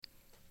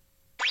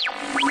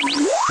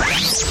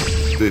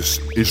This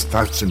is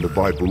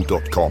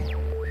that'sinthebible.com.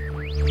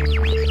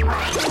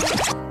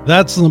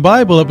 That's in the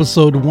Bible,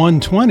 episode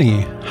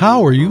 120.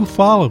 How are you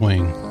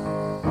following?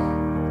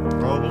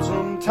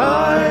 Troublesome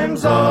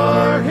times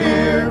are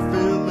here,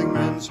 filling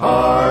men's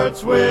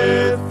hearts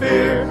with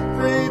fear.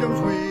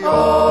 Freedoms we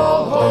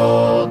all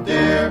hold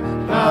dear,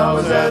 now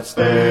is at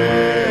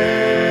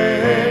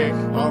stake.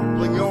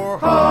 Humbling your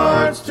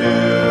hearts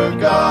to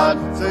God,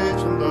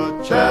 saves from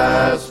the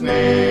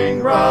chastening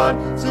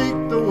rod. Seek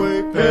the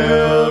way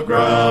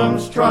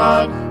pilgrims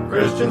trod,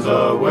 Christians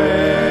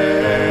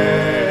away.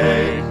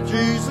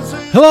 Jesus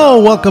is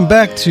Hello, welcome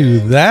back to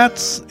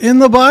That's in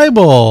the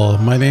Bible.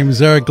 My name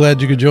is Eric.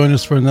 Glad you could join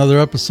us for another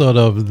episode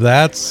of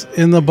That's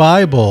in the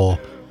Bible.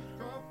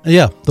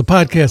 Yeah, the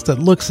podcast that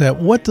looks at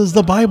what does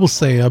the Bible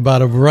say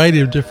about a variety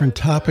of different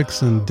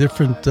topics and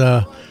different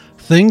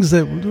things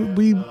that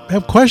we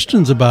have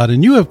questions about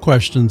and you have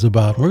questions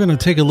about. We're going to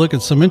take a look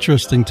at some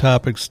interesting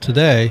topics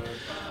today.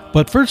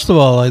 But first of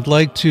all, I'd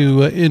like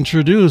to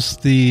introduce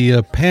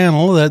the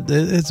panel that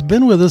it's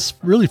been with us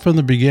really from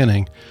the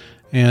beginning.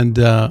 And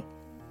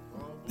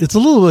it's a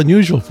little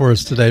unusual for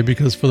us today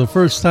because for the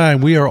first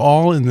time, we are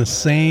all in the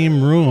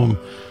same room.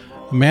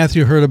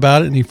 Matthew heard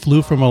about it and he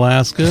flew from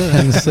Alaska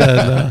and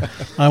said,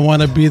 I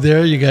want to be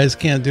there. You guys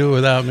can't do it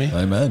without me.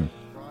 Amen.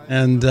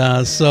 And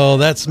so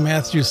that's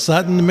Matthew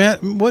Sutton.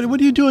 Matt, what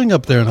are you doing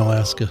up there in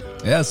Alaska?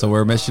 Yeah, so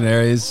we're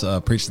missionaries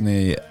preaching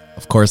the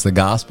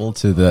gospel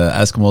to the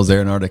Eskimos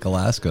there in Arctic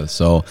Alaska.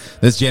 So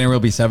this January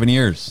will be 7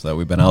 years that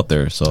we've been out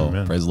there. So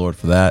Amen. Praise the Lord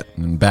for that.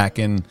 And back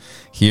in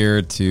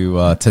here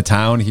to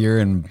town here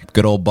in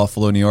good old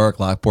Buffalo, New York,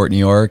 Lockport, New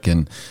York,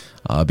 and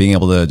being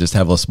able to just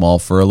have a small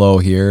furlough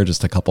here,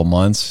 just a couple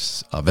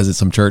months, visit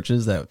some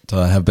churches that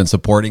have been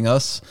supporting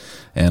us,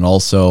 and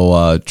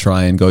also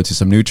try and go to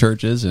some new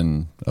churches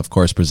and, of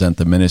course, present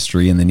the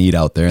ministry and the need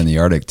out there in the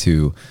Arctic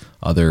to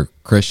other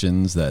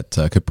Christians that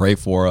could pray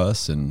for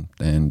us and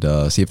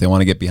see if they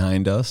want to get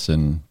behind us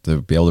and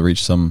to be able to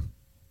reach some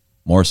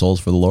more souls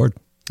for the Lord.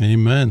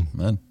 Amen.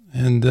 Amen.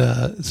 And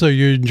so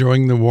you're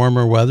enjoying the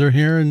warmer weather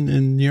here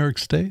in New York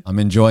State? I'm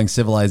enjoying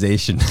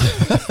civilization.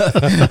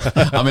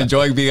 I'm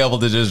enjoying being able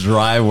to just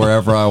drive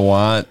wherever I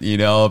want, be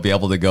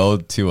able to go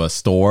to a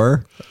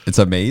store. It's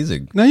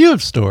amazing. Now you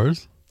have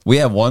stores. We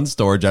have one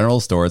store, general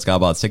store. It's got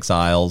about 6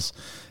 aisles.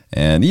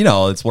 And,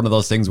 it's one of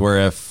those things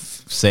where if,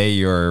 say,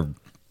 your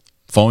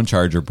phone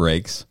charger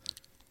breaks,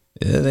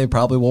 they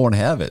probably won't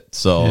have it.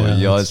 So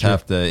you always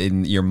have to,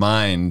 in your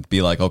mind,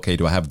 be like, okay,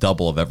 do I have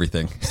double of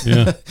everything?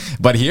 Yeah.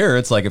 But here,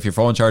 it's like if your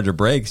phone charger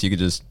breaks, you could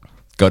just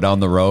go down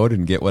the road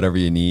and get whatever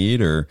you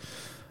need or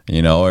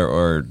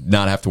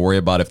not have to worry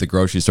about if the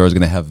grocery store is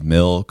going to have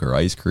milk or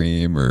ice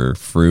cream or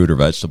fruit or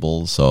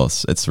vegetables. So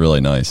it's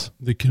really nice.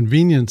 The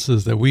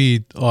conveniences that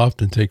we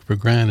often take for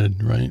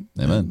granted, right?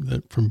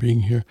 Amen. From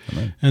being here.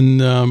 Amen.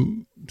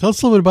 And tell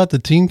us a little bit about the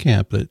teen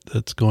camp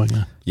that's going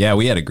on. Yeah,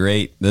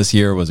 this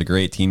year was a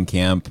great teen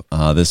camp.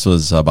 This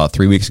was about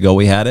 3 weeks ago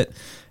we had it,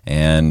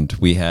 and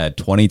we had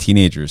 20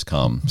 teenagers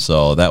come.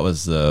 So that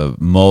was the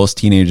most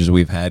teenagers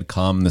we've had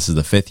come. This is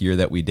the 5th year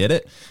that we did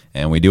it,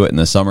 and we do it in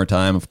the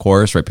summertime, of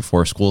course, right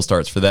before school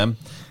starts for them.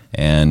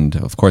 And,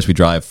 of course, we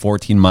drive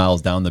 14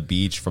 miles down the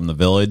beach from the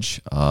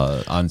village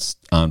on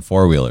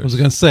four-wheelers. I was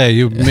going to say,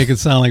 you make it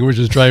sound like we're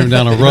just driving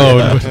down a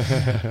road.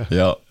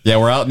 Yeah,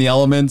 we're out in the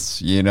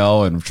elements,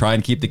 and try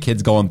and keep the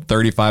kids going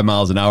 35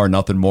 miles an hour,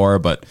 nothing more.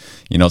 But,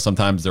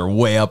 sometimes they're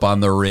way up on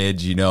the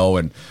ridge,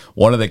 and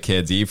one of the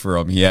kids,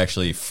 Ephraim, he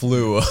actually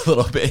flew a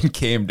little bit and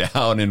came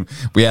down, and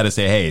we had to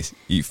say, hey,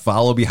 you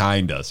follow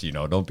behind us,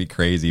 don't be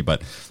crazy.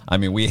 But,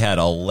 we had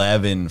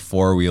 11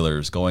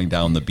 four-wheelers going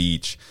down the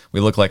beach. We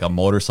looked like a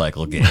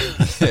motorcycle game.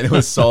 And it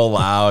was so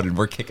loud, and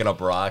we're kicking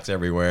up rocks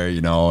everywhere,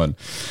 and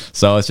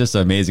so it's just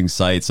an amazing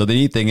sight. So the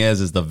neat thing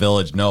is the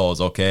village knows,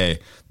 okay,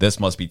 this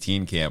must be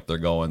teen camp. They're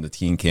going to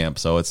teen camp.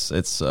 So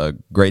it's a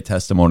great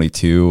testimony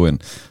too,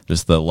 and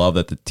just the love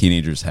that the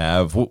teenagers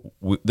have.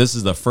 This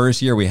is the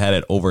first year we had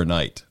it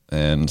overnight.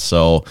 And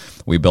so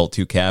we built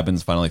 2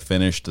 cabins, finally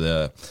finished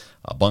the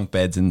bunk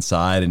beds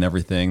inside and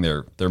everything.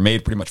 They're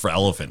made pretty much for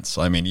elephants.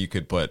 You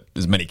could put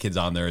as many kids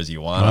on there as you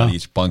want on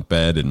each bunk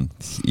bed, and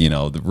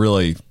they're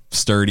really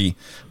sturdy.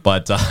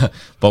 But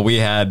we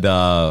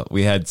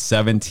had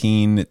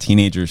 17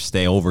 teenagers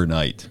stay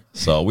overnight.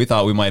 So we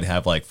thought we might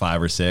have like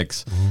 5 or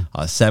 6.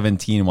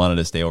 17 wanted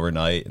to stay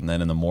overnight, and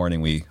then in the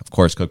morning we of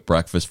course cooked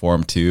breakfast for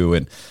them too,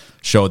 and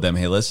showed them,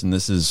 hey, listen,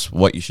 this is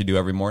what you should do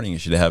every morning. You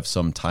should have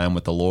some time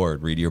with the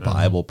Lord, read your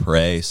Bible,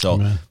 pray.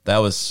 So that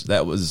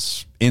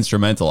was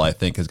instrumental, I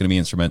think, is going to be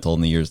instrumental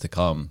in the years to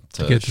come.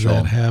 To get to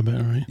that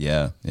habit, right?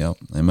 Yeah,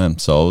 amen.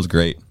 So it was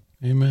great.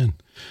 Amen.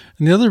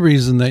 And the other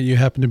reason that you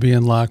happen to be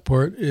in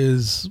Lockport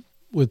is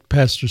with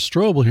Pastor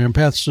Strobel here. And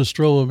Pastor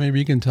Strobel, maybe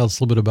you can tell us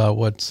a little bit about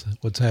what's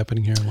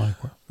happening here in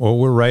Lockport. Well,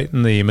 we're right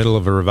in the middle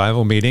of a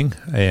revival meeting,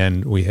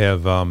 and we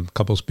have a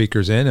couple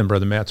speakers in, and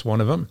Brother Matt's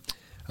one of them.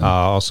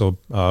 Also,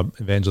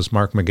 Evangelist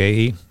Mark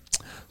McGahee.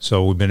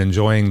 So we've been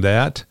enjoying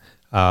that.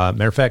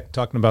 Matter of fact,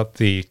 talking about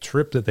the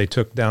trip that they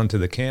took down to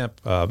the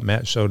camp,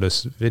 Matt showed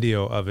us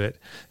video of it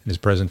in his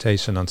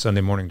presentation on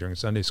Sunday morning during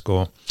Sunday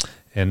school.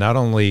 And not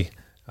only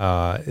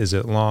is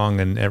it long,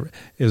 and it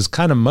was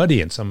kind of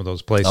muddy in some of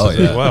those places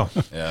as well.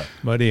 Yeah.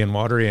 Muddy and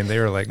watery, and they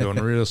were like going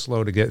real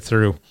slow to get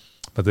through,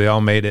 but they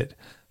all made it.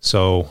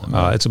 So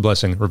it's a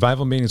blessing.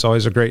 Revival meeting is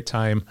always a great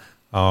time.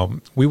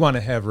 We want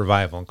to have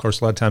revival. Of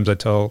course, a lot of times I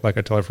tell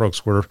our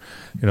folks,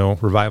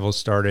 revival's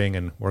starting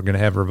and we're going to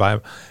have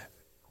revival.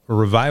 A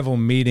revival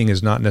meeting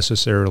is not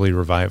necessarily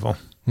revival.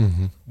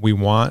 Mm-hmm. We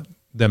want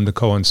them to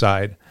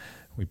coincide.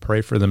 We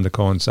pray for them to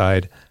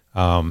coincide.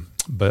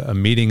 But a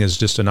meeting is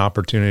just an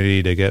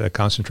opportunity to get a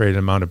concentrated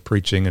amount of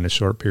preaching in a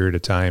short period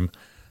of time,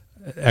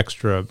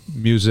 extra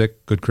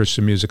music, good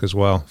Christian music as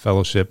well,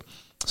 fellowship.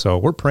 So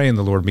we're praying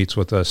the Lord meets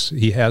with us.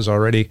 He has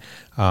already,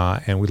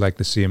 and we'd like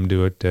to see him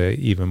do it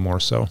even more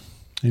so.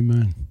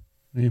 Amen.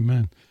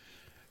 Amen.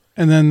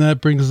 And then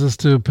that brings us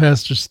to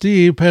Pastor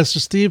Steve. Pastor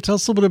Steve, tell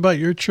us a little bit about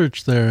your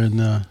church there.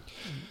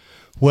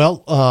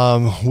 Well,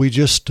 we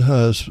just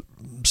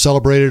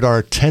celebrated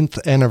our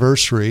 10th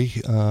anniversary.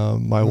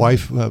 My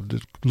wife, a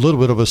little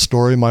bit of a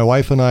story. My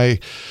wife and I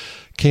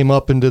came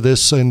up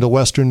into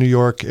Western New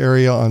York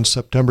area on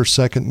September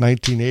 2nd,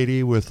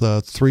 1980 with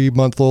a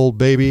 3-month-old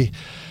baby.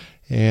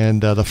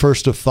 And the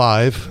first of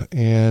 5,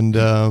 and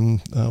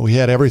we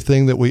had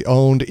everything that we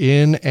owned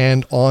in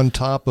and on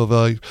top of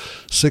a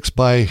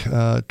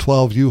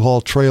 6x12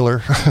 U-Haul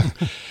trailer.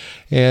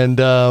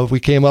 And we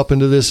came up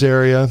into this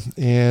area,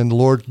 and the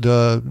Lord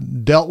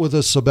dealt with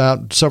us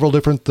about several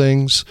different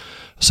things,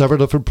 several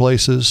different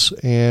places.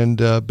 And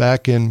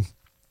back in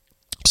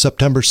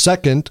September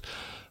 2nd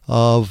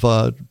of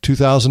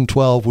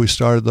 2012, we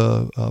started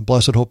the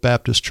Blessed Hope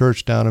Baptist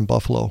Church down in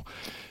Buffalo.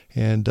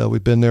 And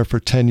we've been there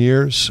for 10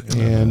 years,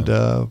 and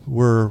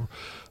we're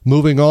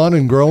moving on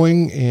and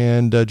growing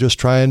and just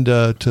trying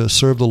to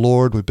serve the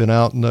Lord. We've been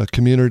out in the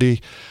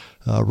community,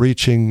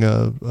 reaching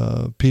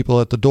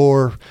people at the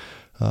door.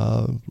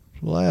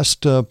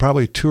 Last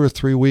probably 2 or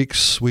 3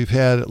 weeks, we've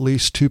had at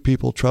least 2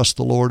 people trust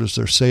the Lord as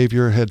their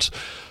Savior, had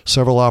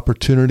several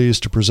opportunities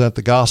to present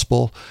the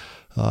gospel.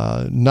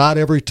 Not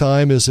every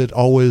time is it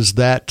always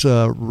that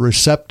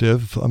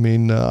receptive. I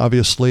mean,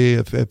 obviously,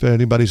 if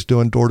anybody's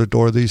doing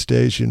door-to-door these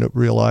days, you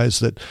realize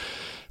that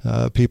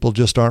people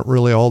just aren't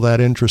really all that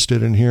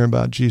interested in hearing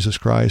about Jesus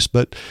Christ.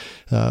 But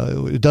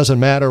it doesn't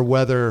matter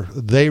whether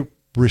they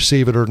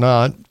receive it or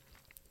not.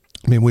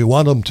 I mean, we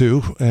want them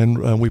to,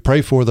 and we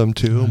pray for them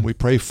to. Mm-hmm. And we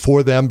pray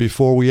for them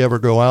before we ever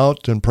go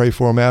out and pray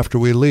for them after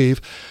we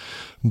leave.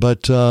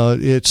 But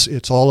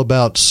it's all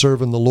about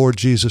serving the Lord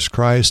Jesus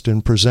Christ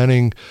and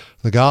presenting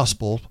the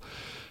gospel.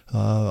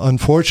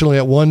 Unfortunately,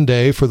 at one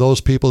day, for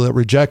those people that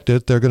reject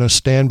it, they're going to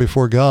stand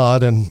before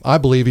God, and I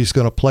believe he's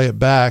going to play it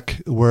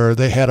back where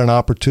they had an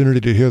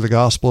opportunity to hear the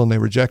gospel and they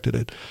rejected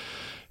it.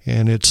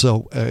 And it's,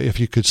 if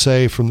you could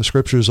say from the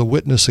scriptures, a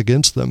witness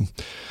against them.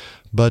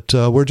 But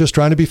we're just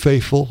trying to be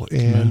faithful.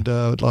 And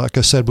like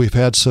I said, we've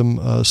had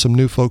some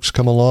new folks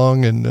come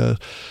along and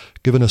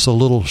given us a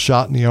little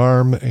shot in the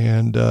arm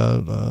and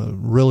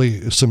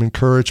really some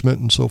encouragement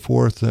and so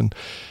forth. And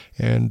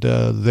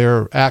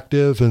they're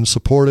active and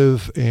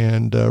supportive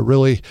and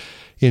really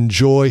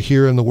enjoy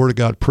hearing the Word of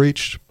God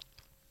preached.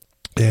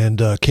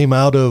 And came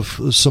out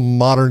of some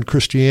modern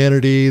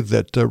Christianity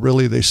that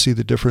really they see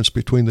the difference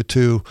between the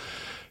two.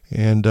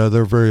 And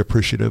they're very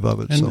appreciative of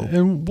it.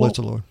 And bless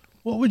the Lord.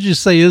 What would you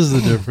say is the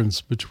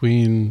difference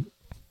between,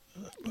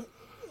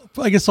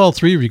 I guess all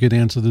three of you could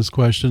answer this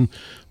question,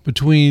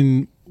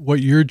 between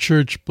what your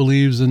church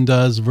believes and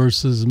does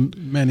versus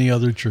many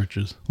other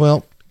churches?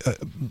 Well,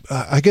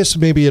 I guess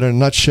maybe in a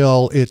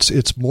nutshell,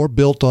 it's more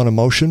built on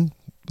emotion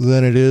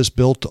than it is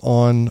built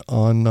on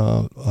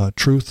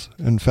truth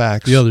and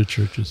facts. The other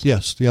churches.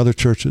 Yes, the other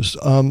churches.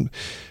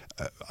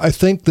 I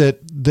think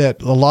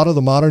that a lot of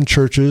the modern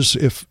churches,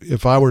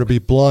 if I were to be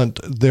blunt,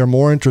 they're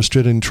more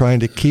interested in trying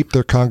to keep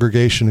their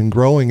congregation and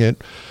growing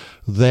it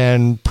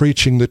than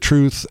preaching the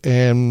truth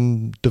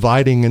and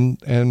dividing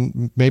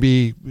and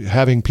maybe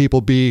having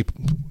people be,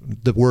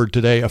 the word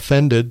today,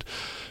 offended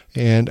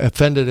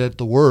at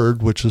the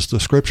word, which is the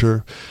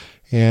scripture,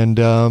 and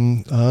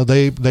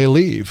they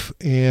leave.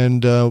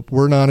 And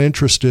we're not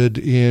interested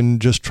in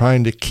just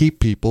trying to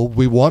keep people.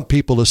 We want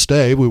people to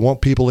stay. We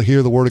want people to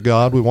hear the Word of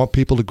God. We want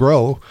people to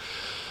grow.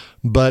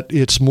 But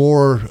it's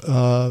more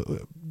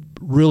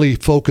really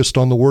focused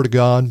on the Word of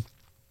God.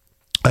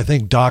 I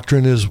think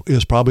doctrine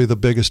is probably the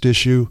biggest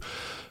issue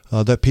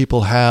that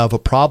people have a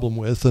problem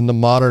with, and the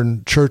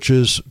modern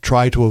churches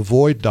try to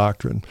avoid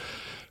doctrine.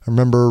 I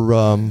remember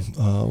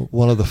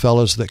one of the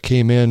fellows that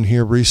came in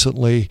here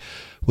recently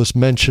was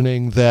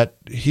mentioning that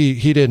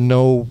he didn't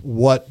know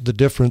what the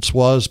difference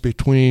was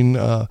between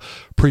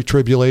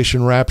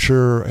pre-tribulation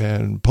rapture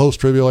and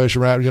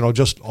post-tribulation rapture,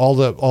 just all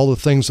the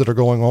things that are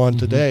going on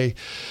today.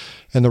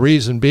 And the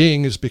reason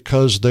being is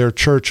because their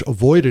church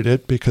avoided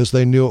it because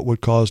they knew it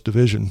would cause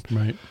division.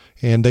 Right.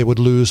 And they would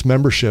lose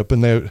membership,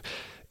 and the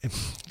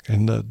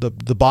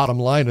bottom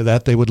line of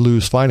that, they would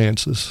lose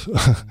finances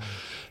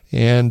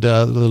and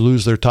they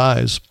lose their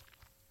tithes.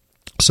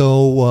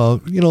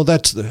 So,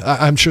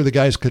 I'm sure the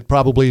guys could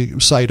probably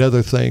cite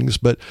other things,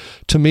 but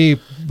to me,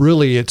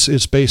 really,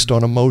 it's based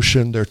on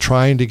emotion. They're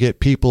trying to get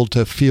people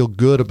to feel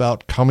good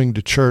about coming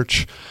to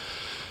church,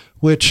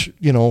 which,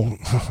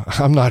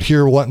 I'm not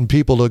here wanting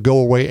people to go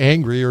away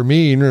angry or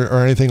mean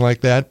or anything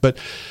like that, but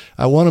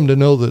I want them to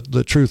know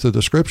the truth of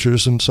the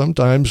scriptures, and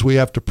sometimes we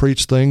have to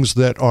preach things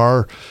that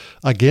are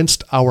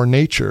against our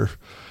nature.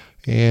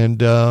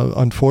 And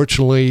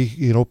unfortunately,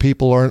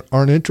 people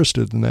aren't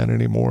interested in that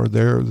anymore.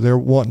 They're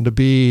wanting to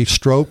be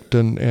stroked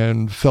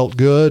and felt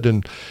good,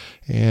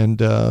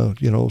 and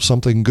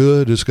something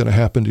good is going to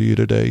happen to you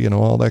today.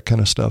 All that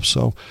kind of stuff.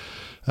 So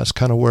that's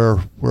kind of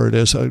where it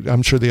is.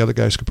 I'm sure the other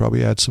guys could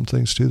probably add some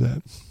things to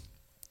that.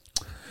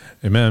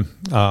 Amen.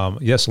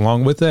 Yes,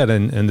 along with that,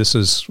 and this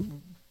is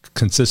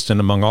consistent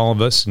among all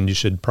of us, and you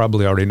should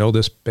probably already know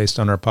this based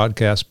on our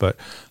podcast, but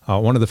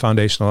one of the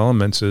foundational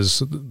elements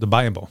is the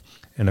Bible.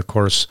 And of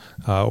course,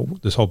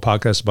 this whole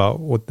podcast is about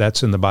what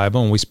that's in the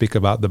Bible, and we speak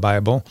about the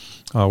Bible.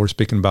 We're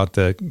speaking about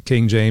the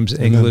King James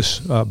English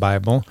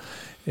Bible,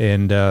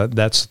 and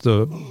that's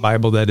the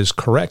Bible that is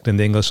correct in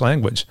the English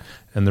language.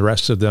 And the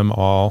rest of them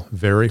all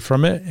vary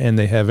from it, and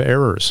they have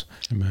errors.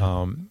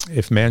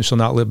 If man shall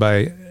not live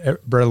by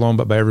bread alone,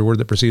 but by every word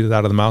that proceedeth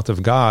out of the mouth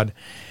of God,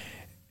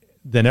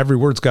 then every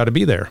word's got to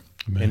be there.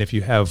 Amen. And if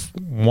you have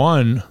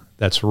one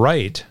that's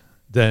right,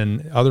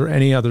 then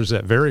any others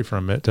that vary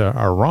from it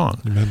are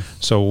wrong. Amen.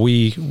 So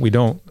we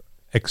don't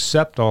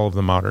accept all of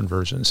the modern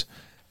versions,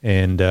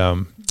 and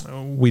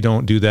we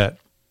don't do that.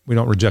 We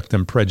don't reject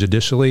them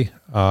prejudicially,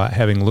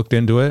 having looked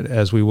into it,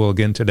 as we will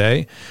again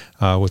today,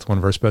 with one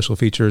of our special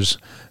features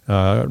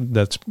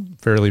that's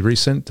fairly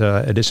recent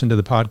addition to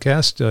the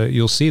podcast.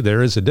 You'll see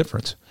there is a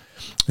difference.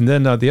 And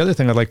then the other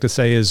thing I'd like to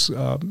say is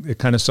it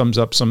kind of sums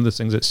up some of the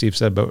things that Steve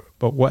said,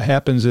 but what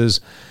happens is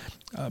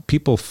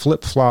people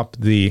flip-flop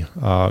the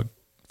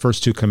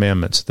first two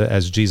commandments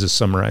as Jesus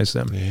summarized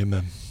them.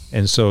 Amen.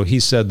 And so he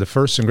said, the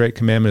first and great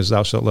commandment is,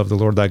 thou shalt love the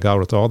Lord thy God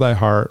with all thy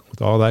heart,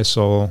 with all thy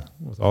soul,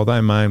 with all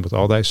thy mind, with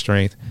all thy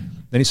strength.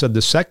 Then he said,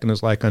 the second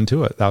is like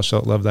unto it, thou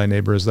shalt love thy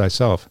neighbor as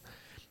thyself.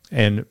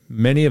 And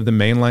many of the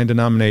mainline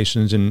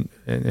denominations and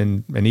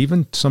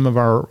even some of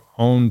our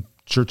own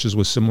churches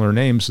with similar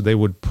names, they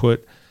would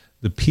put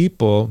the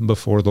people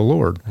before the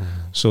Lord,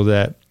 so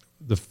that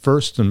the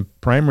first and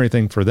primary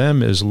thing for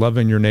them is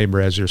loving your neighbor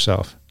as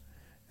yourself.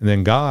 And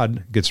then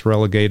God gets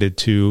relegated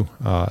to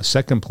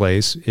second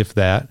place, if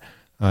that.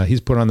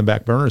 He's put on the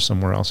back burner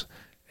somewhere else.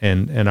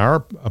 And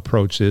our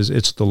approach is,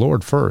 it's the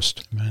Lord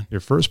first. Amen. Your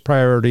first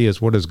priority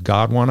is, what does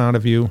God want out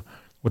of you?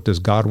 What does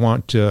God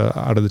want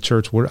out of the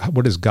church?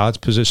 What is God's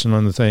position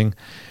on the thing?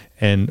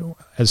 And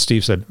as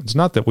Steve said, it's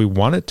not that we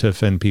want it to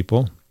offend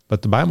people,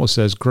 but the Bible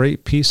says,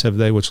 great peace have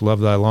they which love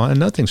thy law, and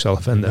nothing shall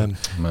offend them.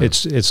 Amen.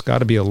 It's got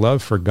to be a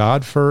love for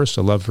God first,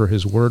 a love for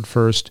his word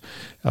first,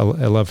 a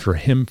love for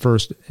him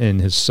first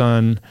and his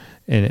son,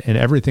 and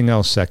everything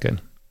else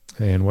second.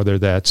 And whether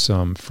that's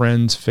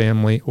friends,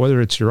 family,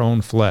 whether it's your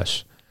own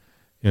flesh,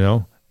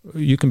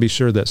 you can be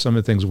sure that some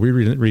of the things we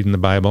read in the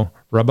Bible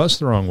rub us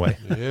the wrong way.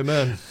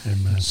 Amen.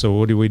 Amen. So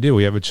what do?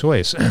 We have a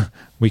choice.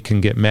 We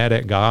can get mad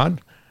at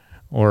God,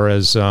 or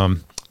as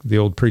the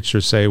old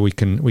preachers say, we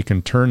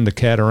can turn the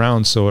cat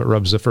around so it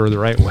rubs the fur the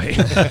right way.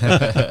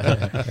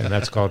 And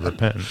that's called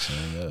repentance.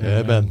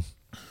 Amen.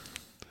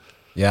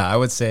 Yeah, I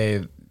would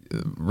say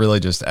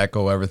really just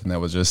echo everything that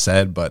was just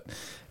said, but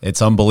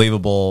it's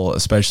unbelievable,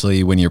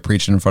 especially when you're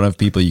preaching in front of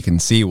people, you can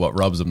see what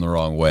rubs them the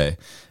wrong way.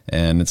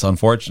 And it's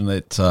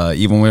unfortunate,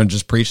 even when we're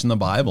just preaching the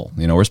Bible,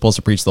 we're supposed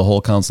to preach the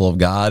whole counsel of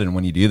God. And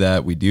when you do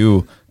that, we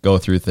do go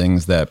through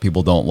things that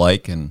people don't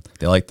like, and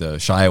they like to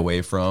shy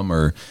away from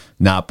or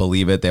not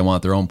believe it. They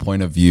want their own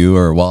point of view,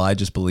 or, well, I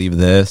just believe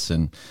this.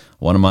 And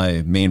one of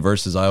my main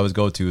verses I always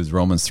go to is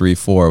Romans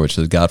 3:4, which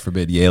says, God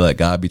forbid, yea, let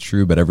God be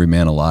true, but every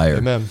man a liar.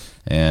 Amen.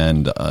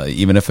 And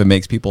even if it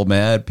makes people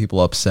mad,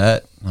 people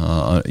upset,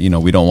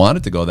 we don't want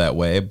it to go that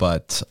way.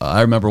 But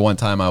I remember one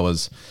time I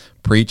was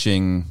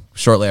preaching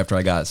shortly after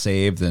I got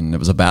saved, and it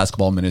was a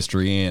basketball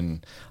ministry,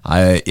 and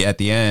at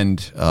the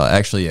end,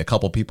 actually a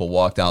couple people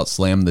walked out,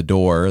 slammed the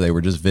door. They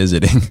were just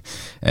visiting,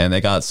 and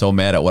they got so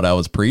mad at what I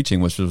was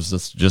preaching, which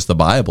was just the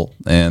Bible,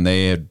 and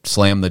they had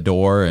slammed the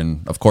door,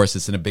 and of course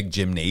it's in a big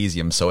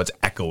gymnasium, so it's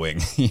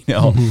echoing,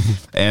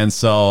 and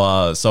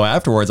so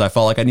afterwards I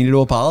felt like I needed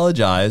to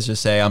apologize,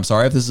 just say, I'm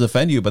sorry if this has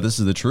offended you, but this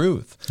is the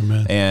truth.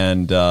 Amen.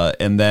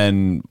 And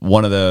then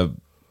one of the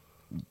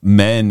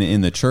men in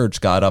the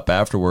church got up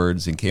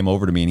afterwards and came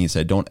over to me, and he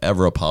said, don't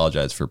ever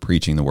apologize for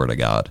preaching the word of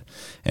God.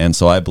 And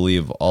so I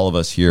believe all of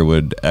us here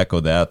would echo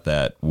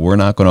that we're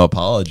not going to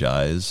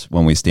apologize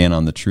when we stand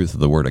on the truth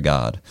of the word of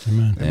God.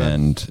 Amen.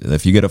 And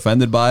if you get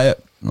offended by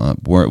it,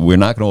 we're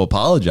not going to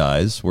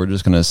apologize. We're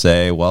just going to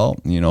say, well,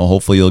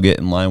 hopefully you'll get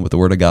in line with the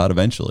word of God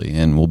eventually,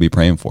 and we'll be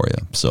praying for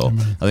you. So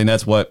Amen. I think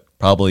that's what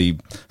probably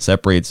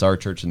separates our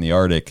church in the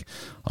Arctic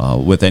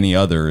with any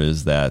other,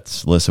 is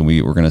that, listen,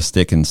 we're going to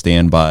stick and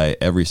stand by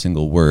every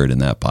single word in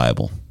that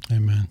Bible.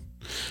 Amen.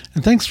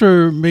 And thanks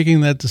for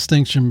making that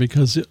distinction,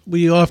 because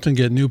we often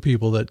get new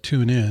people that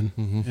tune in,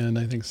 and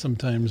I think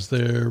sometimes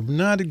they're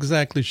not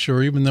exactly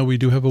sure, even though we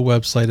do have a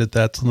website at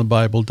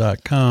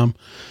that'sinthebible.com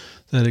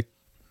that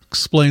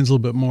explains a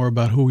little bit more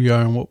about who we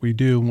are and what we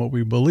do and what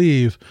we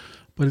believe.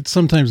 But it's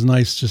sometimes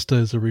nice just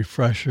as a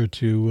refresher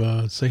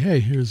to say, hey,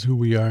 here's who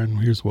we are and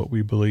here's what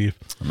we believe.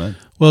 Amen.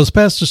 Well, as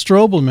Pastor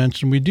Strobel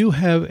mentioned, we do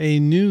have a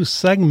new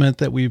segment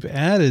that we've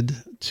added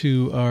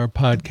to our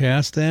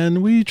podcast,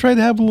 and we try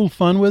to have a little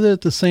fun with it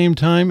at the same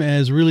time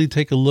as really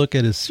take a look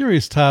at a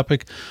serious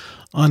topic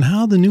on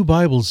how the new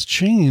Bibles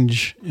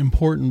change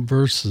important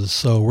verses.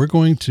 So we're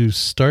going to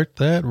start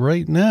that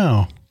right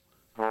now.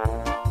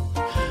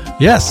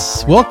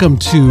 Yes, welcome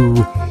to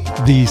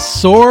the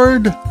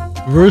sword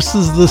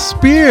versus the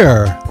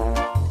spear.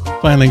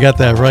 Finally got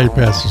that right,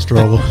 Pastor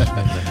Strobel.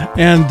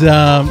 And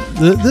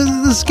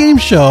this game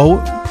show,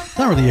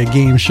 not really a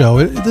game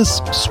show, this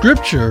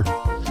scripture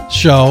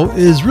show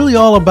is really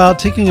all about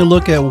taking a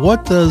look at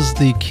what does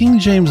the King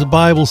James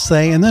Bible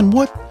say, and then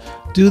what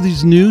do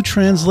these new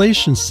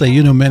translations say.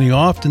 You know, many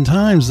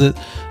oftentimes that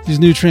these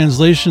new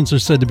translations are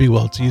said to be,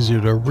 well, it's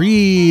easier to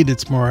read,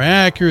 it's more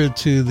accurate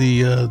to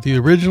the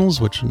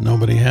originals, which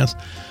nobody has.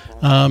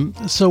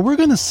 So we're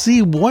going to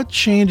see what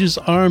changes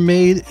are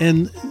made,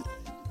 and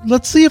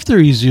let's see if they're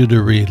easier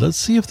to read. Let's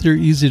see if they're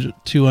easy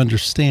to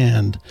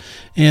understand.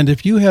 And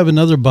if you have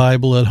another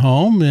Bible at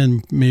home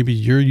and maybe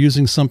you're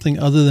using something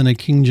other than a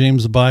King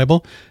James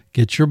Bible,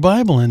 get your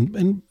Bible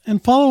and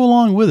follow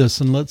along with us,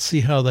 and let's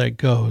see how that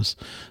goes.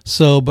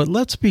 So, but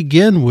let's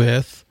begin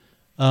with,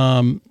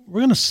 we're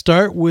going to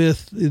start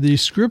with the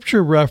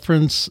scripture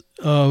reference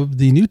of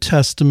the New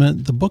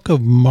Testament, the book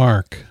of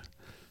Mark.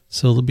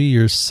 So it'll be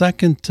your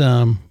second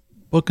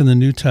book in the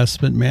New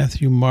Testament,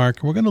 Matthew,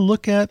 Mark. We're going to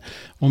look at,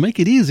 we'll make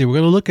it easy, we're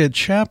going to look at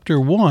chapter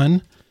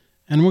 1,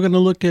 and we're going to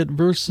look at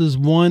verses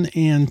 1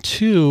 and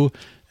 2.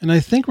 And I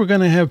think we're going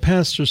to have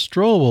Pastor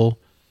Strobel,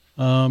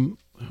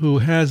 who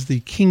has the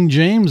King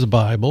James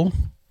Bible,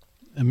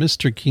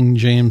 Mr. King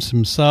James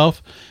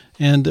himself,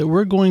 and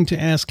we're going to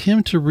ask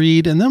him to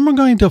read, and then we're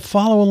going to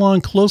follow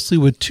along closely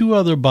with two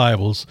other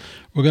Bibles.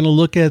 We're going to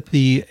look at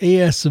the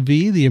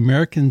ASV, the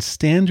American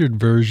Standard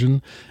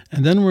Version,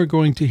 and then we're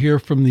going to hear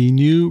from the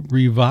New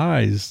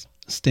Revised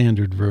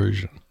Standard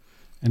Version,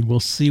 and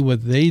we'll see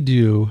what they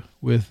do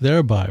with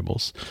their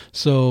Bibles.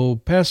 So,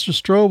 Pastor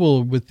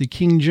Strobel with the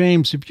King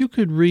James, if you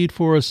could read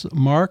for us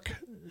Mark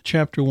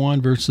chapter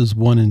 1, verses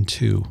 1 and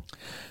 2.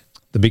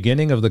 The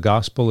beginning of the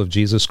gospel of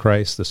Jesus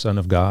Christ, the Son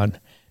of God,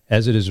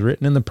 as it is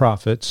written in the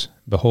prophets,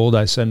 behold,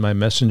 I send my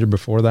messenger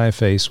before thy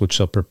face, which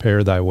shall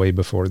prepare thy way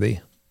before thee.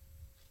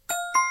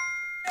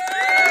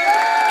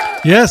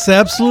 Yes,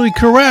 absolutely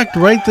correct.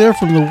 Right there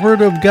from the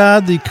Word of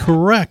God, the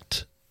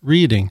correct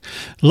reading.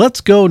 Let's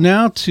go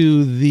now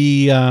to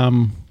the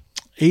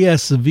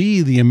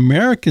ASV, the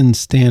American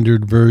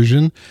Standard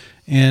Version,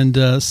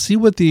 and see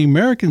what the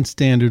American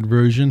Standard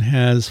Version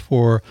has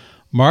for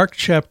Mark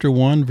chapter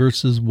 1,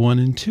 verses 1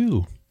 and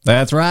 2.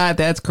 That's right.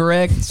 That's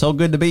correct. It's so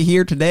good to be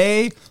here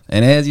today.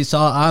 And as you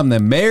saw, I'm the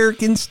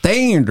American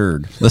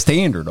Standard. The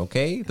Standard,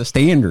 okay? The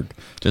Standard.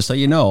 Just so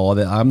you know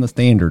that I'm the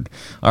Standard.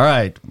 All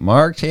right.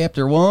 Mark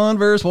chapter 1,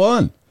 verse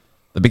 1.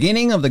 The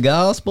beginning of the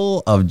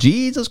gospel of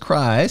Jesus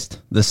Christ,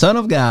 the Son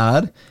of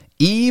God,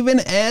 even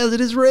as it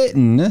is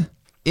written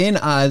in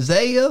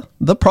Isaiah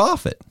the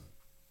prophet.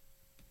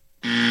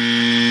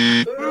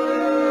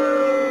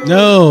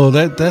 No,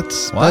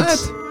 that's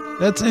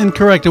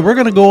incorrect. And we're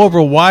going to go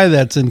over why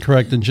that's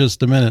incorrect in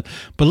just a minute.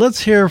 But let's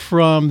hear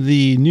from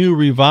the New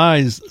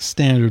Revised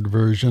Standard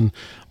Version,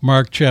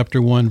 Mark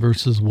chapter 1,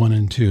 verses 1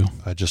 and 2.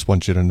 I just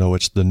want you to know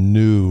it's the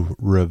New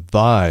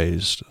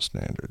Revised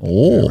Standard.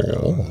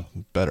 Oh.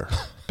 Better.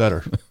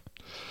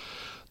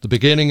 The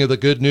beginning of the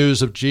good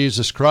news of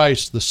Jesus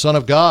Christ, the Son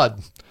of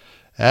God,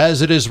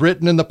 as it is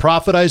written in the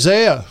prophet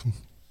Isaiah.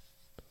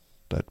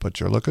 That what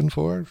you're looking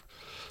for?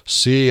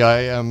 See,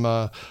 I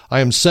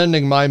am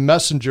sending my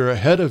messenger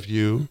ahead of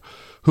you,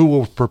 who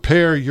will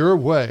prepare your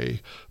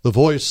way, the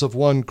voice of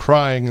one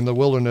crying in the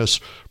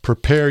wilderness,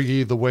 prepare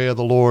ye the way of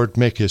the Lord,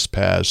 make his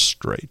paths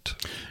straight.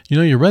 You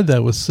know, you read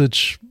that with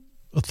such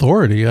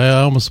authority.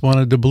 I almost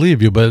wanted to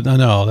believe you, but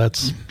no,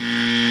 that's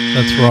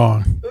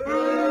wrong.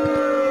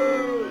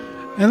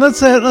 And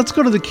let's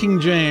go to the King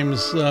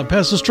James.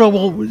 Pastor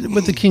Strobel,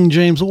 with the King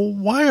James,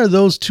 why are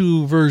those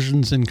two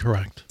versions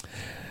incorrect?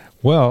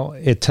 Well,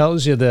 it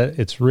tells you that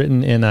it's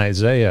written in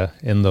Isaiah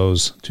in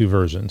those two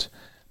versions,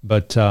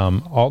 but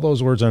all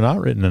those words are not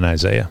written in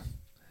Isaiah.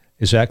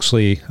 It's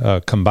actually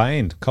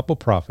combined, a couple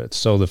prophets.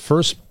 So the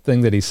first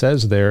thing that he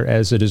says there,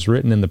 as it is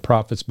written in the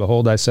prophets,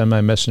 behold, I send my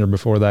messenger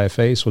before thy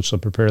face, which shall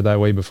prepare thy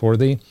way before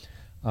thee,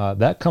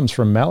 that comes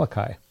from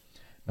Malachi.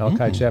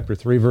 Malachi chapter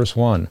 3, verse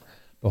 1.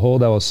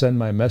 Behold, I will send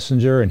my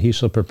messenger, and he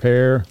shall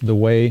prepare the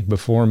way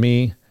before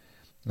me.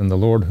 And the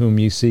Lord whom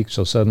ye seek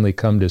shall suddenly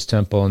come to his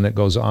temple, and it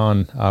goes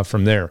on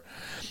from there.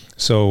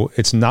 So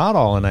it's not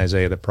all in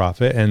Isaiah the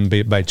prophet,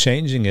 and by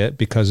changing it,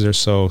 because they're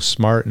so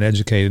smart and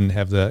educated and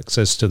have the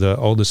access to the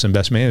oldest and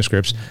best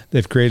manuscripts,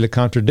 they've created a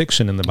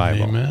contradiction in the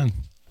Bible. Amen.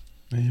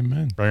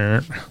 Amen.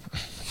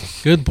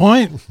 Good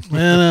point.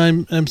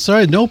 And I'm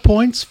sorry, no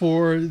points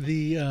for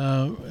the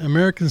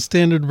American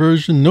Standard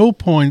Version, no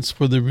points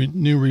for the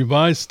New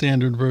Revised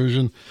Standard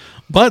Version,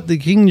 but the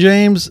King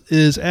James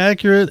is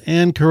accurate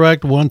and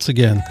correct once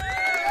again.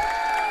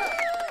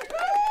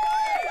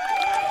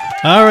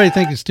 All right,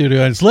 thank you, studio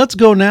audience. Let's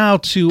go now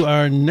to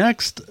our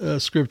next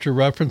scripture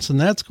reference, and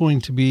that's going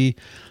to be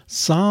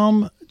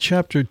Psalm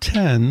chapter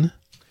 10,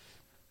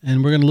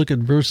 and we're going to look at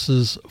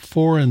verses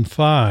 4 and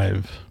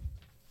 5.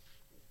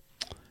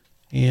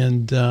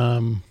 And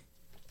why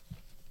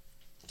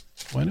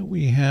don't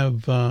we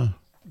have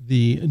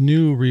the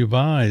New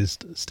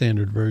Revised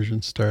Standard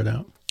Version start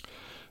out?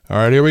 All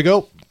right, here we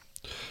go.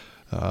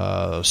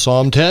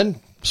 Psalm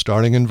 10,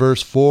 starting in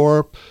verse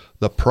 4.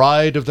 The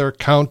pride of their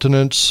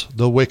countenance,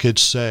 the wicked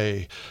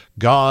say,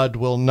 God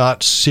will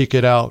not seek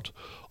it out.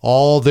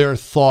 All their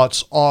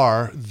thoughts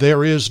are,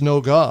 there is no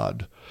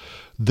God.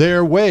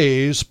 Their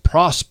ways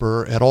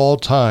prosper at all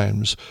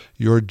times.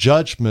 Your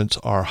judgments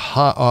are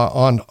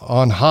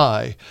on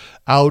high,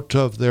 out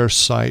of their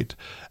sight.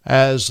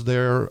 As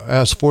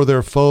for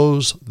their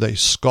foes, they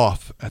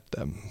scoff at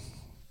them.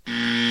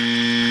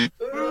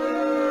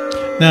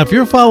 Now, if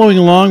you're following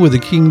along with the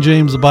King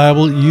James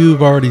Bible,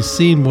 you've already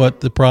seen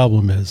what the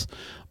problem is.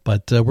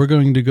 But we're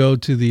going to go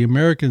to the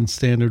American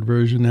Standard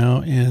Version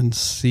now and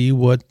see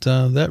what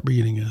that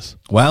reading is.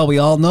 Well, we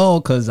all know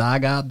because I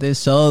got this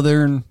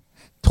southern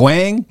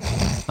twang.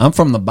 I'm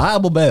from the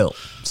Bible Belt,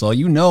 so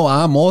you know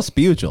I'm more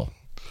spiritual.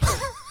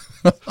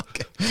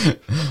 Okay.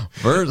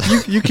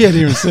 You can't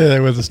even say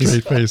that with a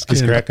straight face.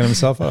 He's cracking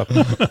himself up.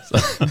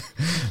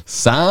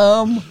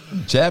 Psalm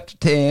chapter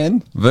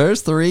 10,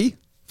 verse 3.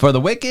 For the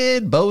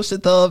wicked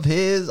boasteth of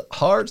his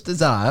heart's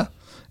desire,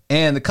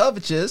 and the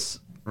covetous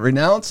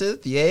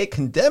renounceth, yea,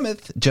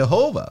 condemneth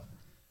Jehovah.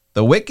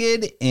 The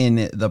wicked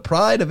in the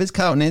pride of his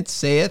countenance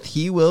saith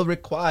he will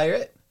require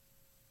it.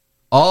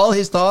 All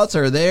his thoughts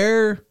are,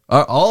 there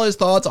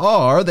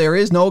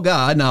is no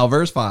God. Now,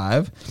 verse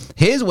 5.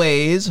 His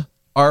ways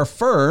are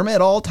firm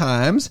at all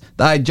times.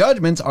 Thy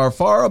judgments are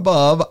far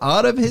above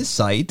out of his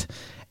sight.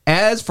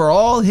 As for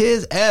all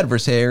his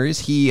adversaries,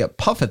 he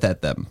puffeth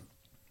at them.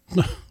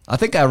 I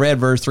think I read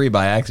verse 3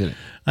 by accident.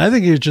 I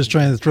think you're just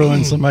trying to throw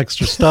in some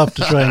extra stuff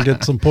to try and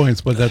get some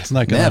points, but that's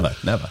not going to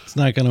Never. It's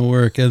not going to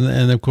work.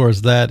 And of course,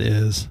 that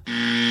is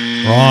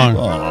wrong.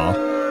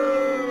 Aww.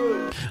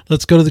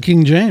 Let's go to the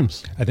King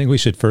James. I think we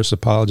should first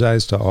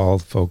apologize to all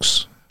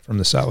folks from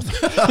the South.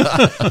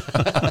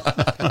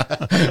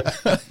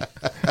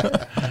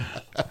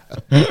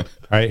 All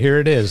right, here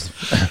it is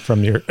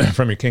from your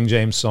King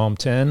James, Psalm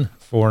 10,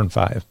 4 and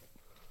 5.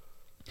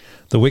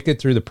 The wicked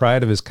through the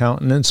pride of his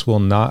countenance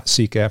will not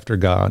seek after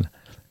God.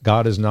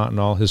 God is not in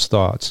all his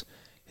thoughts.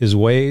 His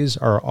ways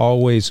are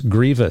always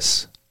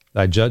grievous.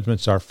 Thy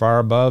judgments are far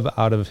above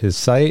out of his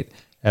sight.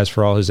 As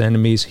for all his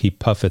enemies, he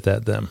puffeth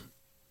at them.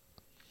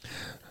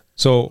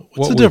 So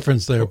what's the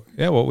difference there?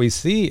 Yeah, what we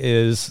see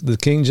is the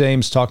King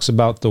James talks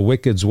about the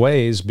wicked's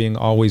ways being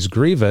always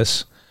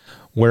grievous,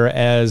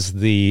 whereas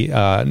the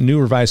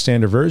New Revised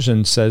Standard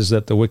Version says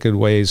that the wicked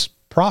ways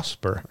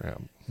prosper. Yeah.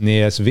 And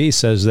the ESV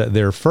says that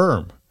they're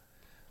firm,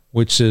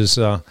 which is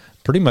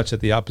pretty much at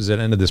the opposite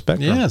end of the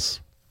spectrum. Yes.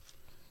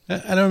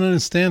 I don't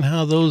understand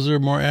how those are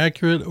more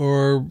accurate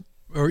or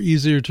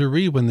easier to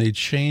read when they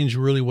change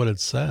really what it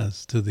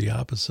says to the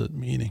opposite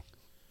meaning.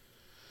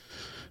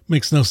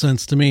 Makes no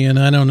sense to me, and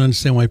I don't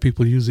understand why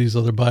people use these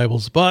other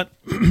Bibles. But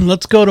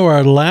let's go to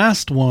our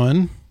last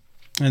one,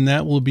 and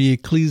that will be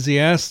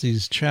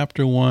Ecclesiastes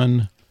chapter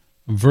 1,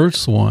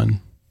 verse 1.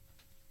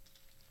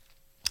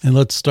 And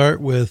let's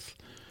start with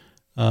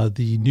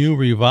the New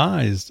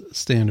Revised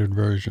Standard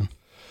Version.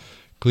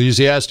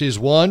 Ecclesiastes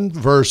 1,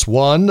 verse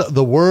 1,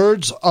 the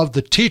words of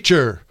the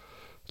teacher,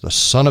 the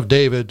son of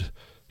David,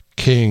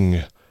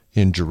 king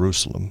in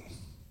Jerusalem.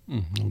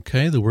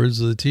 Okay, the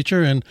words of the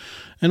teacher. And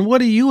what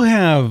do you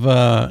have,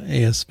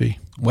 ASB?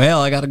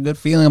 Well, I got a good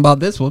feeling about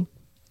this one.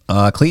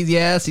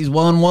 Ecclesiastes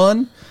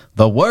 1:1,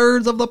 the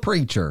words of the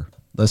preacher,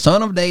 the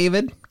son of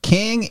David,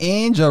 king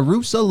in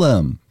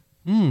Jerusalem.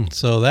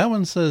 So that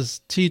one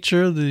says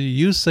teacher,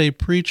 you say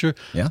preacher.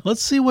 Yeah.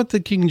 Let's see what the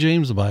King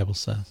James Bible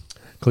says.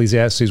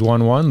 Ecclesiastes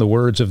 1:1, the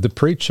words of the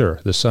preacher,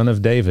 the son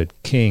of David,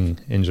 king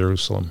in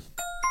Jerusalem.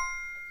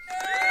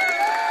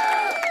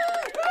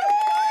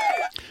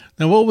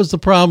 Now, what was the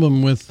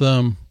problem with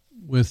the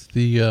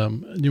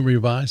New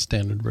Revised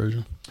Standard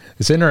Version?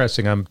 It's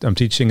interesting. I'm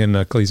teaching in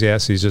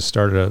Ecclesiastes. Just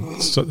started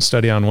a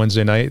study on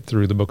Wednesday night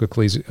through the book of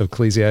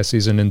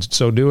Ecclesiastes, and in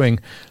so doing,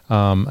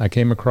 I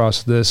came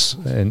across this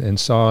and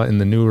saw in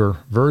the newer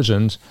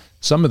versions,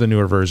 some of the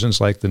newer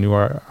versions, like the new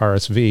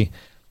RSV,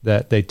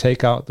 that they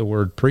take out the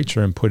word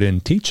preacher and put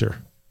in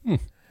teacher,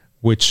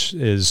 which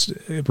is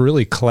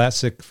really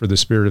classic for the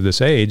spirit of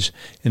this age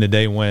in a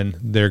day when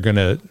they're going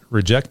to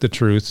reject the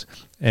truth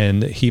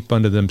and heap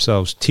unto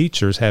themselves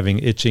teachers having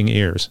itching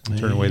ears,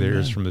 turn away their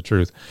ears from the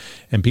truth.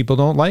 And people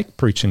don't like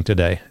preaching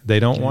today. They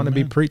don't want to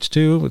be preached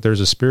to.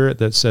 There's a spirit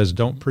that says,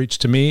 don't preach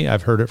to me.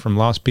 I've heard it from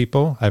lost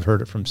people. I've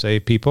heard it from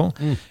saved people.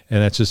 And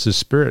that's just a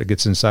spirit that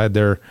gets inside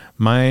their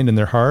mind and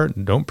their heart.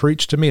 And don't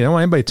preach to me. They don't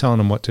want anybody telling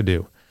them what to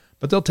do.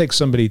 But they'll take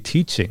somebody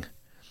teaching.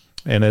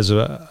 And as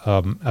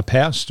a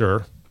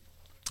pastor,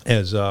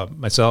 as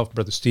myself,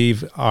 Brother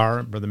Steve,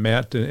 Brother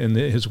Matt, in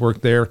his work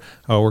there,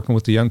 working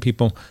with the young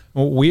people,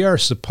 we are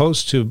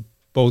supposed to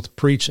both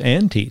preach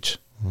and teach.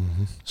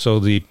 Mm-hmm. So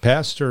the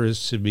pastor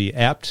is to be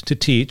apt to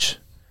teach.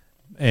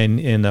 And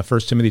in 1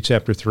 Timothy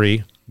chapter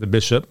 3, the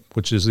bishop,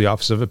 which is the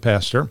office of a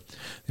pastor,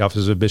 the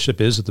office of a bishop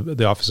is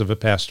the office of a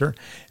pastor.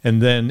 And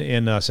then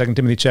in 2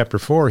 Timothy chapter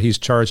 4, he's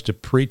charged to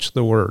preach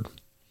the word.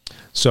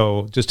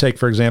 So just take,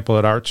 for example,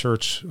 at our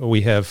church,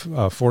 we have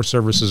 4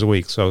 services a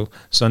week. So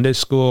Sunday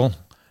school,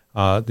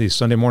 the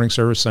Sunday morning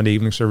service, Sunday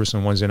evening service,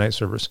 and Wednesday night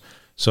service.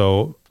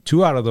 So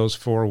 2 out of those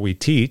 4 we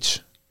teach,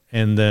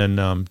 and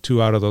then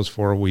 2 out of those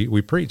 4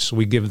 we preach. So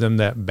we give them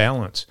that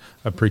balance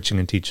of preaching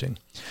and teaching.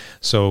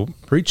 So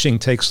preaching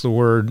takes the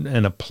word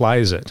and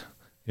applies it,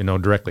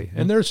 directly.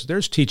 And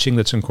there's teaching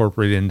that's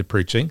incorporated into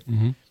preaching.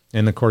 Mm-hmm.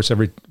 And of course,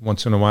 every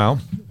once in a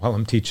while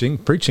I'm teaching,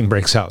 preaching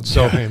breaks out.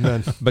 So,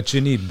 Amen. But you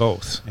need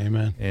both.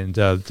 Amen. And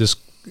this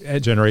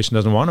generation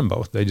doesn't want them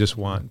both. They just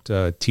want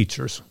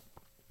teachers.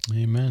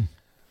 Amen.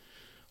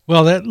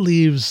 Well, that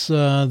leaves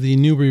the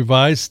New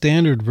Revised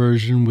Standard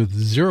Version with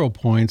 0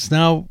 points.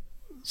 Now,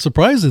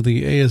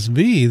 surprisingly,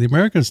 ASV, the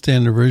American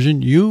Standard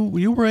Version, you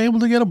were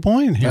able to get a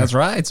point here. That's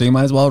right. So you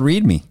might as well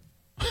read me.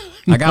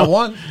 I got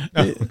one.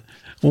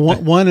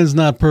 One is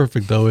not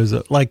perfect, though, is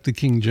it? Like the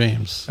King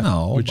James,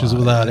 which is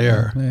without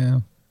error. Yeah.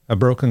 A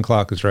broken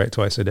clock is right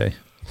twice a day.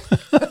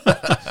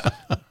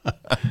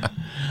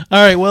 All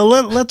right, well,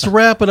 let's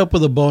wrap it up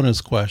with a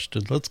bonus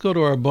question. Let's go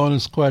to our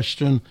bonus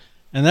question,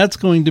 and that's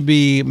going to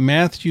be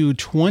Matthew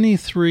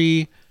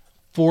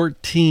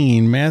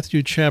 23:14,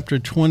 Matthew chapter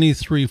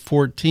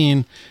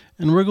 23:14,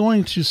 and we're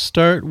going to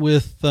start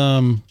with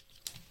the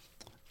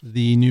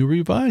New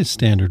Revised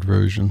Standard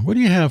Version. What do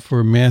you have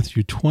for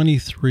Matthew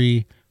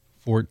 23:14?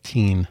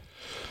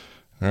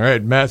 All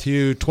right,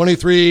 Matthew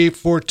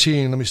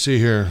 23:14. Let me see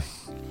here.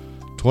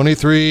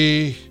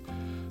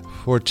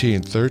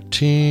 23:14,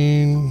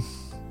 13,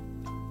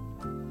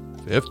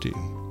 15.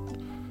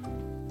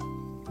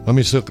 Let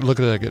me look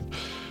at that again.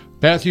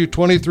 Matthew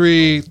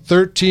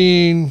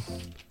 23:13,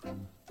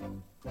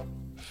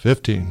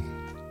 15.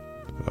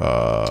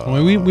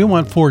 We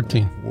want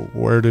 14.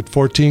 Where did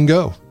 14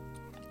 go?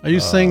 Are you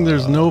saying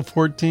there's no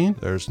 14?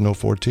 There's no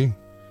 14.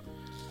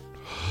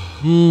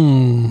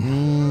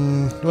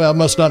 Well, it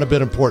must not have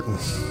been important.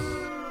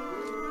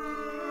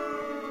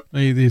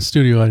 The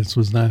studio audience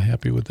was not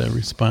happy with that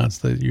response,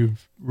 that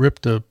you've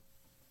ripped a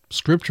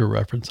scripture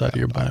reference out of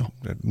your Bible.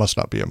 It must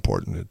not be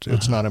important.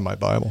 It's not in my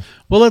Bible.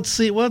 Well, let's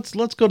see. Let's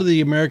go to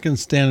the American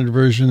Standard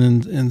Version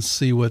and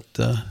see what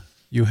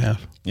you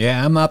have.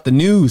 Yeah, I'm not the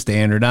new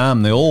standard.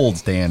 I'm the old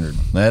standard.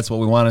 That's what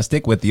we want to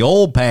stick with, the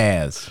old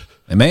paths.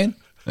 Amen?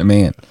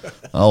 Amen.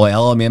 Oh,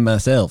 well, I'm in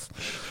myself.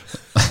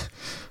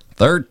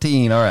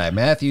 13. All right,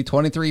 Matthew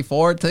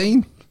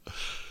 23:14.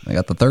 I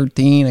got the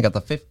 13. I got the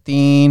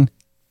 15.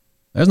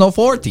 There's no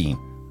 14.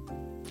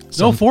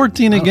 No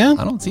 14 again?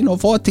 I don't see no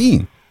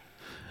 14.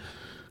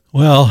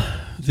 Well,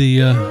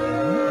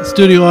 the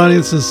studio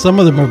audiences, some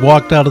of them have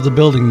walked out of the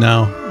building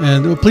now.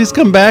 And please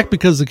come back,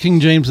 because the King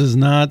James is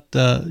not,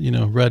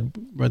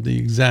 read the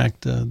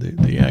exact,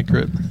 the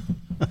accurate.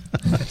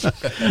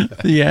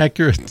 The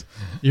accurate.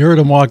 You heard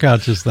them walk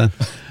out just then.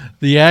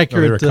 The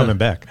accurate. Oh, they were coming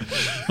back.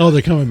 Oh,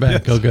 they're coming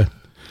back. Oh, good.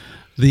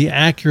 The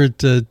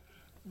accurate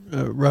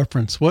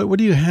reference. What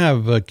do you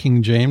have,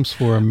 King James,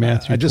 for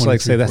Matthew? I just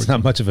like to say that's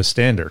not much of a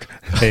standard,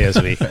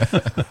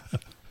 ASV.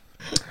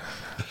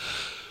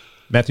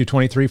 Matthew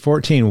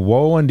 23:14.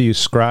 Woe unto you,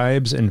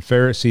 scribes and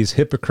Pharisees,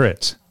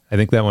 hypocrites. I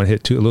think that one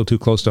hit a little too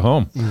close to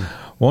home.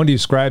 Woe unto you,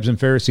 scribes and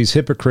Pharisees,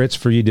 hypocrites,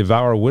 for ye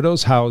devour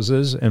widows'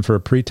 houses, and for a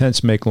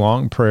pretense make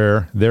long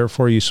prayer.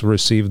 Therefore you shall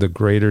receive the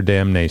greater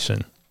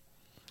damnation.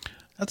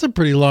 That's a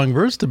pretty long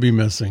verse to be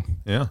missing.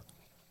 Yeah.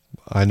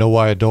 I know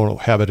why I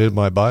don't have it in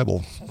my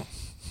Bible.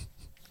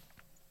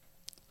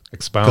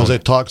 Expound. Because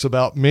it talks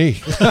about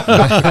me.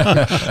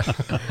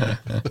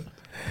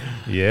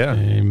 Yeah.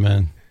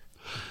 Amen.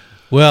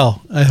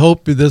 Well, I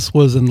hope this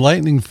was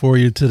enlightening for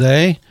you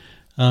today.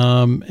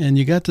 And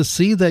you got to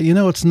see that,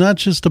 it's not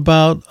just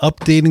about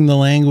updating the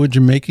language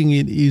and making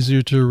it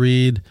easier to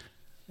read.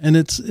 And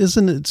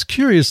it's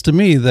curious to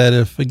me that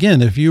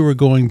if you were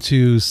going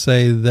to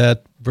say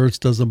that verse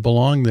doesn't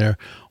belong there,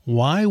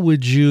 why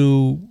would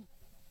you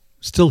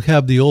still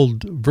have the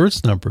old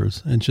verse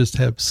numbers and just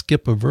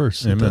skip a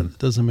verse? Amen. It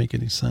doesn't make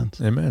any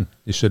sense. Amen.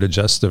 You should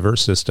adjust the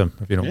verse system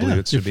if you don't believe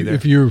it should be there.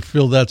 If you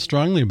feel that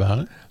strongly about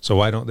it. So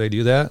why don't they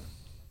do that?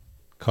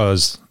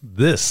 Because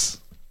this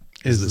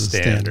is the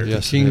standard.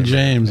 Yes, King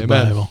James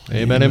Amen. Bible.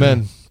 Amen.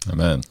 Amen.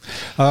 Amen.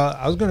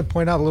 I was going to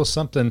point out a little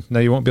something. Now,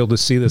 you won't be able to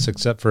see this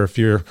except for if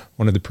you're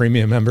one of the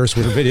premium members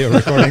with a video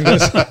recording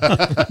this.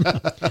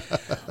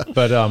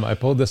 But I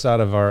pulled this out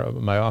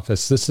of my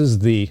office. This is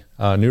the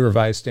New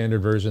Revised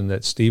Standard Version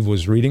that Steve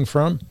was reading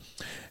from.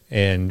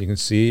 And you can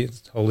see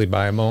it's Holy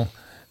Bible.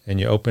 And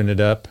you open it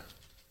up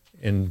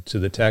into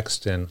the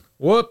text and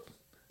whoop,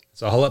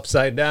 it's all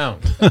upside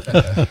down. Which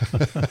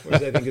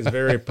I think is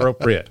very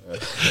appropriate.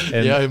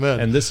 And, Yeah,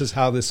 amen. And this is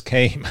how this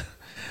came.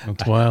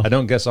 That's wild. I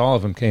don't guess all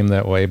of them came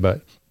that way,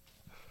 but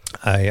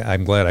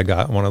I'm glad I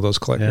got one of those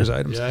collector's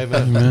items. Yeah,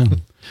 amen.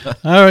 Amen.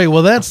 All right,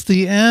 well, that's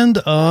the end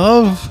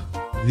of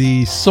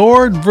the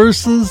sword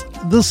versus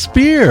the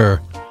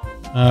spear.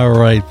 All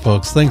right,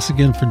 folks, thanks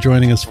again for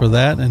joining us for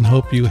that, and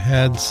hope you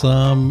had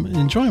some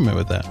enjoyment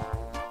with that.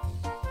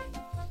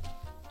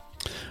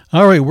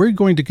 All right, we're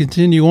going to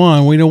continue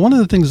on. We know one of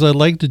the things I'd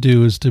like to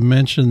do is to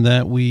mention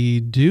that we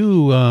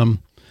do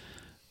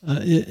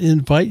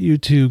invite you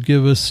to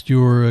give us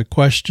your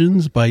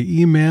questions by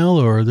email,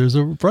 or there's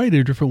a variety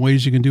of different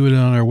ways you can do it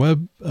on our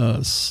web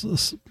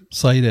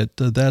site at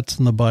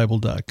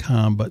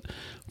that'sinthebible.com. But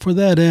for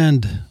that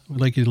end, we'd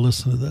like you to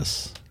listen to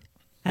this.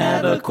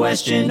 Have a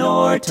question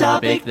or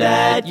topic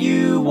that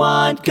you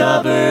want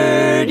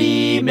covered?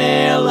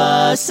 Email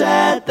us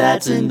at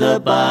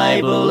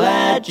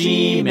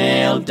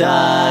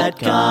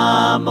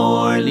that'sinthebible@gmail.com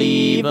or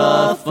leave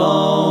a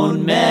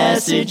phone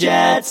message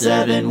at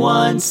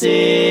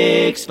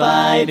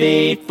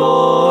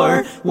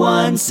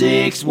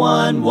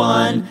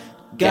 716-584-1611.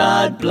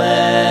 God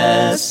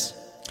bless.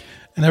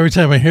 And every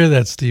time I hear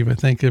that, Steve, I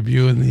think of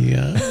you and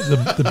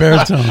the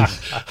baritones.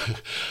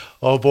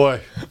 Oh,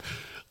 boy.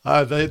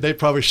 They'd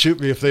probably shoot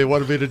me if they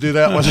wanted me to do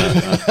that one.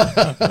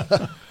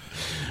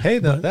 Hey,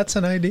 that's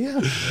an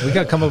idea. We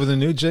got to come up with a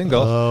new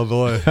jingle. Oh,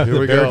 boy. Here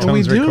we go. baritone-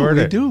 We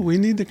do. We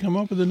need to come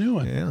up with a new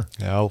one. Yeah.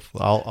 Yeah,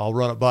 I'll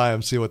run it by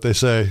them, see what they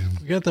say.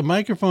 We got the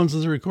microphones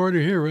as a recorder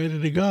here, ready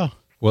to go.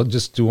 We'll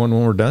just do one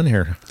when we're done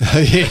here.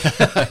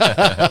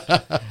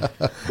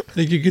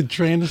 Think you could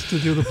train us to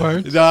do the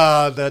parts?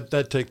 Nah,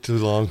 that'd take too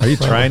long. Are you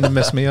trying to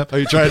mess me up? Are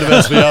you trying to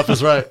mess me up?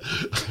 That's right.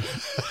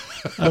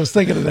 I was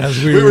thinking of that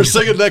as We were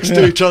singing next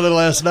to each other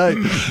last night.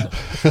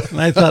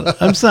 And I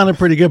thought, I'm sounding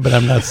pretty good, but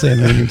I'm not saying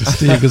anything to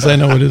Steve because I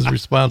know what his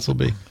response will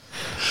be.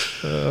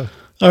 All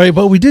right,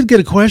 but we did get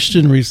a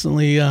question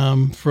recently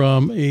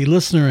from a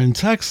listener in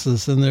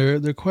Texas, and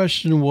their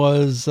question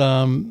was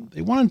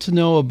they wanted to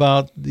know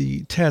about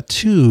the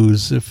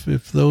tattoos,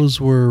 if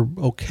those were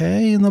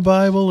okay in the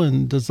Bible,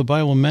 and does the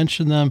Bible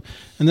mention them?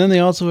 And then they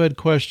also had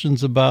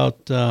questions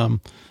about the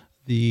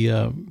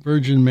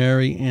Virgin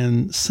Mary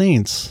and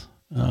saints.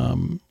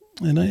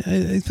 And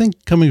I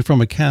think coming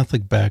from a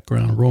Catholic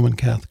background, Roman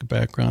Catholic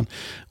background,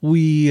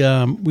 we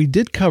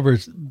did cover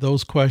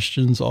those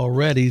questions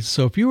already.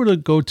 So if you were to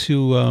go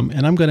to,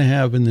 and I'm going to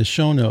have in the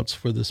show notes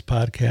for this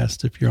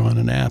podcast, if you're on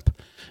an app,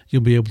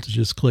 you'll be able to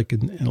just click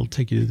and it'll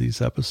take you to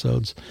these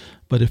episodes.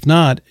 But if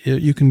not,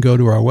 you can go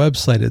to our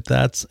website at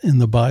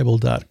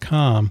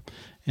that'sinthebible.com.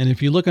 And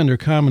if you look under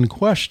common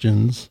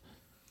questions,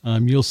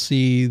 you'll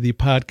see the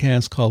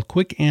podcast called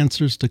Quick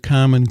Answers to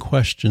Common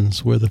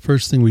Questions, where the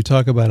first thing we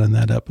talk about in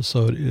that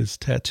episode is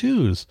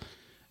tattoos.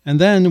 And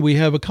then we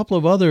have a couple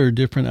of other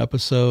different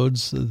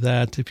episodes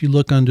that, if you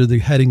look under the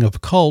heading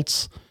of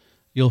cults,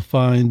 you'll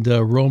find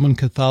Roman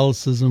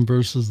Catholicism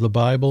versus the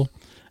Bible.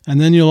 And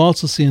then you'll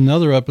also see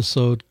another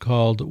episode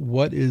called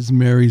What is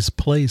Mary's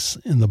Place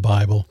in the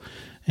Bible?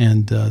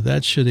 And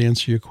that should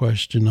answer your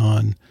question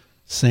on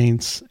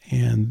saints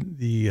and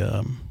the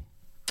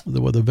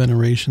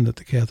veneration that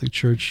the Catholic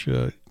Church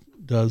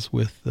does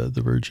with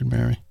the Virgin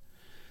Mary.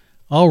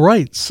 All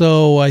right,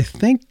 so I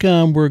think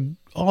we're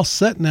all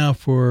set now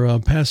for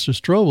Pastor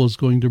Strobel is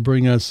going to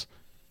bring us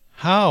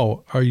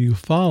How Are You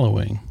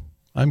Following?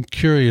 I'm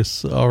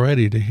curious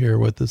already to hear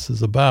what this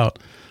is about.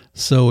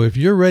 So if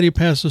you're ready,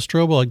 Pastor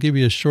Strobel, I'll give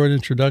you a short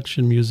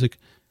introduction music,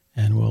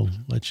 and we'll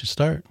let you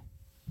start.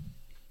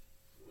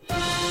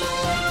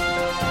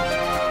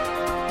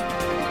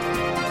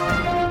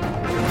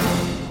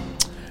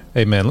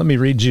 Amen. Let me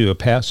read you a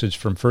passage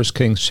from 1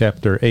 Kings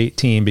chapter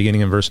 18,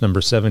 beginning in verse number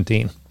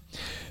 17.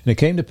 And it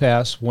came to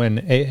pass,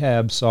 when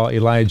Ahab saw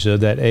Elijah,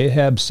 that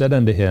Ahab said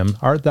unto him,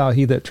 Art thou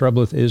he that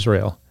troubleth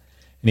Israel?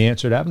 And he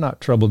answered, I have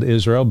not troubled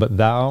Israel, but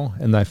thou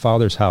and thy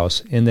father's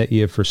house, in that ye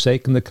have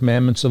forsaken the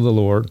commandments of the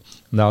Lord,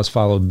 and thou hast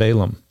followed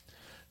Balaam.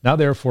 Now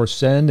therefore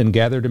send and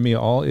gather to me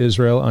all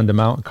Israel unto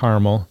Mount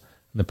Carmel,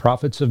 and the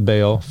prophets of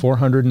Baal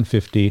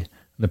 450, and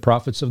the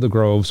prophets of the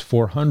groves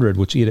 400,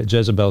 which eat at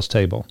Jezebel's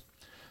table.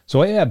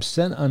 So Ahab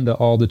sent unto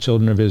all the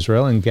children of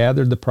Israel, and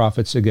gathered the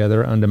prophets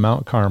together unto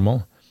Mount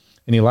Carmel.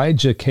 And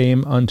Elijah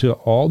came unto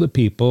all the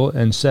people,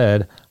 and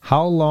said,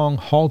 How long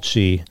halt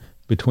ye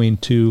between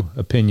two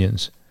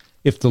opinions?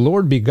 If the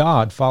Lord be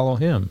God, follow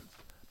him.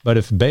 But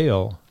if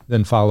Baal,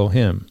 then follow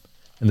him.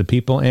 And the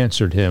people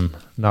answered him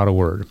not a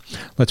word.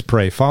 Let's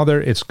pray.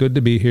 Father, it's good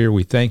to be here.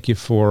 We thank you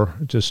for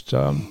just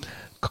not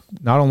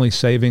only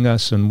saving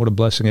us, and what a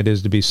blessing it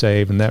is to be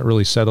saved, and that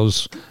really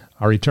settles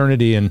our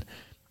eternity. And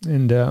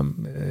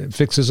it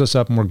fixes us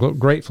up, and we're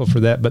grateful for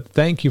that. But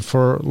thank you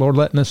for, Lord,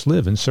 letting us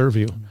live and serve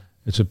you.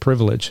 It's a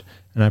privilege.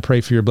 And I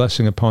pray for your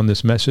blessing upon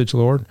this message,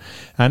 Lord.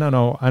 I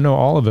know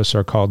all of us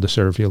are called to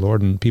serve you,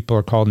 Lord, and people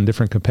are called in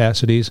different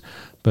capacities,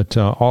 but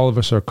all of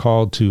us are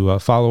called to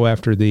follow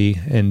after thee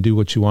and do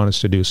what you want us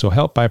to do. So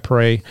help, I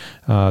pray,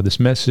 this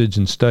message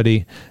and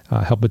study,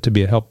 help it to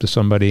be a help to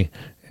somebody.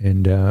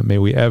 And may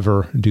we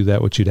ever do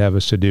that which you'd have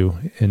us to do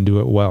and do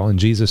it well. In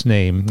Jesus'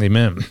 name,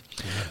 amen.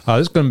 This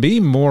is going to be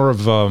more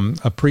of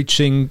a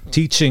preaching,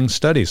 teaching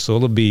study. So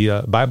it'll be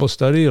a Bible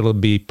study. It'll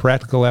be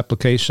practical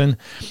application.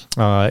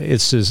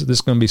 This is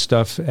going to be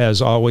stuff,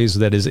 as always,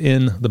 that is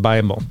in the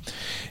Bible.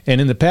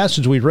 And in the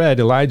passage we read,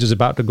 Elijah is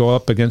about to go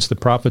up against the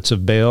prophets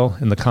of Baal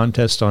in the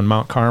contest on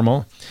Mount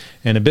Carmel.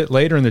 And a bit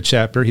later in the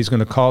chapter, he's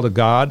going to call to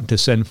God to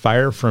send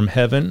fire from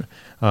heaven.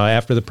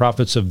 After the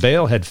prophets of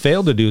Baal had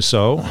failed to do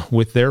so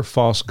with their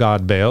false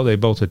god Baal, they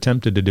both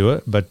attempted to do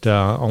it, but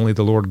only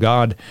the Lord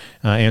God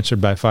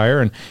answered by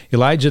fire. And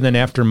Elijah then,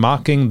 after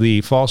mocking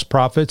the false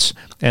prophets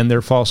and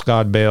their false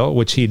god Baal,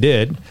 which he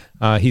did,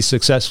 he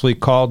successfully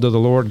called to the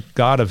Lord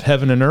God of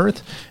heaven and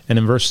earth. And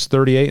in verses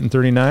 38 and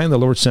 39, the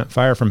Lord sent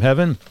fire from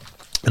heaven.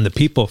 And the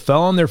people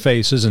fell on their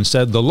faces and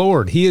said, "The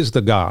Lord, He is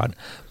the God.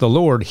 The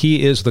Lord,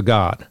 He is the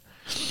God."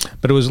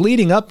 But it was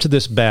leading up to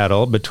this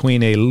battle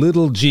between a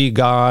little g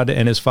God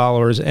and his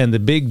followers and the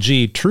big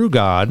G true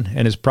God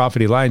and his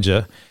prophet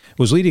Elijah. It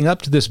was leading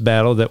up to this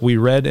battle that we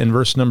read in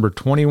verse number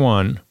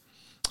 21,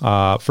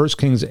 1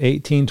 Kings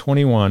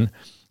 18:21.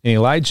 And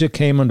Elijah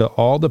came unto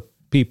all the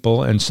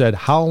people and said,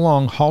 "How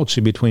long halt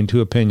ye between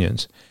two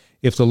opinions?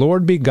 If the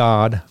Lord be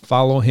God,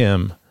 follow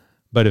him.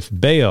 But if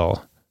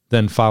Baal,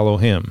 then follow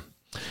him."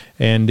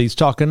 And he's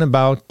talking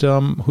about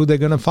who they're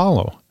going to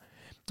follow.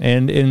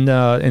 And in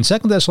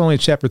 2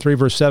 Thessalonians chapter 3,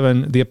 verse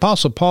 7, the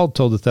Apostle Paul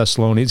told the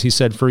Thessalonians, he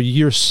said, "For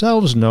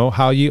yourselves know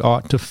how ye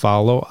ought to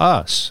follow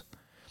us."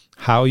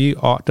 How ye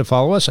ought to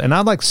follow us. And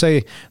I'd like to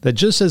say that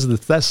just as the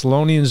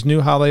Thessalonians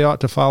knew how they ought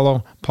to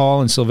follow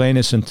Paul and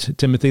Silvanus and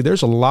Timothy,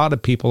 there's a lot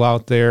of people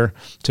out there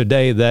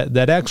today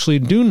that actually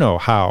do know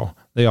how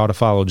they ought to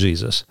follow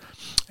Jesus.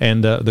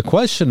 And the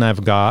question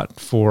I've got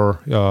for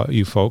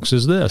you folks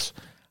is this: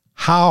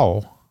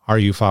 how are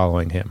you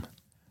following him?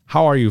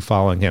 How are you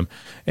following him?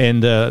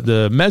 And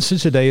the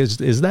message today is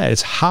that.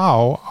 It's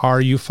how are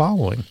you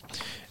following?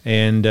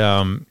 And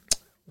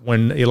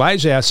when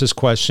Elijah asked this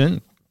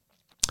question,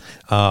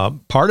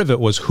 part of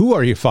it was who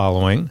are you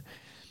following?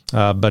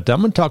 But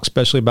I'm going to talk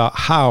especially about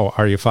how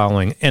are you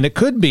following. And it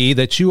could be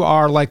that you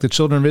are like the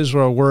children of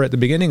Israel were at the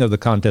beginning of the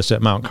contest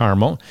at Mount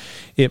Carmel.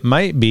 It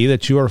might be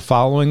that you are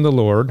following the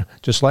Lord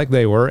just like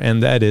they were,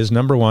 and that is,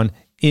 number one,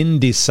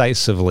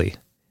 indecisively.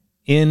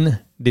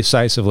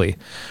 Indecisively.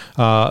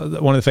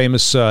 One of the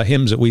famous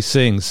hymns that we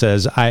sing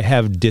says, "I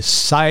have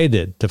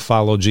decided to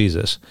follow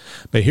Jesus."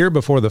 But here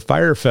before the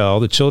fire fell,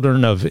 the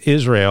children of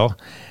Israel,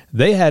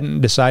 they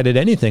hadn't decided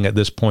anything at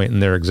this point in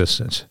their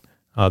existence.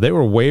 They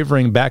were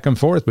wavering back and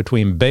forth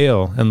between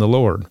Baal and the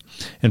Lord.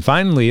 And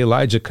finally,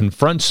 Elijah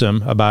confronts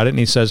them about it, and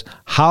he says,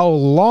 "How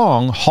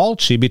long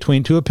halt ye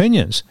between two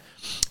opinions?"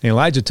 And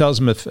Elijah tells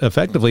them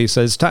effectively, he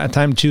says, time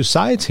to choose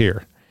sides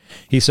here.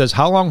 He says,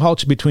 "How long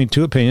halt you between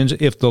two opinions?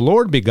 If the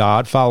Lord be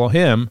God, follow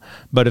him.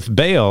 But if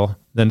Baal,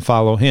 then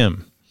follow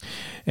him."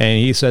 And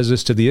he says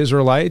this to the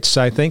Israelites,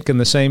 I think, in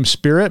the same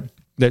spirit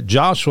that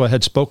Joshua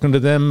had spoken to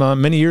them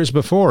many years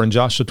before in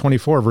Joshua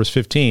 24, verse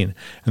 15.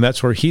 And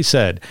that's where he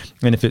said,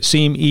 "And if it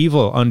seem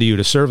evil unto you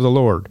to serve the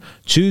Lord,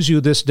 choose you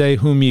this day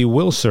whom ye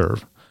will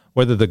serve,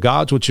 whether the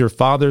gods which your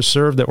fathers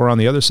served that were on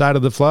the other side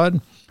of the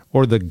flood,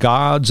 or the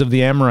gods of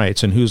the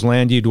Amorites in whose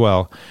land ye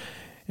dwell."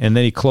 And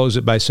then he closed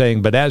it by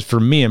saying, "But as for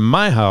me and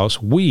my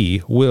house,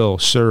 we will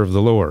serve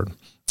the Lord."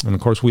 And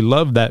of course, we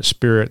love that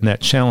spirit and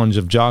that challenge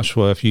of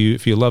Joshua if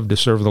you love to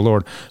serve the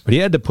Lord. But he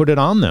had to put it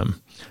on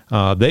them.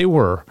 They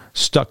were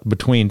stuck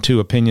between two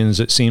opinions,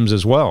 it seems,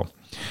 as well.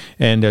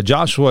 And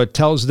Joshua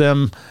tells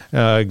them,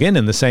 again,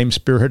 in the same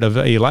spirit of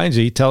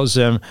Elijah, he tells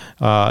them,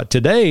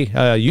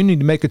 today you need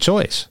to make a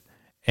choice.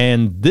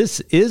 And this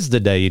is the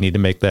day you need to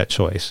make that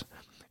choice.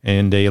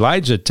 And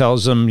Elijah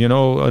tells them,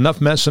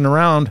 enough messing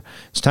around.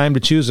 It's time to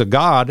choose a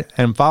God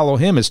and follow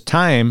him. It's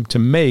time to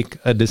make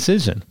a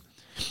decision.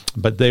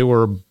 But they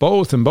were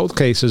both, in both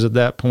cases at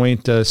that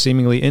point,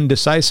 seemingly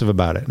indecisive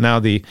about it.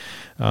 Now,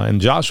 in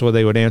Joshua,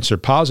 they would answer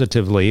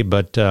positively,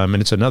 but and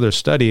it's another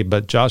study,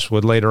 but Joshua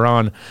would later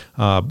on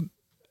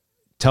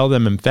tell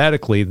them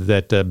emphatically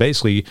that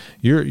basically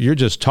you're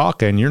just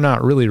talking. You're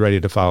not really ready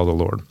to follow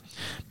the Lord.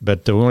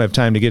 But we won't have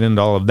time to get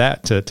into all of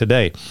that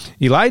today.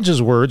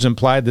 Elijah's words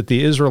implied that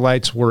the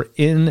Israelites were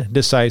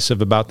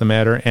indecisive about the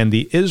matter, and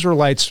the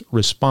Israelites'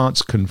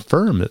 response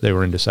confirmed that they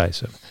were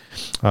indecisive.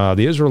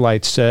 The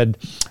Israelites said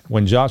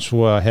when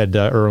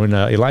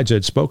Elijah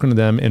had spoken to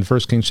them in 1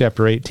 Kings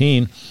chapter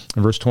 18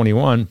 and verse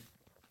 21,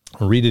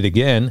 I'll read it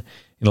again.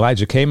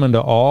 Elijah came unto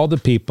all the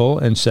people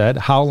and said,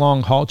 "How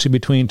long halt ye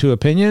between two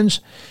opinions?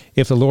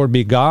 If the Lord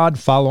be God,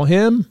 follow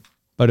him,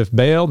 but if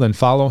Baal, then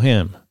follow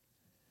him."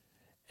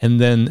 And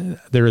then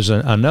there is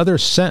another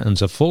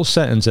sentence, a full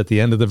sentence at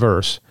the end of the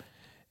verse.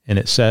 And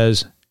it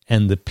says,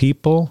 and the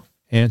people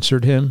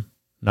answered him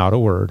not a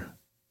word.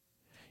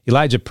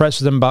 Elijah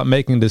presses them about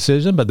making a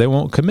decision, but they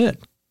won't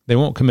commit. They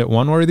won't commit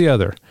one way or the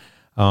other.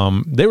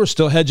 They were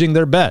still hedging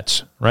their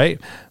bets, right?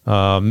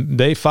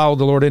 They followed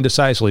the Lord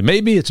indecisively.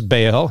 Maybe it's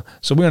Baal,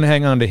 so we're going to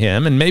hang on to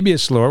him. And maybe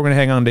it's the Lord, we're going to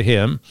hang on to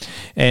him.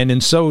 And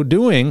in so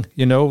doing,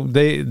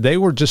 they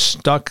were just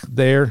stuck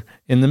there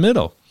in the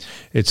middle.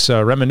 It's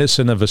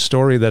reminiscent of a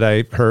story that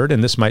I heard,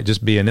 and this might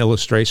just be an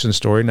illustration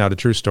story, not a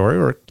true story,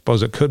 or I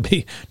suppose it could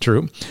be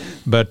true.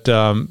 But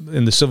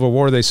in the Civil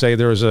War, they say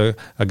there was a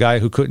guy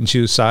who couldn't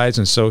choose sides,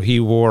 and so he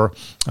wore,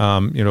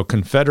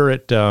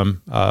 Confederate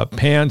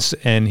pants,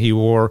 and he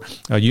wore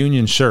a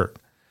Union shirt.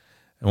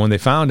 And when they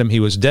found him, he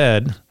was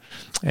dead,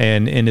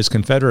 and in his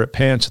Confederate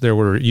pants, there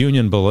were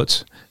Union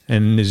bullets,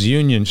 and in his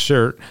Union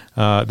shirt,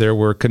 there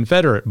were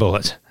Confederate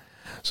bullets.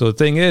 So the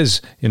thing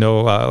is,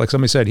 like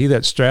somebody said, he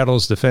that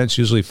straddles the fence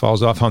usually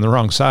falls off on the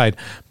wrong side.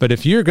 But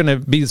if you're going to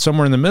be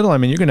somewhere in the middle,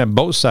 you're going to have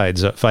both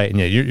sides fighting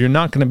you. You're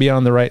not going to be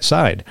on the right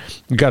side.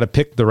 You got to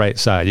pick the right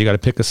side. You got to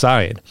pick a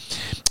side.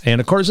 And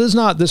of course,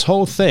 this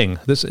whole thing.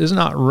 This is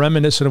not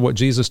reminiscent of what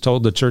Jesus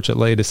told the church at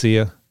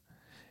Laodicea.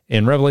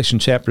 In Revelation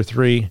chapter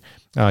 3,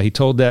 he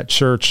told that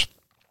church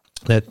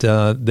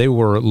that they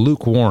were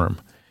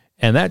lukewarm.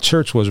 And that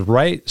church was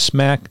right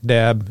smack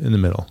dab in the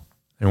middle.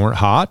 They weren't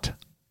hot.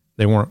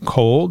 They weren't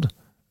cold.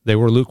 They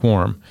were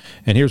lukewarm.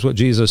 And here's what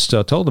Jesus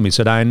told them. He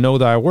said, I know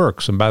thy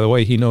works. And by the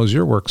way, he knows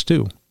your works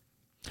too.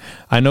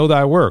 I know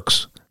thy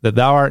works, that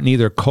thou art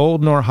neither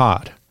cold nor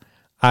hot.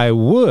 I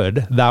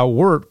would thou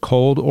wert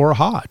cold or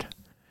hot.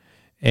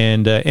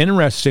 And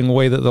interesting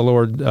way that the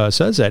Lord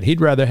says that.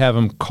 He'd rather have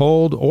them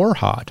cold or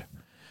hot.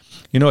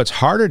 It's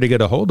harder to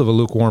get a hold of a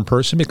lukewarm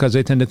person because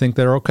they tend to think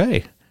they're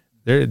okay.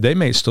 They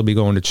may still be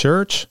going to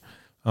church.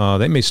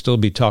 They may still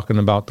be talking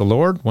about the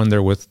Lord when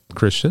they're with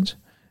Christians.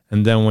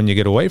 And then when you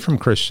get away from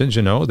Christians,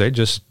 they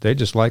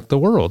just like the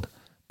world.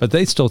 But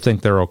they still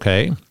think they're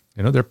okay.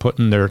 They're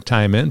putting their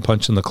time in,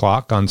 punching the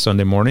clock on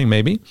Sunday morning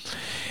maybe.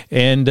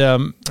 And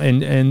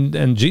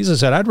Jesus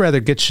said, I'd rather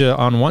get you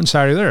on one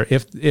side or the other.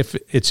 If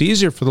it's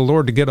easier for the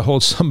Lord to get a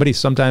hold of somebody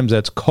sometimes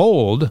that's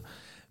cold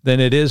than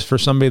it is for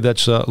somebody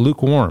that's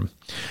lukewarm.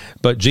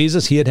 But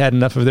Jesus, he had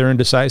enough of their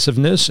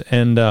indecisiveness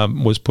and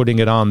was putting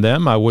it on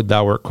them. I would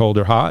thou wert cold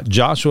or hot.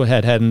 Joshua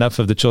had enough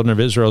of the children of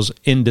Israel's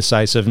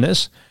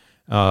indecisiveness.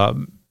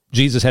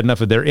 Jesus had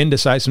enough of their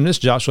indecisiveness.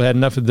 Joshua had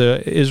enough of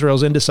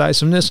Israel's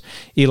indecisiveness.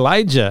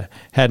 Elijah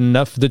had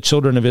enough of the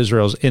children of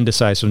Israel's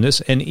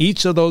indecisiveness. And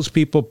each of those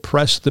people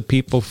pressed the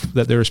people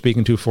that they were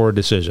speaking to for a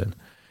decision.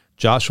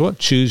 Joshua,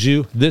 choose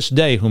you this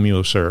day whom you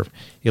will serve.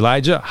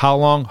 Elijah, how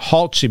long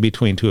halt you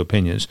between two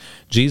opinions?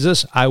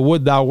 Jesus, I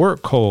would thou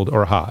wert cold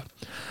or hot.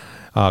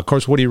 Of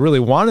course, what he really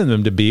wanted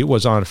them to be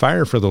was on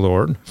fire for the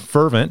Lord,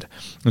 fervent.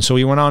 And so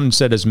he went on and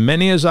said, as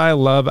many as I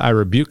love, I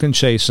rebuke and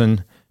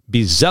chasten.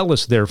 Be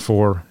zealous,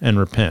 therefore, and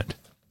repent.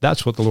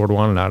 That's what the Lord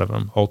wanted out of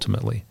them,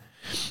 ultimately.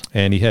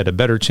 And he had a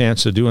better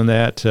chance of doing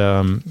that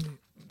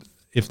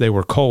if they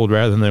were cold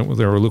rather than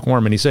they were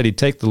lukewarm. And he said he'd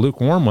take the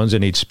lukewarm ones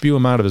and he'd spew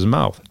them out of his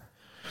mouth.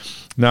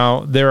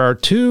 Now, there are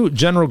two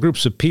general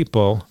groups of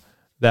people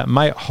that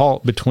might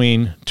halt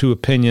between two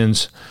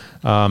opinions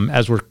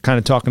as we're kind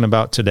of talking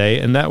about today,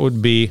 and that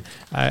would be,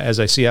 as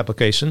I see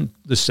application,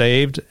 the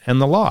saved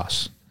and the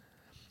lost.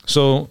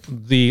 So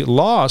the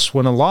lost,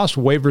 when a lost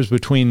wavers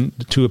between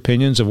the two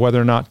opinions of whether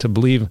or not to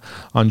believe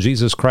on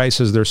Jesus Christ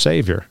as their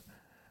Savior,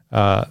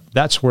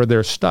 that's where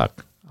they're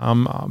stuck.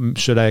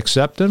 Should I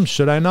accept him?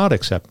 Should I not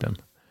accept him?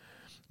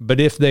 But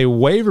if they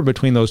waver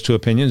between those two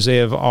opinions, they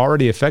have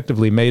already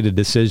effectively made a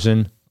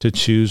decision to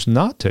choose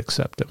not to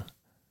accept him.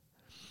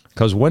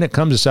 Because when it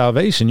comes to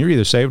salvation, you're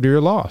either saved or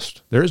you're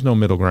lost. There is no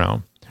middle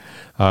ground.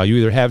 You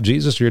either have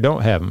Jesus or you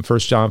don't have him. 1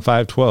 John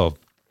 5:12.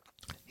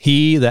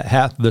 He that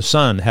hath the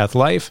Son hath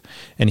life,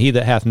 and he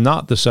that hath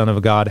not the Son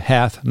of God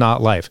hath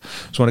not life.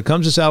 So when it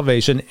comes to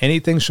salvation,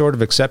 anything short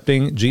of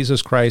accepting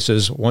Jesus Christ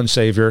as one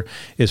Savior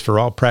is for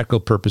all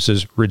practical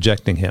purposes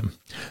rejecting him.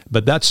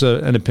 But that's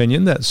an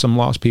opinion that some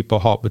lost people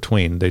halt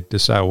between. They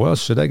decide, well,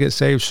 should I get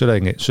saved?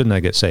 Shouldn't I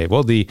get saved?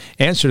 Well, the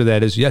answer to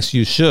that is yes,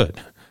 you should.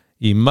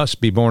 You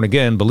must be born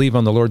again, believe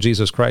on the Lord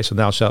Jesus Christ, and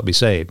thou shalt be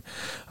saved.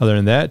 Other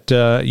than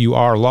that, you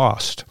are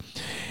lost.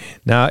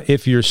 Now,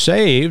 if you're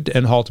saved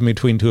and halting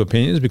between two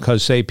opinions,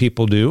 because saved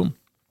people do,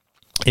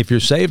 if you're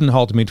saved and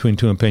halting between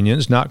two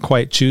opinions, not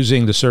quite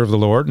choosing to serve the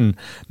Lord and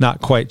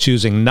not quite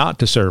choosing not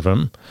to serve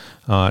him,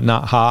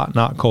 not hot,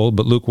 not cold,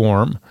 but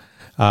lukewarm,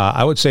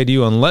 I would say to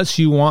you, unless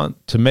you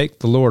want to make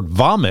the Lord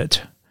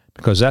vomit,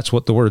 because that's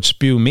what the word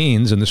spew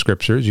means in the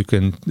Scriptures, you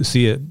can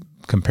see it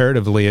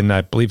comparatively, and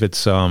I believe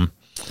it's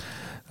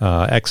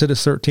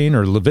Exodus 13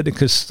 or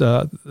Leviticus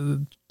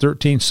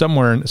 13,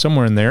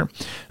 somewhere in there.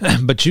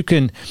 But you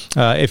can,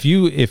 if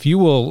you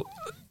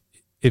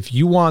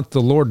want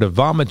the Lord to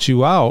vomit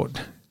you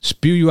out,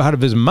 spew you out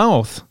of his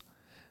mouth,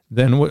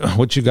 then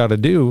what you got to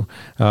do,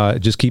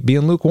 just keep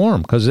being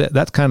lukewarm, because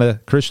that kind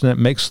of Christian that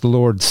makes the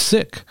Lord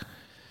sick.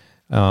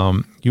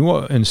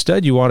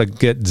 Instead, you want to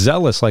get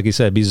zealous, like he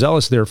said. Be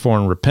zealous, therefore,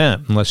 and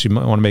repent, unless you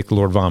want to make the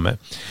Lord vomit.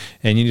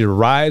 And you need to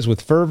rise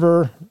with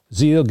fervor,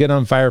 zeal, get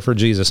on fire for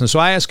Jesus. And so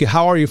I ask you,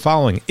 how are you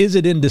following? Is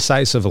it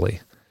indecisively?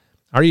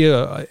 Are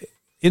you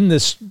in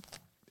this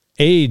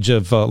age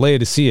of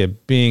Laodicea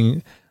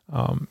being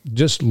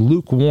just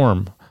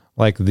lukewarm,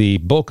 like the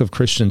bulk of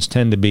Christians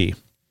tend to be?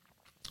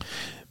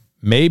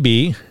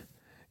 Maybe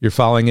you're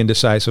following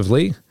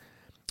indecisively,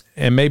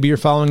 and maybe you're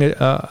following it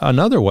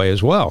another way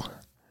as well.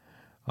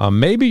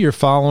 Maybe you're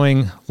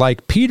following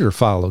like Peter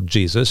followed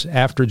Jesus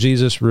after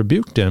Jesus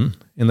rebuked him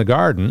in the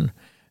garden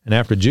and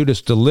after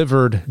Judas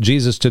delivered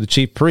Jesus to the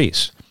chief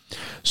priests.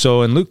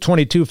 So in Luke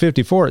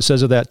 22:54, it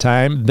says, at that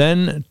time,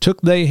 then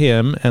took they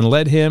him and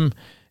led him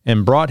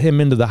and brought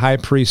him into the high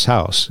priest's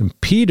house. And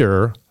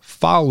Peter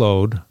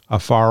followed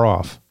afar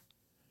off.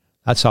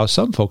 That's how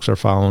some folks are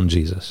following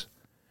Jesus.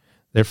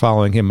 They're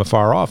following him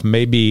afar off.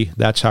 Maybe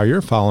that's how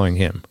you're following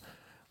him.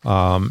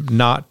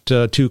 Not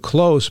too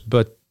close,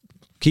 but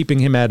keeping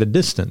him at a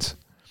distance.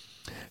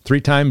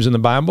 3 times in the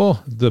Bible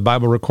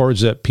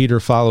records that Peter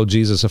followed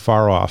Jesus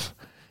afar off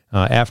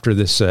after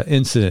this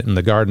incident in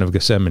the Garden of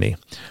Gethsemane.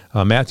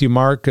 Matthew,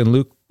 Mark, and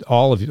Luke,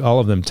 all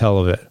of them tell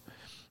of it.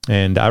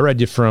 And I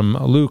read you from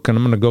Luke, and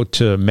I'm going to go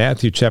to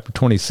Matthew chapter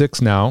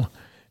 26 now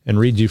and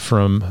read you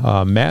from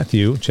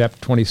Matthew chapter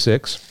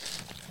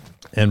 26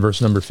 and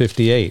verse number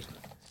 58.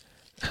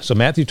 So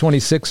Matthew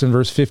 26 and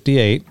verse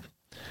 58,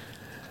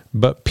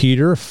 but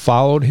Peter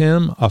followed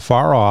him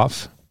afar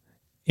off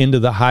into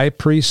the high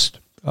priest,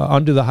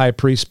 unto the high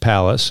priest's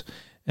palace,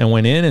 and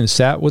went in and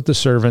sat with the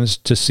servants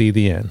to see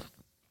the end.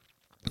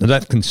 Now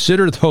that,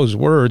 consider those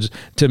words.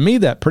 To me,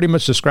 that pretty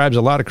much describes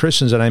a lot of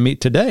Christians that I meet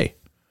today.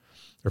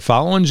 They're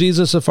following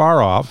Jesus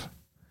afar off.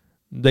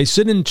 They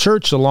sit in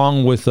church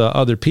along with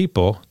other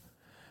people,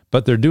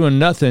 but they're doing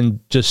nothing,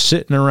 just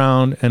sitting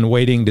around and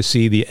waiting to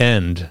see the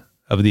end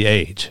of the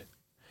age.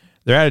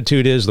 Their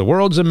attitude is, the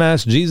world's a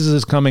mess, Jesus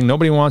is coming,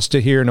 nobody wants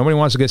to hear, nobody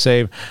wants to get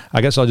saved. I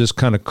guess I'll just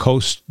kind of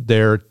coast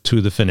there to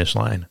the finish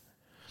line.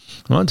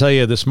 I want to tell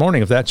you this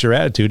morning, if that's your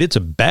attitude, it's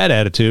a bad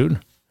attitude.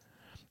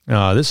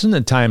 This isn't a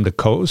time to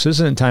coast. This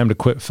isn't a time to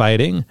quit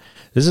fighting.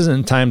 This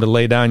isn't a time to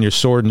lay down your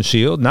sword and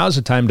shield. Now's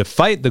the time to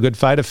fight the good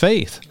fight of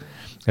faith.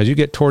 As you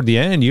get toward the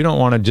end, you don't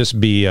want to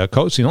just be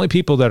coasting. The only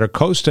people that are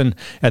coasting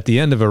at the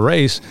end of a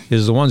race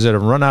is the ones that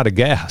have run out of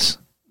gas.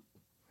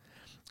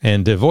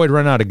 And to avoid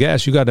running out of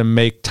gas, you got to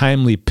make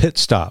timely pit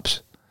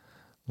stops.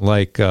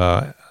 Like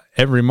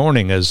every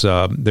morning as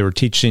they were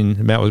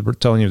teaching, Matt was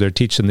telling you, they're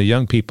teaching the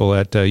young people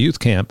at youth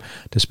camp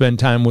to spend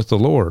time with the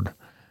Lord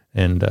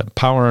and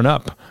powering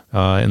up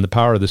in the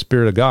power of the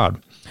Spirit of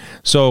God.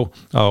 So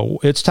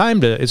it's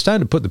time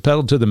to put the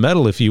pedal to the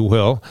metal, if you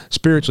will,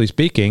 spiritually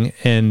speaking,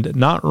 and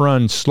not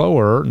run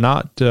slower,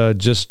 not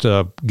just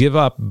give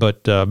up,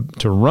 but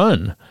to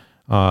run.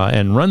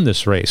 And run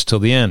this race till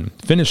the end,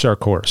 finish our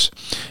course.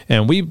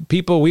 And we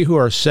who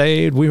are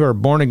saved, we who are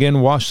born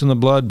again, washed in the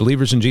blood,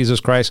 believers in Jesus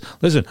Christ,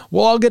 listen,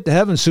 we'll all get to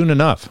heaven soon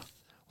enough.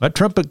 That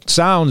trumpet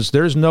sounds,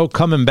 there's no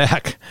coming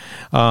back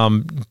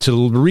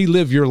to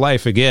relive your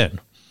life again.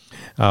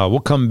 We'll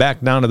come back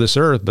down to this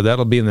earth, but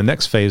that'll be in the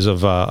next phase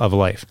of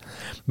life.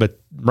 But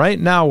right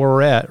now where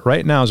we're at,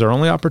 right now is our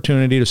only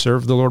opportunity to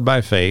serve the Lord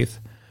by faith.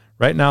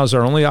 Right now is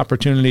our only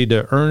opportunity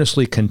to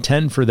earnestly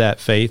contend for that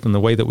faith in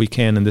the way that we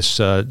can in this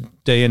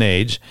day and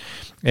age.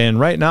 And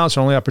right now it's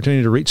our only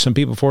opportunity to reach some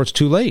people before it's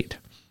too late.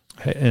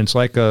 And it's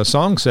like a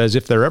song says,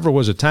 if there ever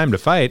was a time to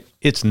fight,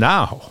 it's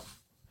now.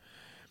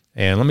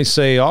 And let me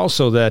say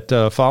also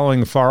that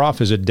following far off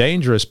is a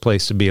dangerous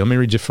place to be. Let me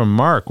read you from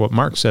Mark, what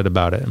Mark said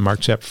about it in Mark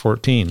chapter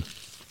 14.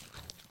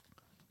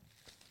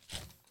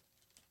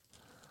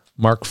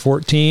 Mark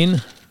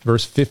 14,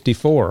 verse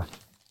 54.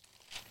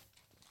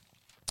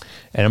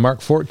 And in Mark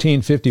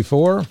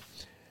 14:54,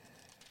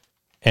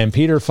 and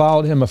Peter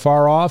followed him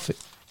afar off,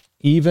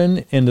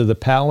 even into the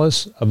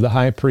palace of the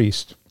high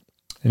priest.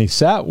 And he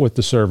sat with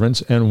the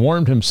servants and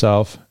warmed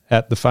himself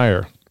at the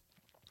fire.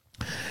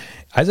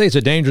 I say it's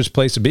a dangerous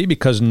place to be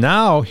because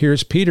now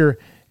here's Peter,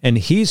 and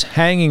he's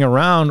hanging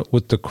around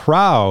with the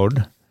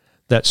crowd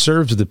that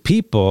serves the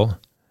people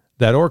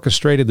that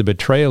orchestrated the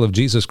betrayal of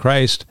Jesus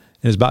Christ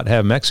and is about to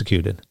have him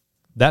executed.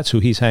 That's who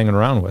he's hanging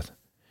around with.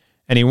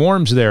 And he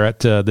warms there at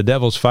the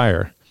devil's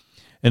fire.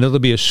 And it'll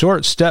be a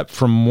short step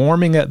from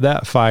warming at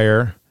that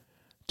fire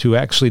to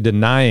actually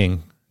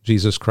denying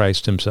Jesus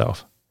Christ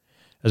himself.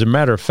 As a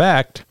matter of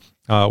fact,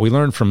 we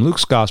learned from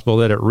Luke's gospel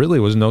that it really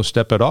was no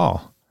step at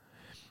all.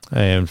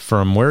 And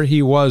from where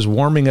he was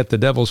warming at the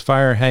devil's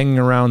fire, hanging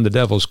around the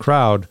devil's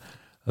crowd,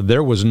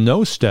 there was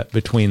no step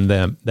between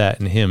that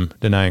and him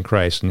denying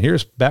Christ. And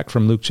here's back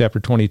from Luke chapter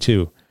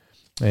 22,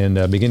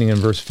 and beginning in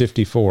verse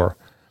 54.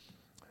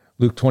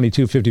 Luke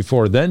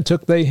 22:54. Then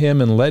took they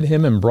him and led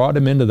him and brought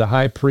him into the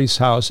high priest's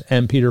house,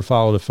 and Peter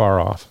followed afar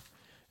off.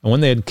 And when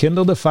they had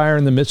kindled a fire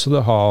in the midst of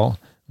the hall,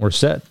 were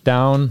set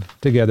down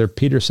together,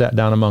 Peter sat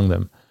down among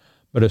them.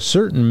 But a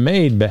certain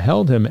maid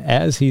beheld him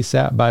as he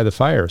sat by the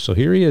fire. So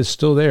here he is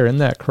still there in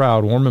that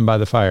crowd, warming by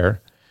the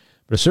fire.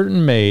 But a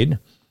certain maid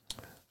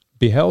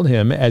beheld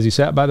him as he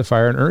sat by the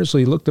fire, and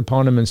earnestly looked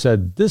upon him and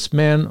said, This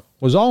man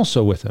was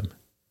also with him.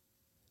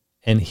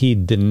 And he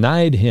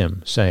denied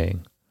him,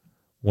 saying,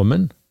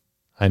 Woman,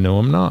 I know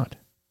him not.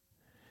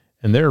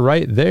 And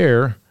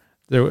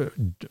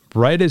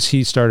right as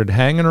he started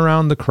hanging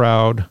around the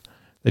crowd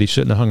that he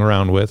shouldn't have hung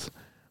around with,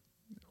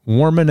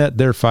 warming at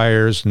their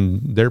fires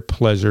and their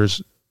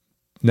pleasures,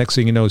 next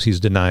thing he knows, he's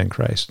denying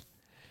Christ.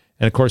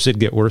 And of course, it'd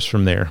get worse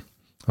from there.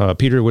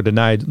 Peter would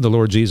deny the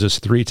Lord Jesus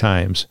 3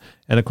 times.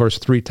 And of course,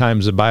 3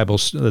 times the Bible,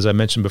 as I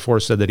mentioned before,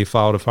 said that he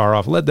followed afar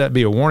off. Let that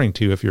be a warning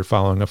to you if you're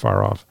following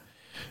afar off.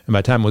 And by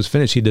the time it was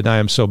finished, he'd deny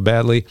him so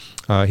badly,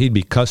 he'd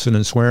be cussing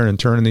and swearing and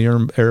turning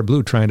the air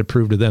blue, trying to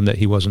prove to them that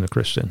he wasn't a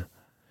Christian.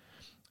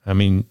 I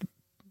mean,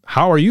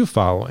 how are you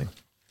following?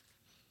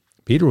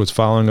 Peter was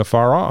following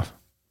afar off.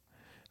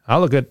 I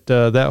look at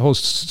that whole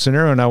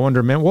scenario and I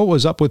wonder, man, what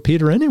was up with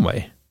Peter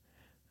anyway?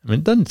 I mean,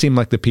 it doesn't seem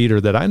like the Peter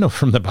that I know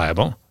from the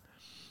Bible.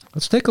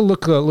 Let's take a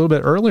look a little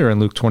bit earlier in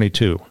Luke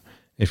 22.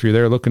 If you're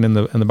there looking in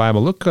the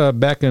Bible, look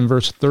back in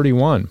verse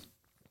 31.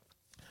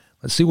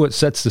 Let's see what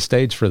sets the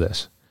stage for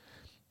this.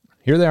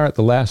 Here they are at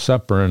the Last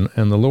Supper,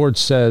 and the Lord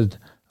said,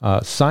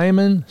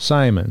 Simon,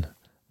 Simon,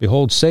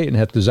 behold, Satan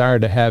hath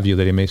desired to have you,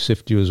 that he may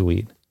sift you as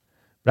wheat.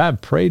 But I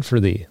have prayed for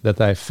thee, that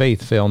thy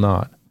faith fail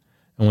not.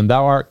 And when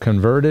thou art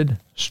converted,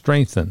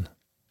 strengthen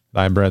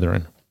thy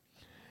brethren.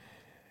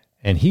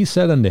 And he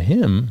said unto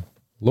him,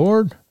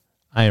 Lord,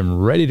 I am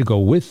ready to go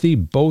with thee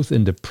both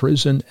into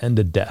prison and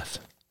to death.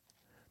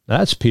 Now,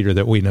 that's Peter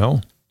that we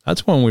know.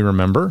 That's one we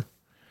remember.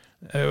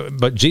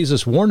 But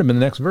Jesus warned him in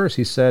the next verse.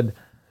 He said,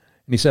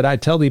 I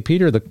tell thee,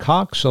 Peter, the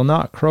cock shall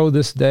not crow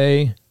this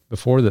day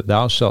before that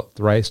thou shalt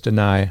thrice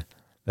deny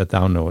that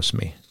thou knowest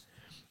me.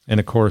 And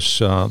of course,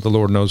 the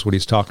Lord knows what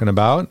he's talking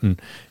about.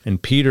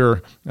 And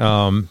Peter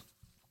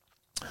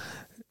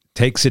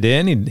takes it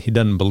in. He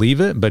doesn't believe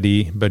it, but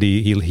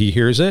he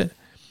hears it.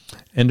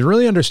 And to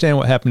really understand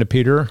what happened to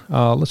Peter,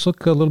 let's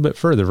look a little bit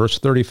further, verse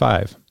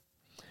 35.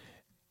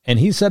 And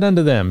he said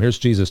unto them, here's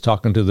Jesus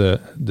talking to the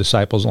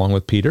disciples along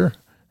with Peter,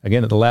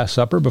 again at the Last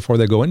Supper before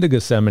they go into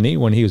Gethsemane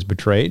when he was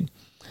betrayed.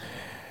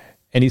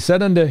 And he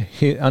said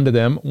unto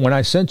them, When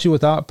I sent you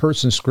without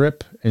purse and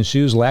scrip and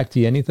shoes, lacked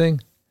ye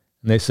anything?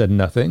 And they said,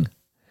 Nothing.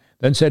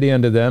 Then said he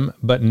unto them,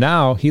 But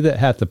now he that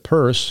hath the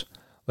purse,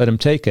 let him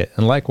take it,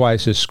 and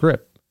likewise his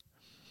scrip.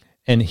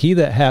 And he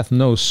that hath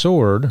no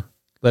sword,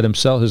 let him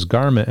sell his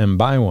garment and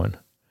buy one.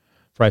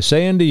 For I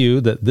say unto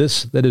you that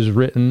this that is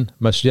written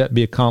must yet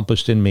be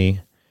accomplished in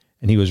me.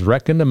 And he was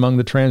reckoned among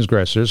the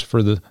transgressors,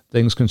 for the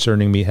things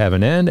concerning me have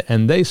an end.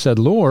 And they said,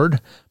 Lord,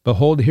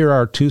 behold, here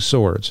are 2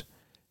 swords.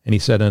 And he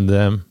said unto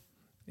them,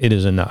 It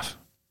is enough.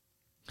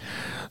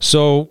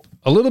 So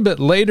a little bit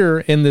later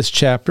in this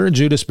chapter,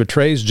 Judas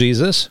betrays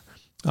Jesus.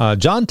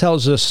 John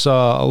tells us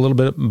a little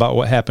bit about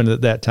what happened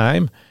at that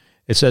time.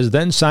 It says,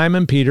 Then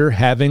Simon Peter,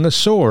 having a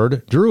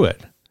sword, drew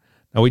it.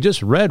 Now, we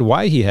just read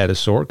why he had a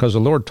sword, because the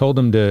Lord told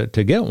him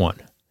to get one.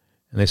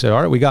 And they said,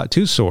 all right, we got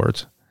 2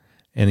 swords.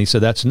 And he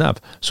said, that's enough.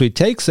 So he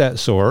takes that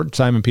sword,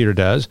 Simon Peter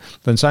does.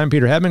 Then Simon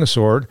Peter, having a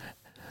sword,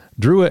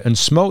 drew it and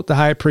smote the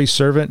high priest's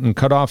servant and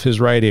cut off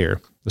his right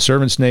ear. The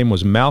servant's name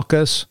was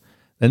Malchus.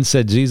 Then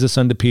said Jesus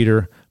unto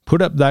Peter,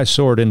 Put up thy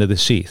sword into the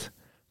sheath.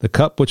 The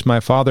cup which my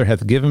Father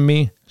hath given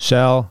me,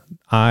 shall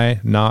I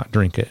not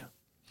drink it?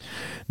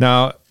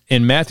 Now,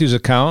 in Matthew's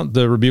account,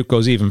 the rebuke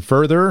goes even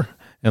further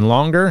and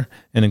longer,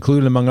 and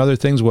included among other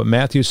things what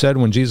Matthew said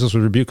when Jesus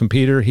was rebuking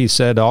Peter. He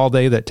said, All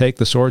they that take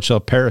the sword shall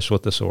perish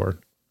with the sword.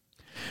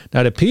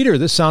 Now to Peter,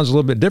 this sounds a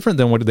little bit different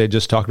than what they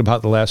just talked about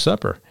at the Last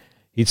Supper.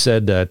 He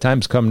said,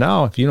 time's come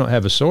now, if you don't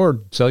have a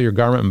sword, sell your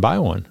garment and buy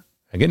one.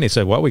 Again, they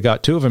said, well, we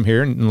got 2 of them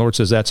here, and the Lord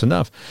says that's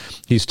enough.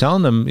 He's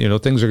telling them,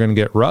 things are going to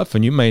get rough,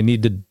 and you may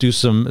need to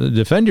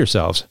defend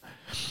yourselves.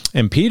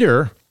 And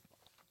Peter,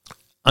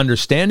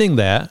 understanding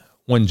that,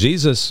 when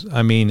Jesus,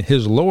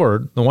 his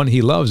Lord, the one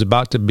he loves,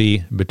 about to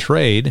be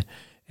betrayed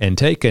and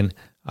taken,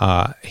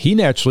 he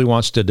naturally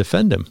wants to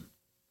defend him.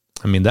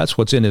 That's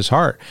what's in his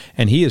heart.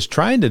 And he is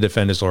trying to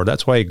defend his Lord.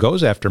 That's why he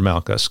goes after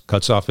Malchus,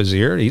 cuts off his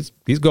ear.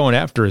 He's going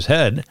after his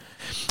head.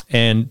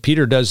 And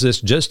Peter does this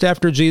just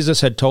after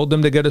Jesus had told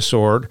them to get a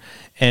sword.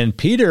 And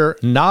Peter,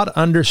 not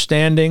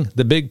understanding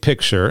the big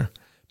picture,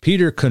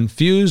 Peter,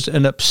 confused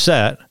and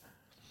upset,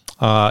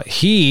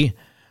 he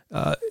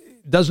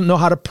doesn't know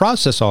how to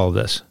process all of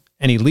this.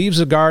 And he leaves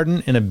the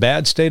garden in a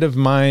bad state of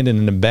mind and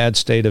in a bad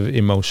state of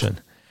emotion.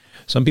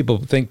 Some people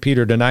think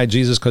Peter denied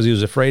Jesus because he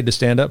was afraid to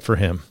stand up for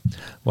him.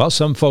 Well,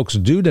 some folks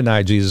do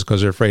deny Jesus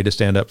because they're afraid to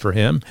stand up for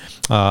him,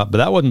 but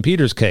that wasn't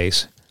Peter's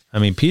case.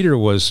 Peter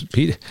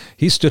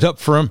he stood up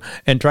for him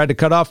and tried to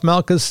cut off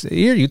Malchus'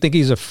 ear. You think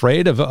he's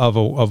afraid of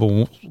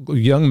a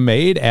young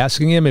maid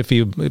asking him if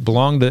he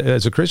belonged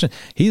as a Christian?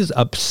 He's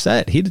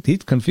upset.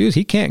 He's confused.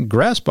 He can't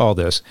grasp all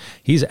this.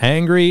 He's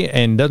angry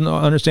and doesn't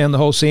understand the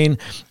whole scene.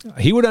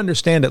 He would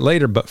understand it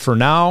later, but for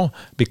now,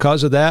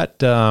 because of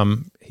that,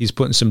 he's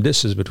putting some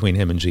distance between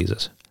him and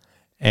Jesus,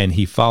 and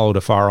he followed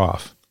afar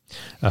off.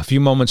 A few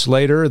moments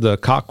later, the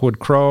cock would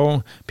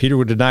crow. Peter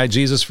would deny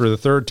Jesus for the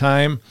 3rd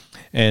time.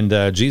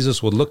 And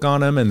Jesus would look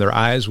on them, and their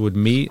eyes would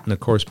meet. And, of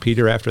course,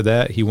 Peter, after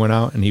that, he went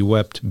out and he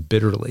wept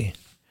bitterly.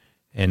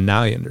 And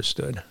now he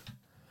understood.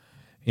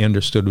 He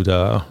understood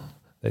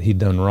that he'd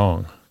done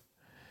wrong.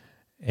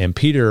 And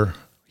Peter,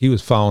 he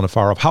was following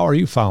afar off. How are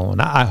you following?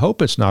 I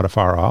hope it's not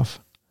afar off.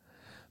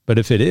 But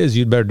if it is,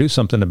 you'd better do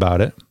something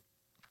about it.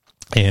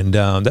 And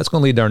that's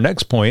going to lead to our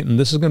next point, and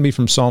this is going to be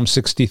from Psalm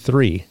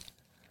 63.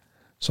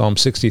 Psalm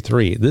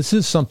 63. This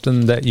is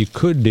something that you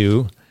could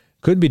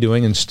be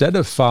doing instead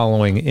of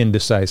following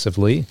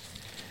indecisively,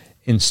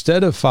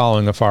 instead of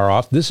following afar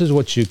off. This is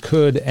what you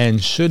could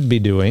and should be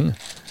doing.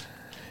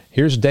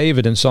 Here's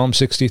David in Psalm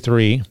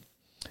 63,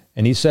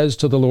 and he says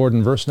to the Lord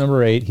in verse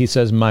number 8, he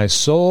says, "My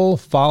soul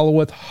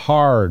followeth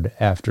hard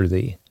after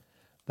thee.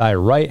 Thy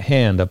right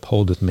hand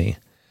upholdeth me."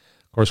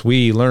 Of course,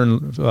 we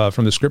learn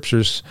from the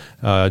Scriptures,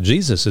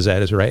 Jesus is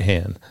at his right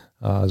hand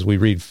as we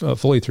read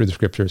fully through the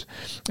Scriptures.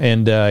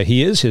 And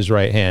he is his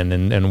right hand.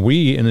 And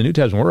we, in the New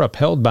Testament, we're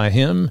upheld by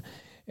him.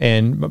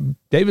 And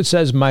David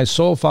says, "My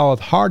soul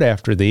followeth hard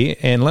after thee."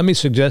 And let me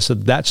suggest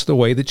that that's the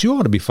way that you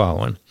ought to be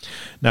following.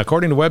 Now,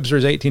 according to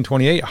Webster's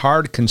 1828,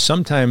 hard can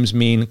sometimes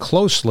mean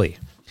closely.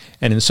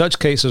 And in such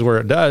cases where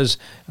it does,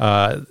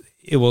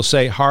 it will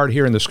say hard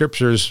here in the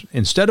Scriptures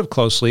instead of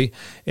closely,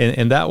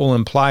 and that will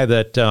imply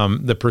that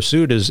the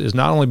pursuit is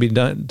not only being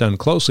done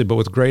closely, but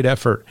with great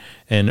effort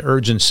and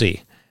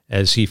urgency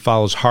as he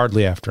follows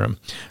hardly after him.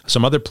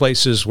 Some other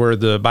places where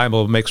the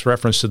Bible makes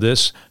reference to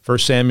this,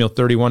 1 Samuel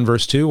 31,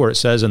 verse 2, where it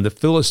says, "And the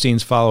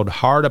Philistines followed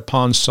hard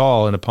upon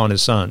Saul and upon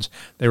his sons."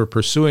 They were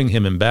pursuing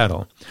him in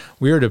battle.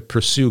 We are to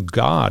pursue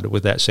God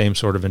with that same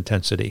sort of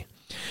intensity.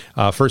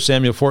 1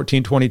 Samuel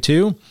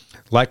 14:22,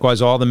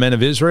 "Likewise all the men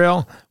of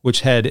Israel,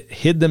 which had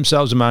hid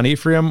themselves in Mount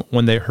Ephraim,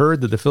 when they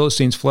heard that the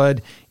Philistines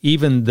fled,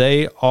 even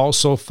they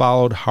also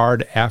followed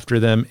hard after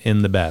them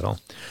in the battle."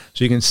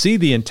 So you can see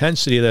the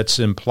intensity that's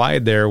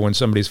implied there when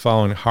somebody's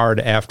following hard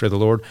after the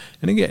Lord,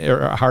 and again,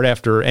 or hard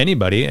after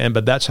anybody,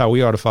 but that's how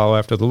we ought to follow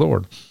after the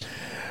Lord.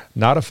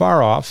 Not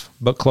afar off,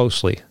 but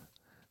closely.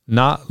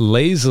 Not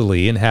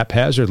lazily and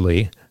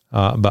haphazardly,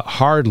 but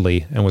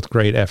hardly and with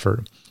great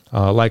effort.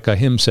 Like a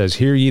hymn says,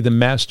 "Hear ye the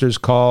Master's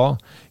call,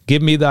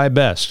 give me thy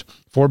best,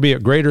 for be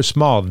it great or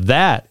small,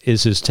 that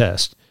is his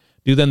test.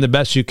 Do then the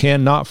best you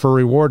can, not for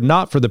reward,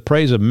 not for the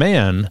praise of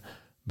man,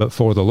 but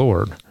for the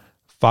Lord."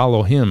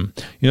 Follow him.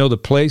 You know, the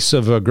place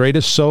of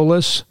greatest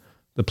solace,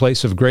 the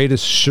place of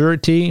greatest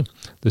surety,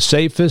 the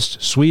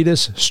safest,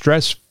 sweetest,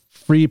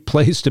 stress-free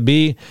place to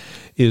be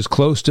is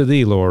close to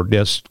thee, Lord.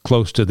 Yes,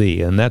 close to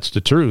thee. And that's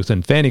the truth.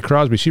 And Fanny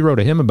Crosby, she wrote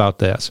a hymn about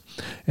this.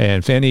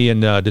 And Fanny,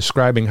 in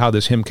describing how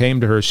this hymn came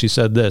to her, she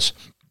said this: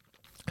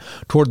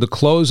 "Toward the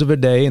close of a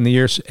day in the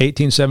year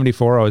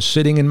 1874, I was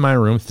sitting in my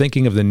room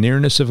thinking of the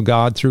nearness of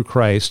God through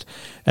Christ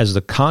as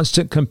the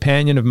constant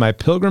companion of my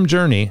pilgrim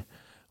journey,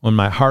 when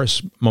my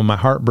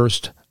heart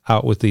burst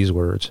out with these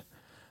words: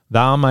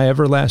 Thou my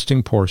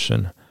everlasting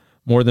portion,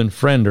 more than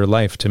friend or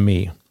life to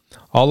me.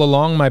 All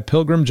along my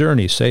pilgrim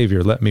journey,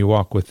 Savior, let me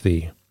walk with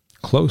thee.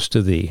 Close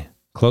to thee,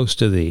 close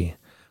to thee,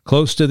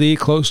 close to thee,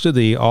 close to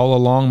thee, all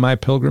along my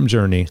pilgrim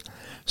journey,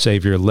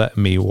 Savior, let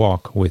me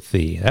walk with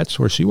thee." That's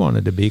where she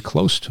wanted to be,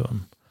 close to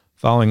him,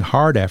 following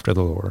hard after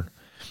the Lord.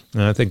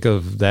 And I think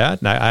of that,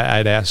 and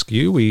I'd ask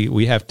you,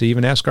 we have to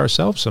even ask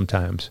ourselves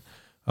sometimes,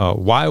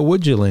 why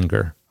would you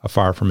linger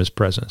afar from his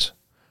presence?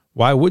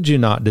 Why would you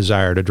not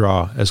desire to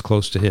draw as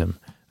close to him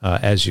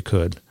as you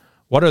could?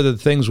 What are the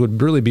things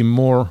would really be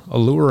more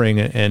alluring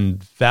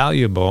and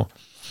valuable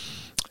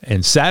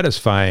and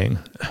satisfying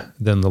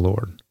than the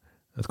Lord?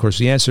 Of course,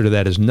 the answer to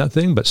that is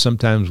nothing, but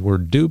sometimes we're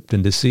duped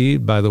and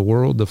deceived by the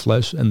world, the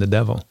flesh, and the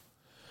devil.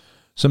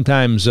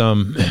 Sometimes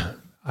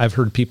I've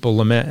heard people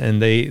lament,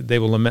 and they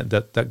will lament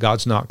that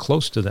God's not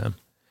close to them.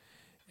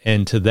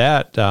 And to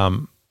that,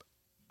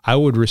 I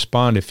would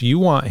respond, if you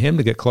want him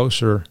to get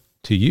closer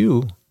to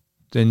you,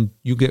 then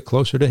you get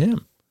closer to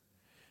him.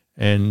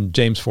 And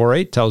James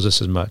 4:8 tells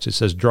us as much. It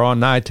says, "Draw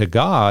nigh to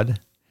God,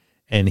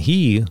 and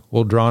he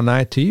will draw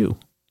nigh to you."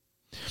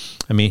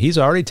 I mean, he's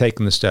already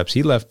taken the steps.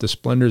 He left the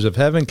splendors of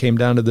heaven, came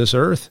down to this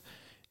earth,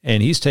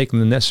 and he's taken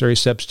the necessary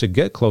steps to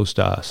get close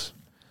to us.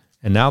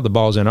 And now the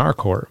ball's in our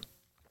court.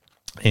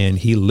 And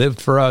he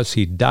lived for us.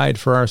 He died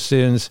for our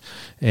sins.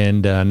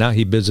 And now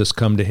he bids us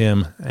come to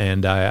him.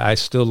 And I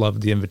still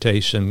love the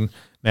invitation.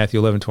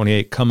 Matthew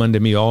 11:28, "Come unto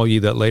me, all ye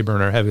that labor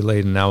and are heavy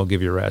laden, and I will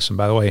give you rest." And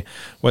by the way,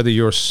 whether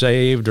you're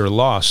saved or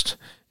lost,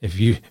 if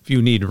you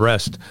need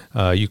rest,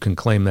 you can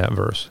claim that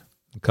verse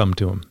and come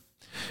to him.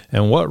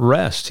 And what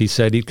rest? He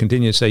said, he'd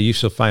continue to say, "You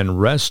shall find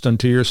rest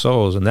unto your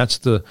souls." And that's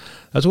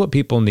what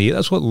people need.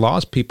 That's what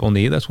lost people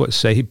need. That's what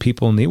saved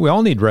people need. We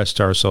all need rest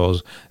to our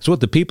souls. It's what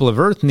the people of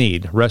earth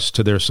need, rest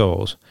to their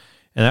souls.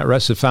 And that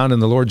rest is found in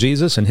the Lord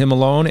Jesus and him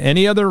alone.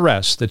 Any other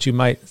rest that you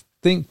might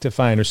think to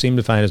find or seem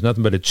to find is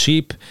nothing but a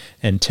cheap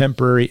and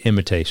temporary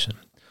imitation.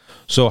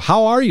 So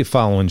how are you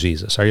following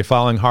Jesus? Are you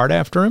following hard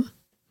after him?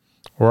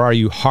 Or are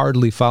you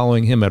hardly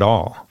following him at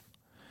all?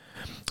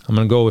 I'm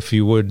going to go, if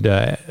you would,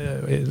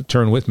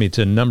 turn with me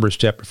to Numbers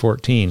chapter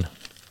 14.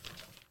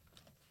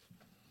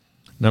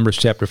 Numbers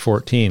chapter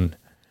 14.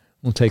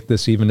 we'll take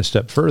this even a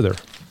step further.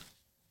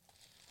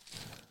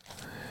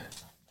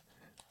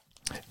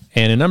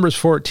 And in Numbers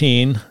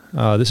 14,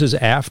 this is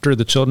after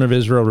the children of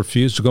Israel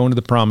refused to go into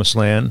the promised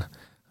land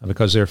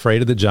because they're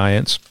afraid of the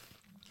giants.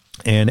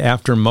 And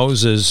after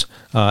Moses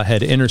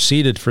had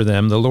interceded for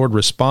them, the Lord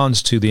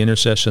responds to the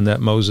intercession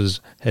that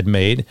Moses had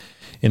made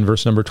in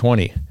verse number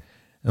 20.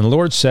 And the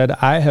Lord said,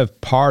 I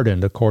have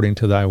pardoned according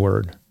to thy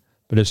word.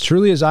 But as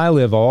truly as I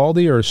live, all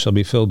the earth shall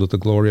be filled with the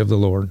glory of the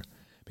Lord.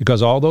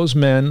 Because all those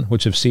men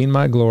which have seen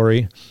my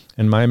glory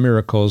and my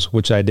miracles,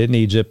 which I did in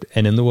Egypt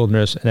and in the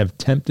wilderness, and have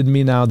tempted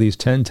me now these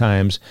 10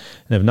 times,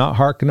 and have not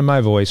hearkened to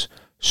my voice,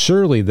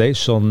 surely they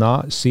shall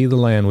not see the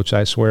land which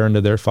I swear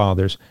unto their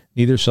fathers,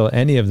 neither shall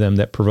any of them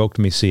that provoked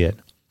me see it.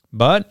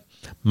 But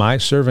my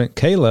servant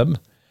Caleb,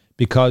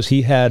 because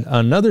he had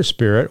another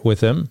spirit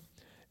with him,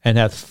 and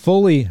hath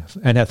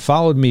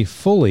followed me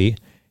fully,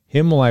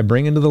 him will I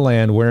bring into the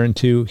land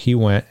whereunto he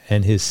went,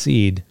 and his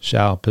seed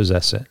shall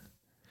possess it.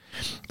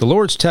 The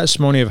Lord's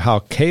testimony of how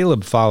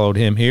Caleb followed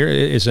him here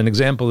is an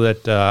example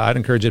that I'd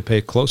encourage you to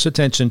pay close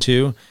attention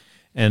to,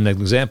 and an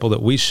example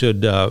that we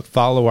should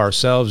follow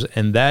ourselves,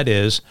 and that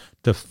is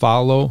to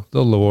follow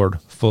the Lord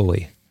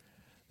fully.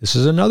 This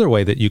is another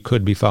way that you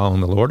could be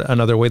following the Lord,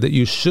 another way that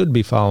you should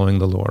be following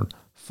the Lord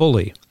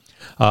fully.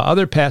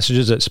 Other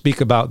passages that speak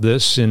about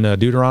this in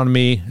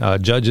Deuteronomy,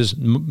 Judges,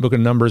 Book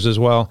of Numbers as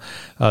well,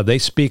 they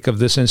speak of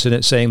this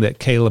incident saying that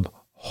Caleb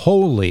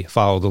wholly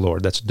followed the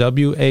Lord. That's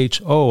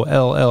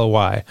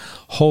W-H-O-L-L-Y,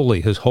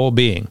 wholly, his whole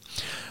being.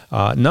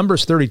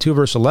 Numbers 32,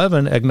 verse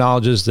 11,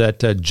 acknowledges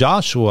that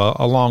Joshua,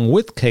 along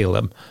with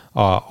Caleb,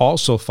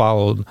 also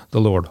followed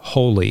the Lord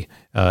wholly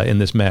in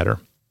this matter.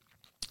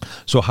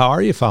 So how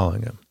are you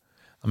following him?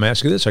 I'm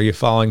asking you this, are you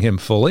following him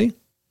fully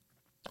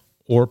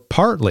or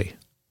partly?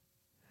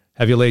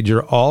 Have you laid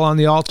your all on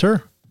the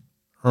altar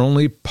or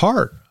only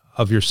part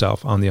of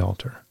yourself on the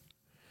altar?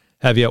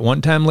 Have you at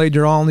one time laid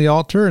your all on the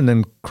altar and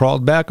then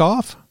crawled back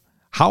off?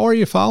 How are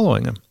you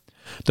following him?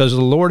 Does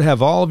the Lord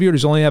have all of you or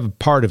does he only have a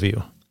part of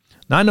you?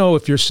 Now, I know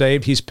if you're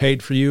saved, he's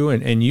paid for you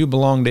and you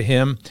belong to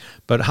him,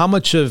 but how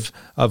much of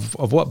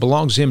what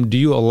belongs to him do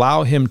you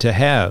allow him to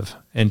have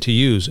and to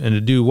use and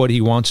to do what he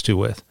wants to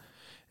with?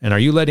 And are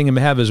you letting him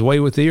have his way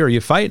with thee or are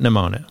you fighting him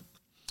on it?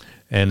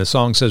 And the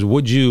song says,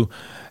 would you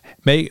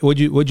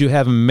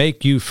have him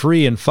make you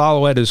free and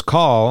follow at his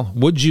call?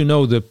 Would you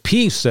know the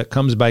peace that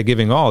comes by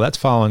giving all? That's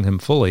following him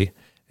fully.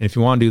 And if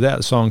you want to do that,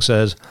 the song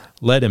says,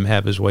 let him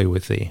have his way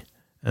with thee.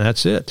 And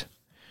that's it.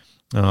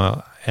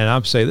 And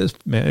I'd say this,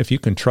 man, if you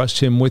can trust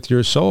him with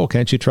your soul,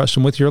 can't you trust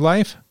him with your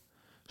life?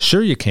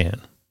 Sure you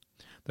can.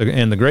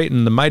 And the great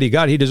and the mighty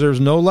God, he deserves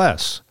no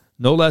less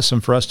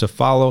than for us to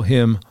follow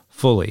him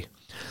fully.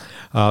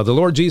 The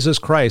Lord Jesus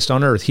Christ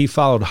on earth, he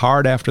followed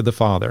hard after the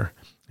Father.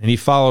 And he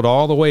followed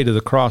all the way to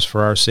the cross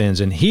for our sins,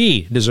 and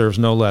he deserves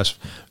no less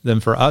than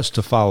for us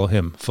to follow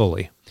him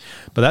fully.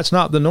 But that's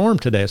not the norm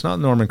today. It's not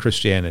the norm in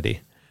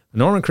Christianity. The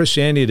norm in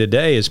Christianity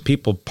today is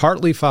people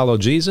partly follow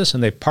Jesus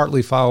and they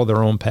partly follow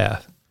their own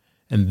path.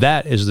 And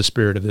that is the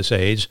spirit of this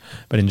age.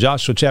 But in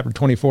Joshua chapter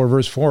 24,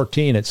 verse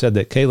 14, it said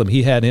that Caleb,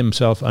 he had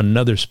himself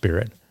another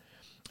spirit.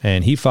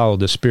 And he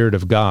followed the Spirit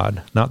of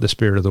God, not the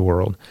spirit of the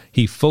world.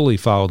 He fully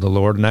followed the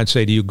Lord. And I'd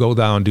say to you, go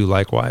thou and do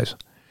likewise.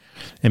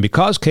 And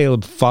because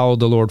Caleb followed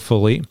the Lord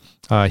fully,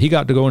 he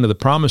got to go into the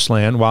promised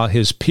land while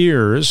his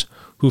peers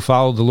who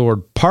followed the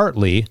Lord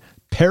partly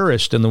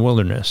perished in the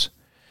wilderness.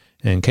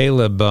 And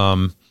Caleb,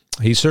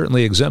 he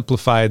certainly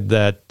exemplified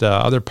that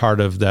other part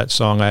of that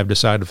song, I have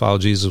decided to follow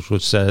Jesus,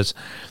 which says,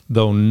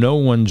 though no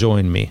one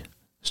join me,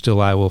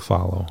 still I will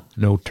follow.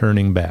 No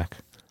turning back.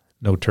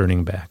 No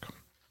turning back.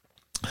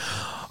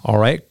 All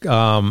right.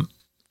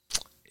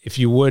 If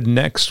you would,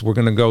 next, we're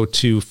going to go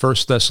to 1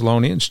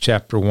 Thessalonians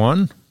chapter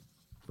 1.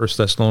 1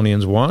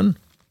 Thessalonians 1.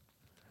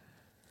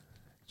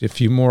 A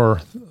few more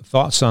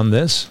thoughts on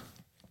this.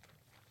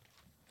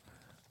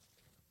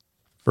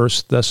 1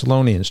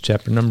 Thessalonians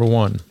chapter number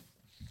 1.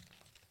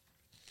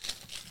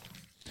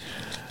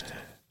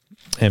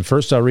 And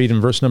first I'll read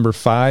in verse number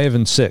 5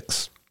 and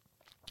 6.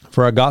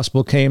 For our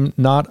gospel came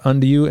not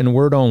unto you in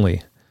word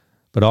only,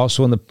 but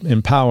also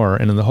in power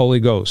and in the Holy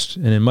Ghost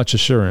and in much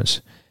assurance,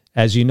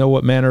 as you know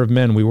what manner of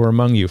men we were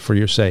among you for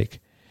your sake.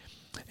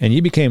 And ye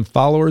became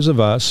followers of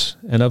us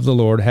and of the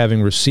Lord,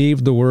 having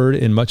received the word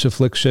in much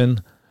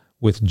affliction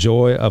with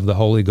joy of the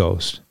Holy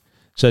Ghost.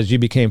 It says you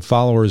became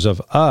followers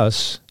of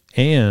us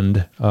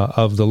and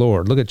of the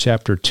Lord. Look at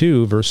chapter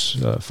 2, verse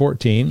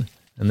 14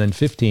 and then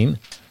 15.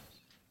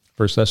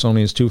 1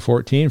 Thessalonians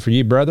 2:14, for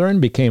ye, brethren,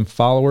 became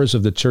followers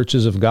of the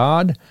churches of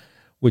God,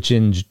 which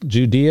in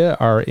Judea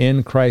are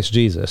in Christ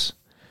Jesus.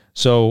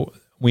 So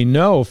we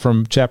know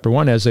from chapter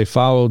 1, as they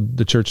followed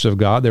the churches of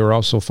God, they were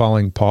also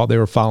following Paul. They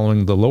were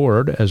following the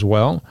Lord as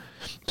well.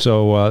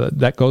 So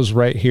that goes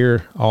right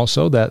here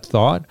also, that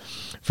thought.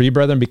 For ye,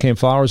 brethren, became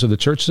followers of the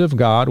churches of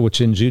God,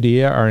 which in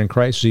Judea are in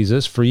Christ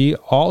Jesus. For ye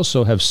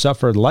also have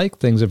suffered like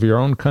things of your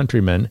own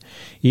countrymen,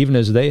 even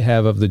as they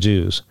have of the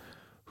Jews,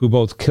 who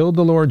both killed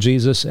the Lord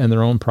Jesus and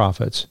their own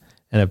prophets,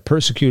 and have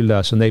persecuted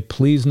us, and they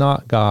please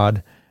not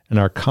God, and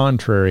are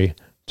contrary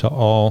to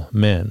all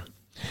men.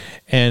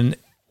 And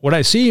what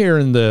I see here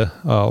in the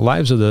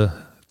lives of the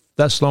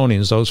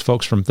Thessalonians, those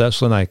folks from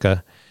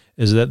Thessalonica,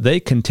 is that they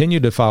continue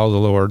to follow the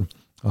Lord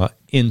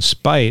in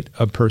spite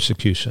of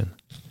persecution.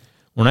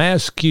 When I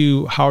ask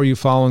you, how are you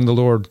following the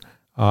Lord?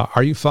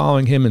 Are you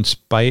following him in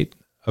spite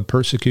of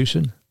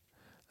persecution?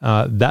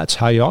 That's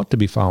how you ought to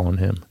be following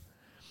him.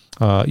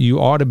 You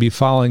ought to be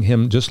following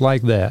him just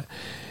like that.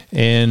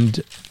 And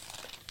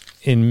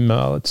in,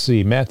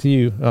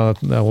 Matthew,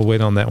 we'll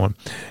wait on that one.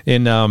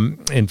 In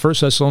 1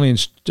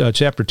 Thessalonians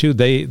chapter 2,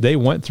 they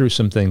went through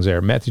some things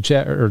there. 1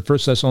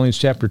 Thessalonians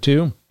chapter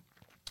 2,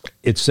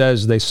 it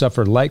says they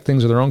suffered like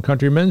things of their own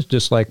countrymen,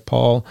 just like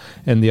Paul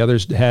and the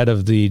others had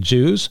of the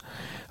Jews,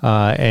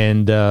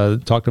 and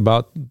talked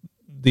about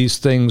these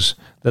things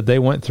that they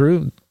went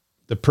through,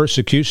 the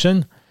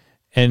persecution.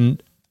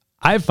 And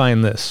I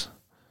find this,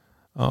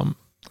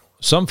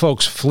 some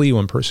folks flee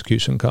when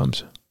persecution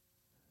comes,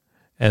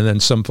 and then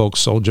some folks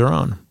soldier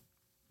on.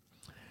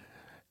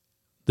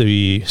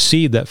 The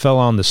seed that fell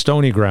on the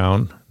stony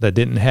ground that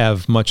didn't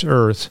have much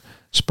earth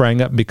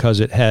sprang up because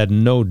it had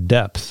no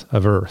depth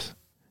of earth,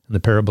 in the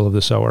parable of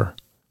the sower.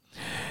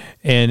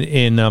 And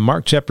in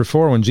Mark chapter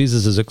 4, when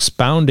Jesus is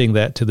expounding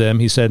that to them,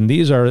 he said, "And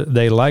these are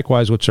they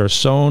likewise which are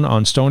sown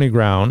on stony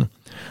ground,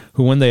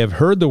 who when they have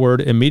heard the word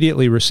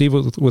immediately receive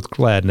it with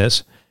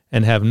gladness,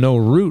 and have no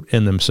root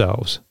in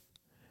themselves,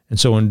 and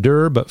so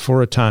endure but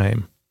for a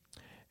time.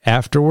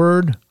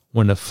 Afterward,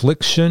 when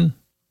affliction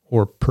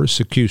or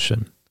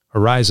persecution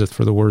ariseth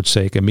for the word's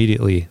sake,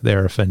 immediately they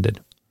are offended."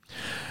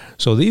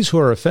 So these who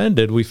are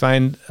offended, we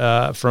find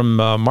from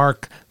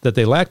Mark that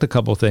they lacked a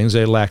couple things.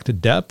 They lacked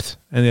depth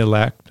and they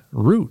lacked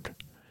root.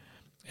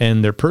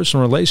 And their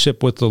personal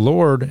relationship with the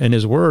Lord and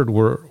his word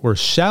were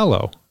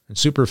shallow and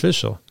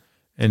superficial.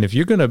 And if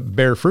you're going to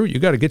bear fruit, you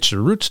got to get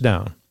your roots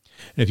down.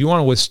 And if you want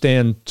to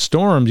withstand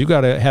storms, you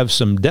got to have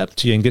some depth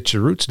to you and get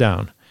your roots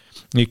down.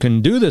 You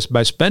can do this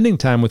by spending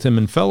time with him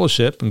in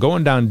fellowship and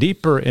going down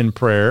deeper in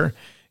prayer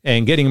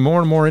and getting more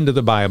and more into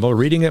the Bible,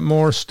 reading it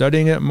more,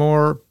 studying it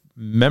more,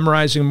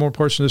 memorizing more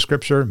portions of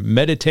Scripture,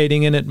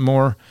 meditating in it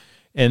more,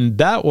 and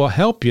that will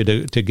help you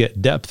to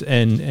get depth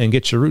and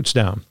get your roots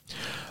down.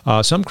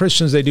 Some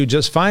Christians, they do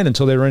just fine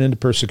until they run into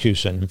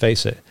persecution and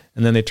face it,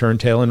 and then they turn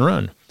tail and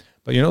run.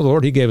 But the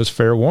Lord, he gave us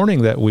fair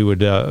warning that we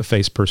would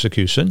face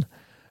persecution,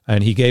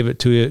 and he gave it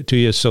to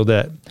you so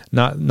that,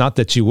 not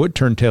that you would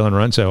turn tail and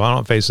run, say, well, I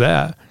don't face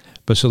that,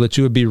 but so that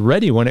you would be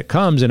ready when it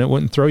comes and it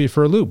wouldn't throw you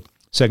for a loop.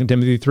 2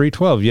 Timothy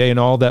 3:12, yea, and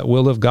all that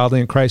will live godly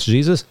in Christ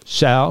Jesus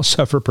shall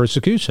suffer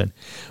persecution.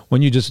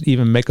 When you just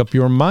even make up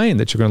your mind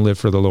that you're going to live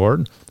for the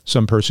Lord,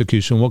 some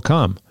persecution will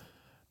come.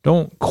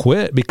 Don't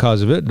quit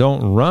because of it.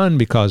 Don't run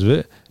because of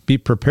it. Be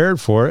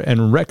prepared for it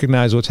and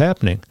recognize what's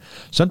happening.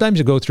 Sometimes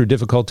you go through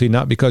difficulty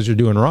not because you're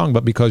doing wrong,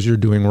 but because you're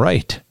doing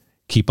right.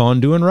 Keep on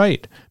doing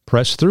right.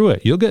 Press through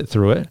it. You'll get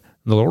through it.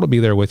 The Lord will be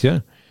there with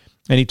you.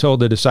 And he told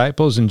the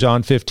disciples in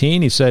John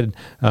 15, he said,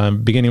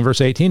 beginning in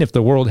verse 18, if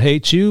the world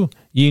hates you,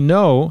 ye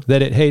know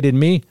that it hated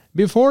me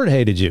before it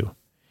hated you.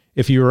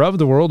 If you were of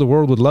the world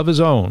would love his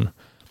own.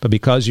 But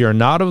because you are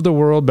not of the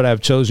world, but I have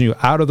chosen you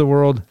out of the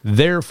world,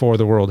 therefore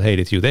the world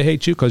hateth you. They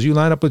hate you because you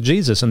line up with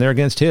Jesus and they're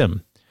against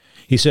him.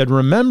 He said,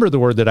 remember the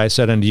word that I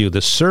said unto you,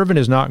 the servant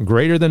is not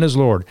greater than his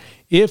Lord.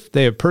 If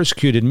they have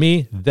persecuted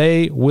me,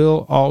 they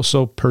will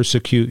also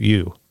persecute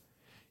you.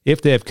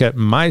 If they have kept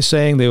my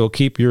saying, they will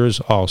keep yours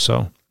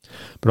also.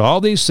 But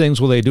all these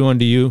things will they do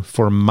unto you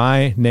for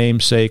my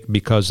name's sake,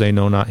 because they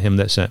know not him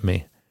that sent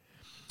me.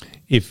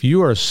 If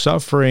you are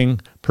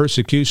suffering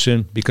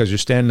persecution because you're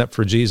standing up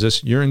for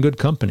Jesus, you're in good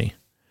company.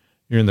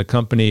 You're in the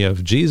company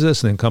of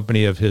Jesus and in the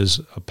company of his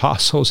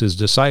apostles, his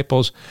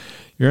disciples.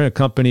 You're in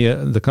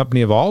the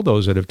company of all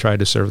those that have tried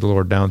to serve the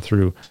Lord down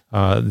through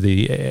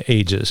the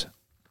ages.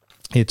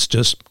 It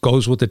just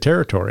goes with the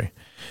territory.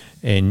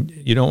 And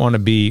you don't want to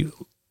be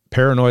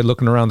paranoid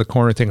looking around the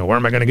corner thinking, where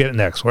am I going to get it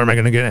next? Where am I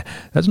going to get it?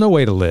 That's no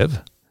way to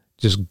live.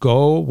 Just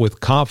go with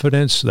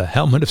confidence, the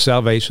helmet of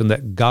salvation,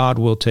 that God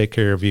will take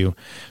care of you.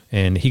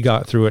 And he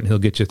got through it and he'll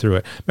get you through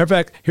it. Matter of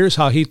fact, here's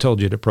how he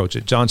told you to approach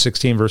it. John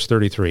 16, verse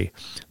 33.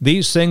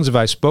 These things have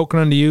I spoken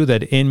unto you,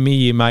 that in me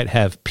ye might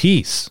have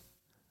peace,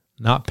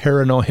 not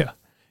paranoia.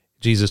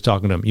 Jesus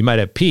talking to him. You might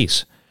have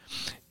peace.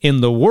 In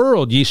the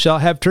world ye shall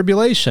have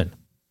tribulation,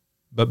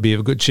 but be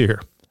of good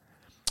cheer.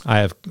 I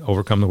have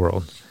overcome the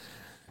world.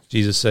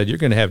 Jesus said, you're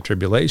going to have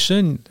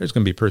tribulation. There's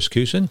going to be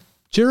persecution.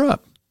 Cheer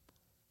up.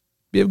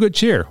 Be of good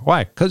cheer.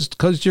 Why?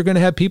 Because you're going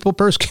to have people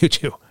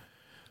persecute you.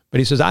 But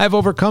he says, I have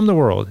overcome the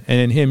world, and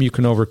in him you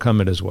can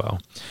overcome it as well.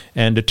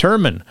 And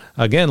determine,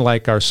 again,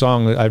 like our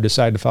song, I've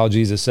decided to follow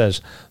Jesus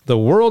says, the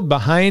world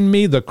behind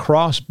me, the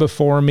cross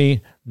before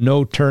me,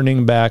 no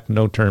turning back,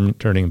 no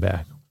turning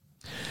back.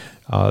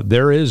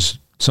 There is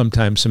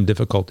sometimes some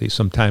difficulties,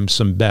 sometimes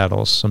some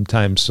battles,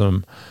 sometimes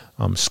some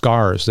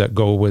scars that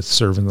go with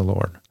serving the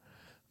Lord.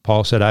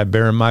 Paul said, I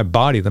bear in my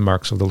body the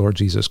marks of the Lord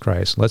Jesus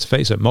Christ. Let's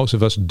face it, most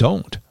of us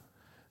don't.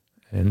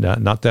 And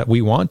not that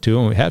we want to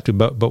and we have to,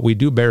 but we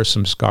do bear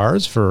some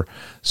scars for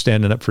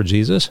standing up for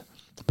Jesus,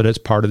 but it's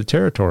part of the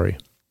territory.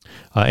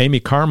 Amy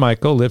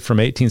Carmichael lived from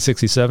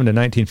 1867 to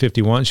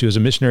 1951. She was a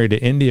missionary to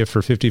India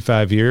for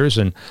 55 years,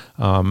 and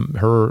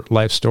her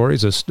life story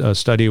is a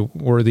study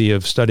worthy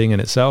of studying in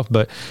itself.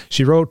 But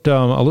she wrote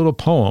a little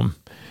poem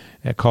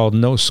called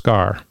No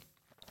Scar,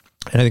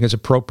 and I think it's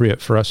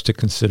appropriate for us to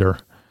consider,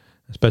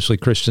 especially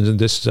Christians in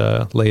this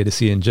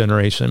Laodicean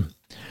generation.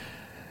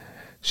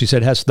 She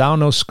said, "Hast thou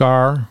no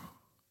scar,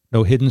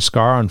 no hidden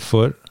scar on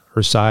foot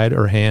or side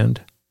or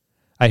hand?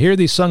 I hear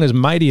thee sung as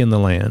mighty in the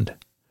land.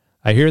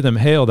 I hear them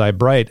hail thy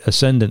bright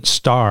ascendant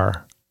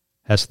star.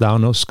 Hast thou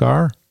no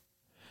scar?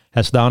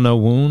 Hast thou no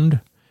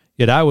wound?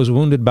 Yet I was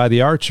wounded by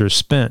the archer,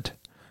 spent,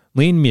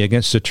 leaned me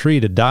against a tree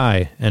to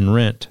die and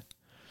rent.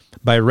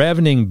 By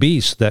ravening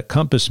beasts that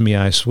compassed me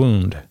I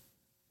swooned.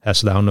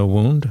 Hast thou no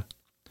wound?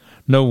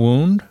 No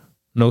wound,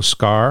 no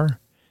scar,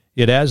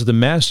 yet as the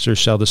master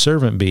shall the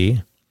servant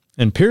be,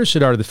 and pierced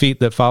are the feet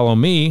that follow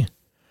me,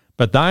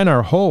 but thine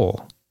are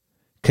whole.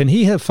 Can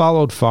he have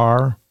followed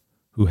far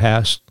who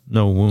hast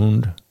no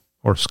wound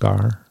or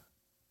scar?"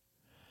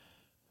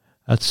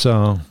 That's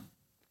a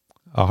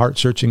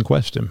heart-searching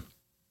question.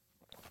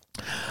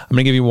 I'm going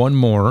to give you one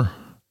more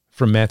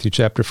from Matthew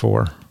chapter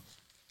 4.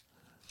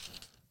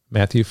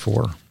 Matthew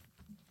 4.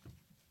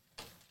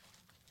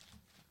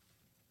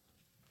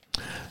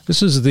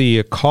 This is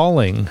the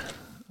calling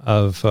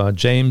of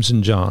James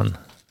and John.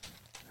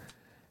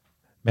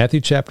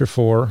 Matthew chapter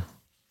 4.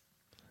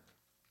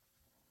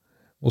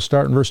 We'll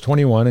start in verse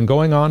 21. "And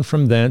going on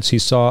from thence, he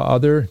saw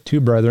other two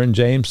brethren,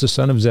 James the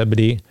son of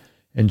Zebedee,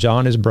 and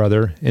John his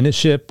brother, in a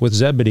ship with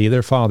Zebedee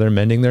their father,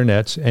 mending their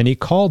nets. And he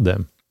called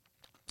them.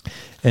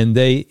 And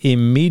they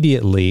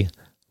immediately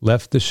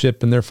left the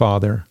ship and their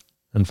father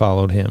and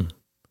followed him."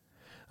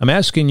 I'm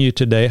asking you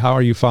today, how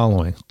are you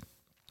following?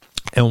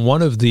 And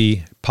one of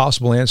the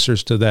possible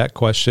answers to that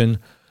question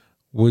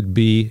would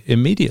be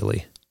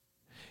immediately.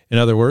 In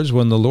other words,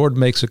 when the Lord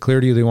makes it clear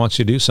to you that he wants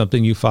you to do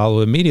something, you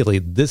follow immediately.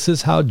 This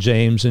is how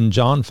James and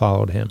John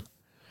followed him.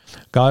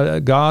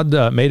 God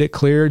made it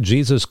clear.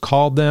 Jesus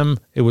called them.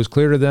 It was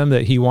clear to them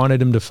that he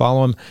wanted them to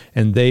follow him,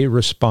 and they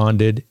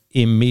responded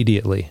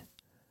immediately,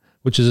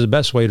 which is the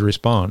best way to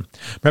respond.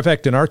 Matter of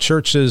fact, in our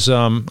churches,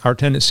 our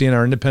tendency in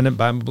our independent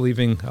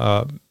Bible-believing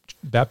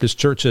Baptist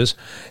churches,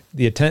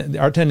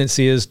 our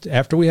tendency is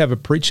after we have a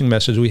preaching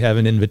message, we have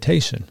an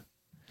invitation.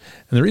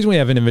 And the reason we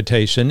have an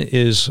invitation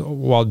is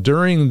while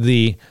during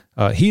the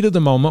heat of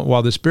the moment,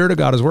 while the Spirit of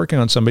God is working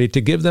on somebody,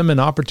 to give them an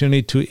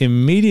opportunity to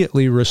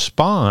immediately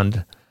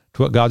respond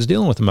to what God's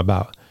dealing with them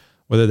about,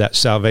 whether that's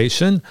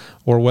salvation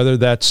or whether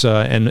that's,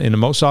 and in the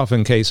most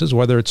often cases,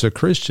 whether it's a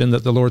Christian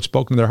that the Lord's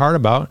spoken to their heart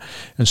about.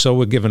 And so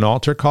we'll give an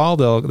altar call.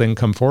 They'll then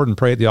come forward and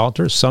pray at the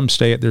altar. Some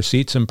stay at their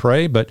seats and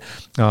pray, but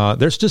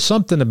there's just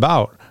something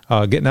about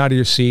getting out of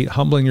your seat,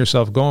 humbling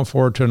yourself, going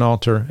forward to an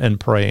altar and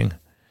praying.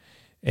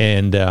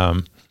 And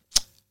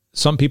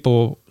some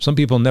people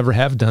never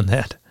have done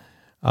that.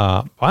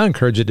 I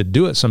encourage you to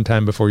do it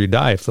sometime before you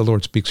die if the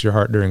Lord speaks to your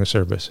heart during a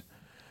service.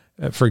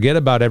 Forget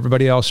about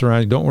everybody else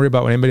around you. Don't worry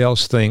about what anybody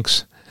else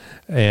thinks,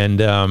 and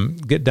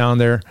get down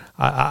there.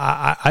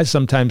 I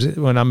sometimes,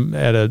 when I'm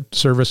at a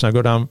service and I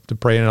go down to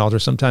pray in an altar,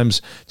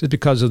 sometimes just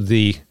because of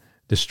the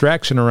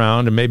distraction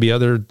around and maybe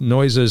other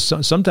noises,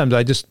 sometimes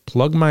I just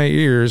plug my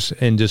ears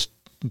and just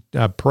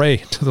pray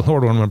to the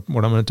Lord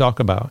what I'm going to talk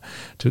about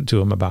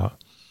to him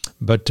about.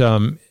 But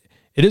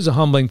it is a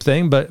humbling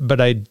thing,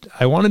 but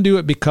I want to do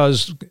it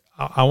because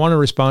I want to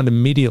respond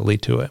immediately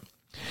to it.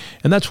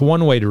 And that's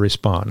one way to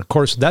respond. Of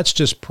course, that's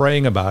just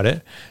praying about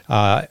it.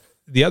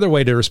 The other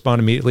way to respond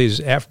immediately is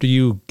after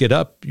you get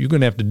up, you're going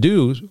to have to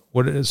do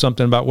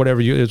something about whatever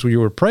you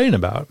were praying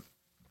about,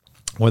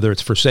 whether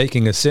it's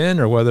forsaking a sin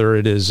or whether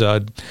it is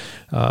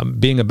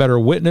being a better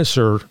witness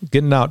or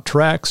getting out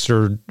tracts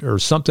or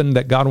something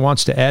that God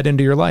wants to add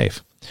into your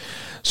life.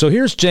 So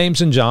here's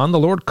James and John. The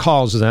Lord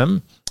calls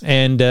them,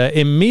 and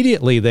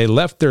immediately they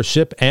left their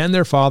ship and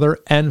their father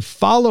and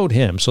followed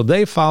him. So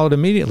they followed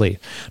immediately.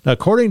 Now,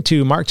 according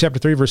to Mark chapter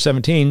 3, verse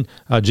 17,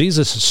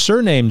 Jesus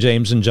surnamed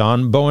James and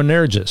John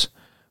Boanerges,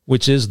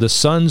 which is the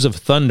sons of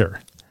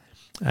thunder.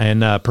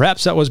 And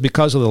perhaps that was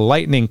because of the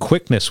lightning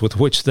quickness with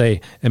which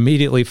they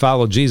immediately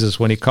followed Jesus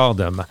when he called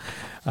them.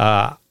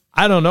 I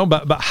don't know,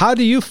 but how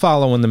do you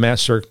follow when the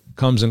master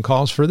comes and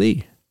calls for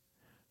thee?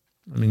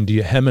 I mean, do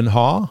you hem and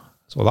haw?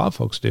 That's what a lot of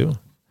folks do.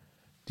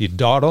 Do you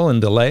dawdle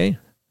and delay?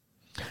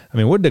 I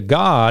mean, would to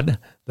God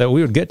that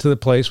we would get to the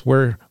place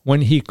where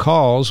when he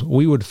calls,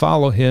 we would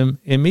follow him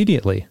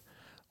immediately.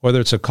 Whether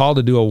it's a call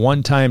to do a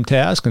one-time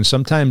task, and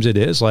sometimes it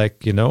is,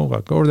 like,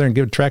 go over there and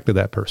give a tract to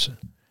that person.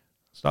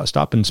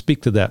 Stop and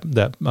speak to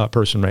that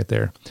person right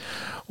there.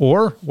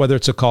 Or whether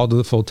it's a call to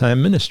the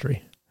full-time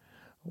ministry.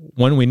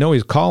 When we know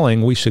he's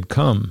calling, we should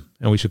come,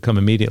 and we should come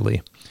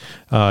immediately.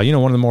 One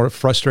of the more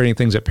frustrating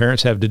things that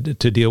parents have to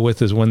deal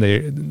with is when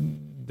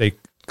they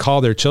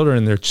call their children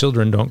and their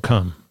children don't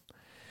come.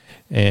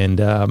 And,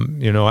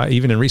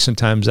 even in recent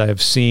times, I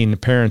have seen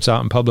parents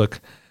out in public,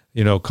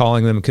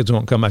 calling them, kids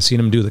won't come. I've seen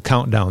them do the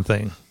countdown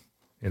thing,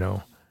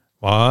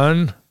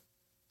 1,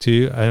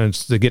 and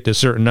it's to get to a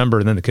certain number,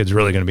 and then the kid's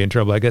really going to be in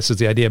trouble, I guess is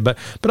the idea. But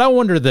I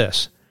wonder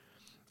this.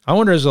 I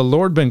wonder, has the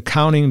Lord been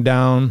counting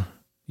down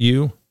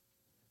you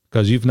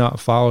because you've not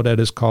followed at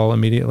his call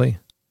immediately?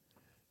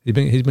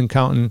 He's been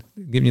counting,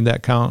 giving you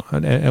that count.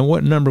 And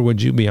what number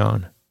would you be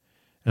on?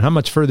 And how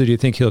much further do you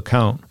think he'll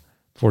count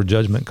before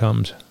judgment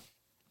comes?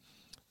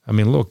 I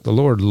mean, look, the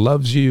Lord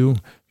loves you.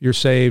 You're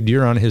saved.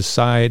 You're on his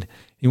side.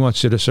 He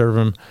wants you to serve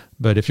him.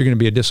 But if you're going to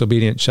be a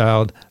disobedient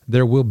child,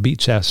 there will be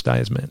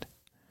chastisement.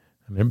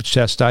 I mean,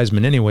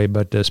 chastisement anyway,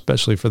 but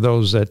especially for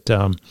those that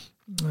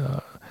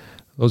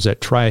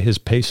try his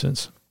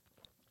patience.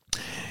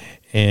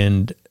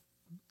 And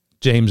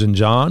James and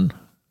John,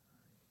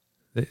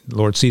 the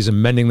Lord sees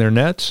them mending their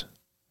nets,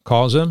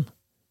 calls them,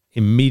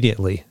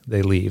 immediately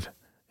they leave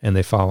and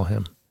they follow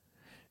him.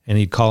 And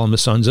he'd call them the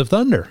sons of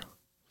thunder.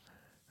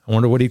 I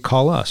wonder what he'd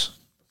call us.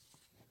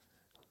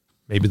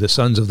 Maybe the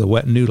sons of the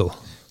wet noodle.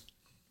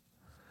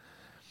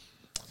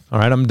 All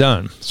right, I'm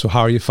done. So how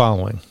are you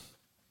following?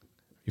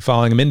 You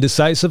following him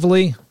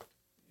indecisively?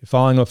 You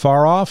following him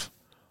far off?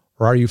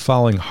 Or are you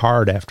following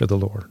hard after the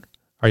Lord?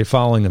 Are you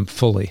following him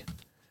fully?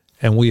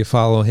 And will you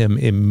follow him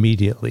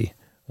immediately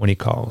when he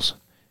calls?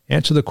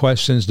 Answer the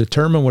questions,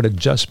 determine what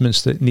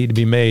adjustments that need to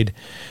be made,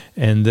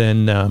 and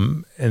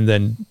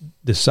then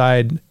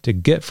decide to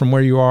get from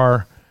where you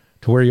are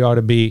to where you ought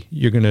to be.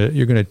 You're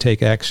gonna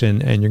take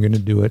action, and you're gonna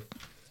do it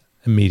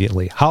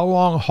immediately. How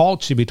long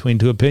halts you between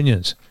two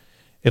opinions?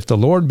 If the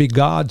Lord be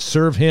God,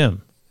 serve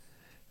him.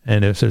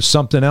 And if there's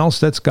something else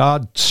that's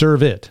God,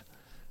 serve it.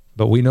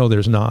 But we know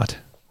there's not.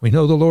 We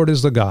know the Lord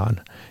is the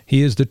God.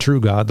 He is the true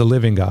God, the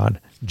living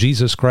God.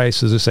 Jesus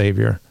Christ is the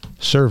Savior.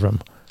 Serve him,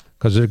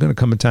 because there's going to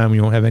come a time when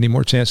you won't have any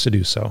more chance to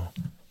do so.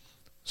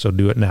 So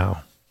do it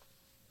now.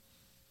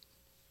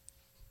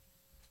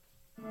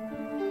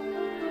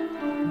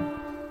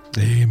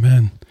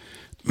 Amen.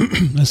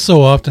 That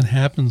so often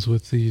happens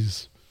with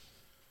these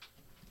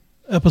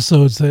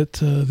episodes, that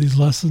these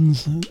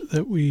lessons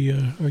that we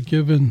are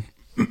given.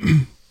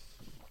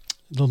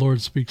 The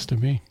Lord speaks to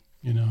me.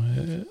 You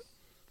know,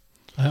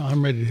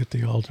 I'm ready to hit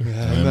the altar.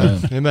 Yeah,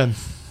 amen. Amen.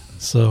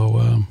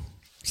 So,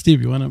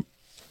 Steve, you want to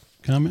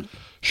comment?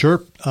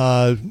 Sure.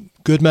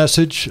 Good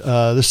message.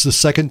 This is the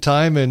second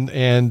time,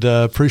 and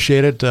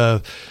appreciate it.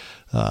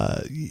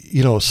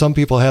 Some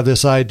people have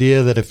this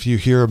idea that if you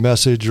hear a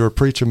message or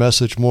preach a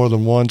message more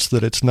than once,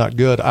 that it's not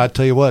good. I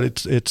tell you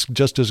what, it's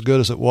just as good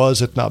as it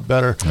was, if not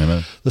better.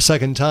 Amen. The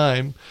second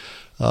time.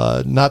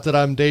 Not that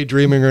I'm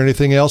daydreaming or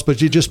anything else,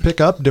 but you just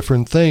pick up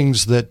different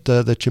things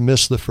that you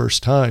missed the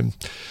first time.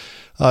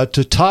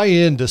 To tie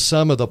into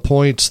some of the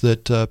points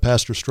that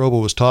Pastor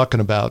Strobel was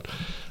talking about,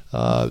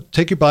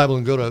 take your Bible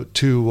and go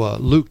to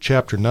Luke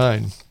chapter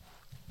 9.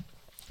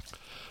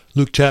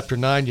 Luke chapter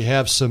 9, you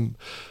have some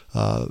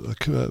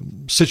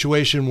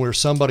situation where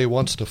somebody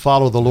wants to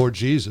follow the Lord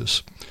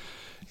Jesus.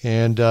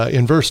 And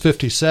in verse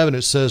 57,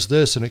 it says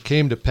this, "And it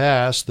came to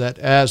pass that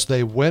as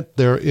they went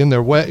there in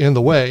the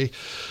way,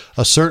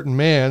 a certain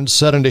man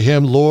said unto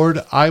him, Lord,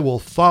 I will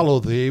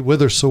follow thee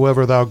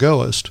whithersoever thou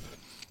goest."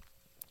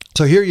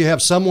 So here you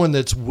have someone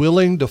that's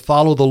willing to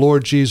follow the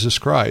Lord Jesus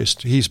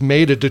Christ. He's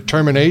made a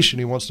determination.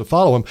 He wants to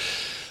follow him.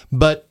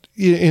 But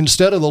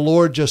instead of the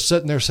Lord just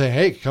sitting there saying,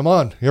 hey, come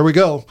on, here we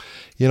go,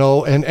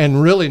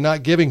 and really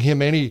not giving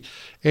him any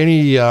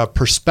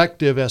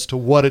perspective as to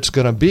what it's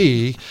going to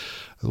be,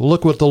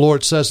 look what the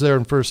Lord says there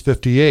in verse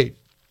 58.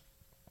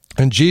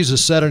 "And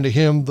Jesus said unto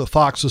him, the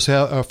foxes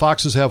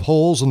have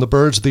holes, and the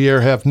birds of the air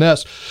have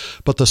nests,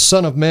 but the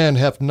Son of Man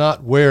hath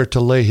not where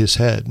to lay his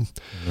head."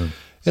 Mm-hmm.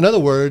 In other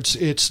words,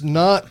 it's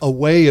not a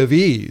way of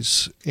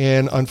ease.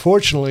 And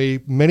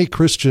unfortunately, many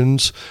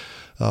Christians,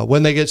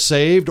 when they get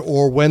saved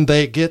or when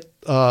they get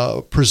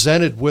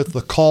presented with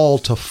the call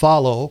to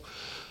follow,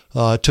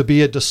 to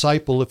be a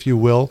disciple, if you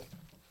will,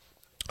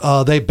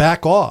 they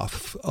back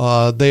off.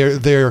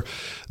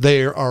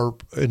 They are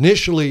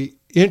initially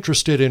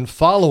interested in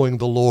following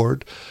the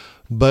Lord,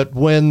 but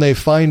when they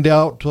find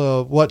out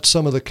what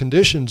some of the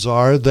conditions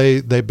are,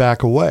 they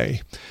back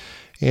away.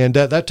 And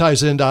that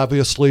ties in,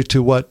 obviously,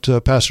 to what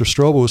Pastor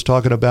Strobel was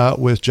talking about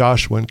with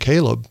Joshua and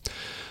Caleb.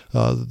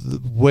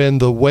 When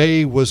the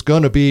way was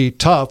going to be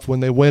tough, when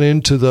they went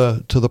into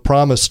the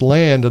promised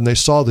land and they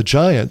saw the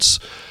giants,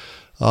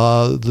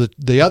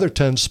 the other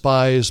 10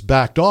 spies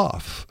backed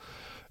off.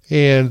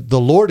 And the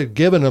Lord had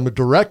given them a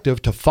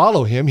directive to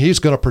follow him. He's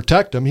going to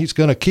protect them. He's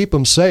going to keep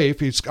them safe.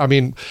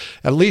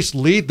 At least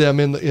lead them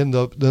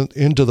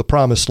into the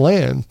promised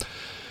land.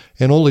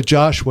 And only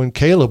Joshua and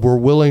Caleb were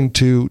willing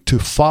to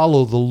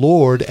follow the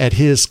Lord at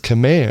his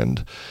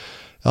command,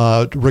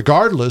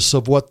 regardless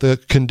of what the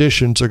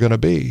conditions are going to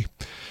be.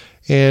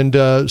 And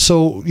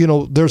so,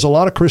 there's a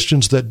lot of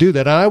Christians that do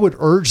that. And I would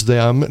urge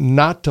them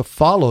not to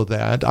follow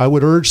that. I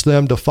would urge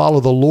them to follow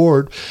the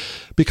Lord,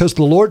 because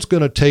the Lord's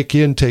going to take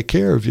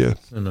care of you.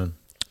 Amen.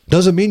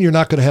 Doesn't mean you're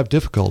not going to have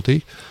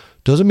difficulty.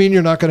 Doesn't mean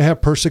you're not going to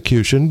have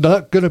persecution.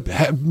 Not going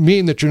to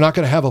mean that you're not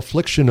going to have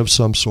affliction of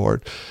some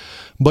sort.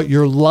 But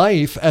your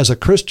life as a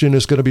Christian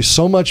is going to be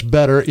so much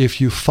better if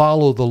you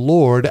follow the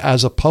Lord,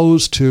 as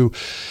opposed to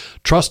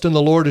trust in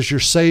the Lord as your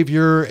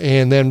Savior,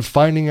 and then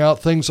finding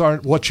out things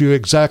aren't what you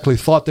exactly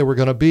thought they were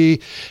going to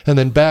be, and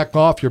then back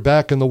off, you're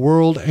back in the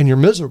world, and you're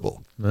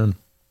miserable. Amen.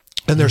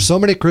 And there's so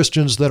many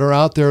Christians that are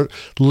out there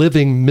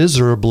living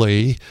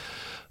miserably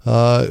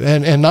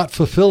and not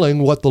fulfilling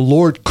what the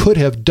Lord could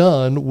have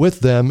done with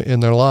them in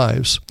their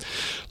lives.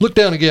 Look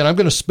down again. I'm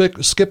going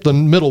to skip the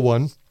middle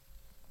one,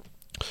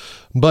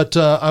 but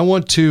I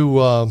want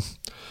to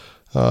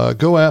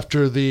go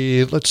after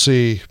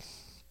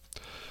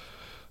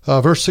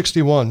verse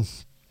 61.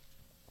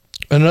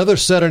 Another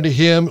said unto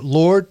him,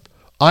 Lord,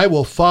 I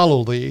will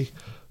follow thee,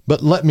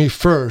 but let me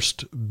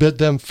first bid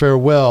them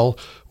farewell,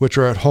 which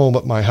are at home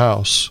at my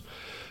house.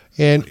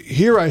 And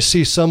here I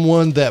see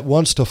someone that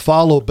wants to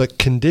follow, but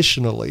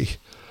conditionally.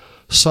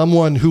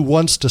 Someone who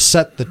wants to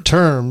set the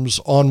terms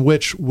on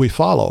which we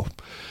follow.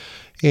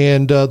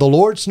 And the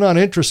Lord's not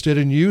interested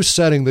in you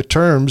setting the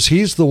terms.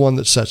 He's the one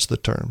that sets the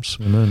terms.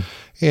 Amen.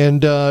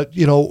 And,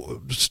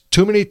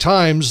 too many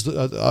times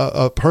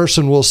a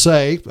person will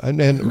say,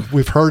 and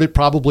we've heard it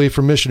probably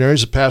from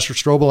missionaries, Pastor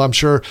Strobel, I'm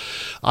sure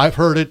I've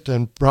heard it,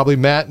 and probably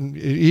Matt and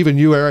even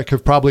you, Eric,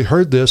 have probably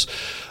heard this.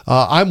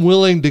 I'm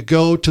willing to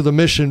go to the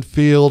mission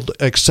field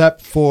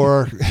except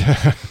for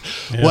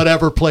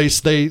whatever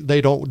place they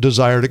don't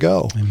desire to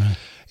go. Amen.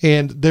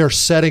 And they're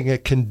setting a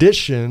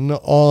condition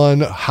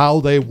on how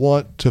they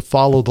want to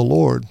follow the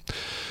Lord.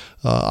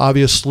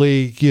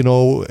 Obviously,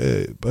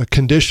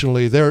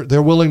 conditionally,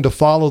 they're willing to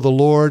follow the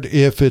Lord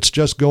if it's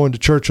just going to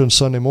church on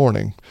Sunday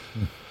morning.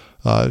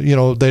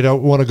 They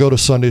don't want to go to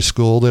Sunday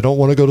school. They don't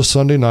want to go to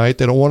Sunday night.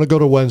 They don't want to go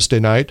to Wednesday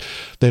night.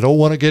 They don't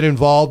want to get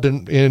involved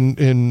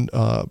in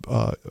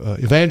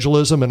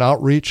evangelism and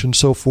outreach and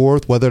so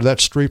forth, whether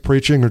that's street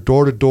preaching or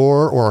door to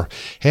door or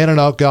handing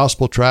out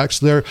gospel tracts.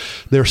 They're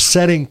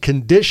setting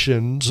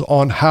conditions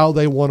on how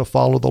they want to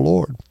follow the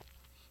Lord.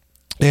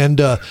 And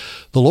the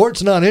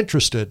Lord's not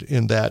interested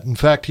in that. In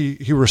fact,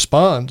 he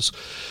responds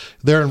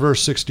there in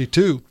verse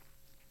 62.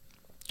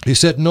 He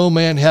said, no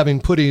man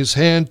having put his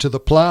hand to the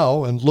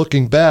plow and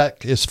looking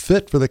back is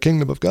fit for the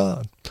kingdom of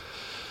God.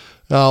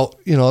 Now,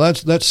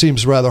 that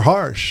seems rather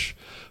harsh.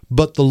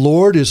 But the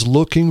Lord is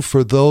looking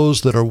for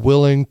those that are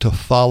willing to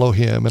follow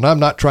him. And I'm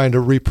not trying to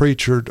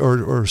re-preach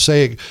or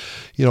say,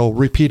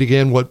 repeat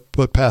again what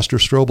Pastor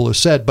Strobel has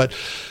said,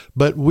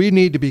 but we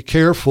need to be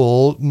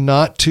careful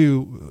not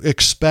to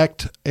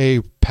expect a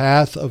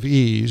path of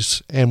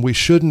ease, and we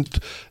shouldn't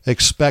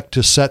expect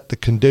to set the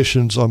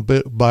conditions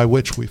by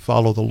which we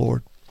follow the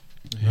Lord.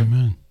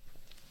 Amen.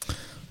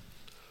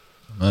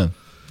 Amen.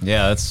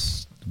 Yeah,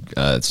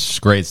 it's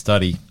great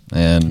study.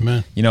 And,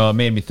 Amen. It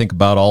made me think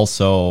about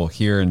also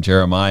here in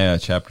Jeremiah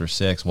chapter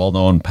 6,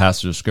 well-known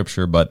passage of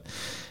Scripture, but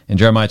in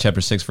Jeremiah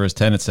chapter 6, verse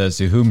 10, it says,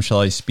 to whom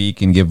shall I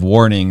speak and give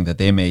warning that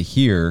they may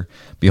hear?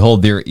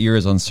 Behold, their ear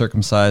is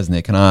uncircumcised, and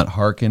they cannot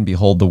hearken.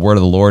 Behold, the word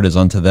of the Lord is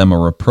unto them a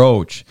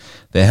reproach.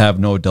 They have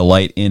no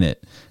delight in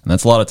it. And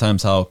that's a lot of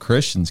times how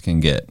Christians can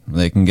get.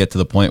 They can get to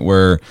the point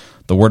where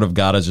the word of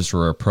God is just a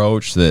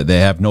reproach. That they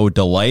have no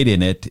delight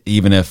in it,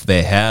 even if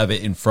they have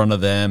it in front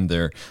of them.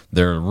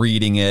 They're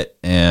reading it,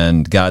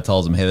 and God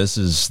tells them, "Hey, this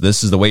is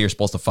the way you're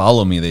supposed to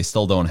follow me." They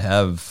still don't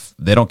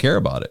care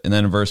about it. And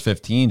then in verse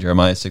 15,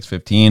 Jeremiah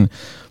 6:15,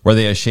 were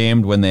they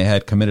ashamed when they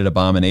had committed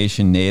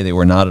abomination? Nay, they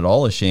were not at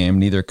all ashamed,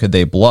 neither could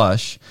they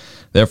blush.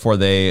 Therefore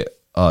they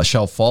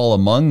shall fall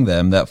among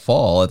them that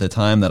fall at the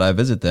time that I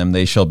visit them.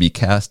 They shall be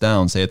cast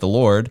down, saith the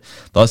Lord.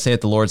 Thus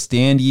saith the Lord,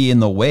 stand ye in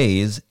the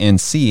ways, and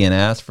see, and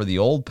ask for the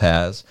old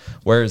paths,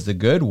 where is the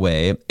good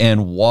way,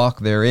 and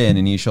walk therein,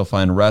 and ye shall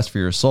find rest for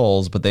your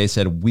souls. But they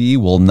said, we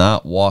will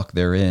not walk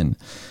therein.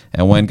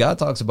 And when God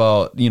talks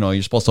about,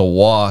 you're supposed to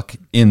walk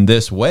in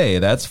this way,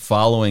 that's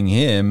following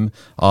him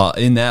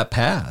in that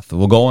path.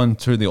 We're going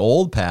through the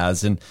old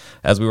paths. And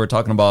as we were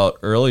talking about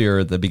earlier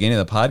at the beginning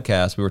of the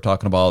podcast, we were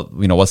talking about,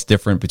 what's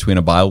different between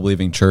a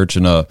Bible-believing church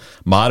and a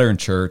modern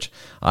church.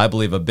 I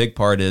believe a big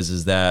part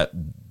is that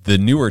the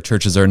newer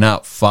churches are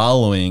not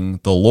following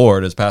the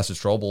Lord, as Pastor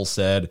Strobel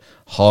said,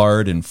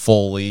 hard and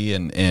fully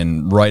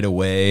and right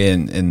away.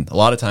 And a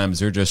lot of times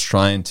they're just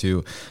trying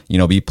to,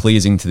 be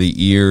pleasing to the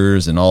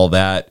ears and all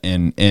that.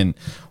 And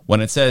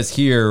when it says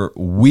here,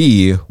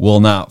 we will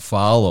not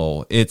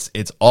follow, it's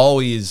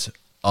always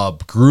a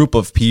group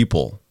of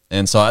people.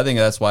 And so I think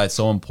that's why it's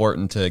so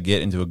important to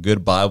get into a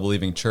good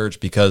Bible-believing church,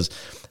 because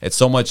it's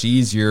so much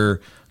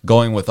easier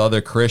going with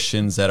other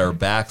Christians that are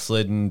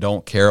backslidden,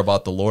 don't care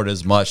about the Lord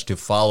as much, to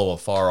follow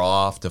afar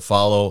off, to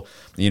follow,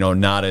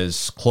 not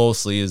as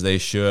closely as they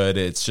should.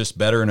 It's just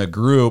better in a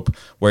group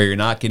where you're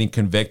not getting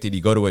convicted. You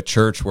go to a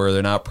church where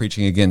they're not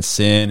preaching against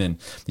sin, and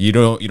you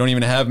don't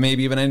even have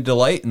maybe even any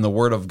delight in the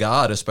Word of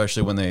God,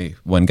 especially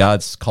when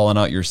God's calling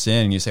out your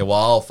sin, and you say, well,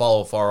 I'll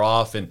follow far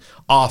off and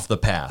off the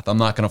path. I'm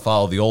not going to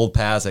follow the old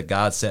paths that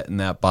God set in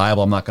that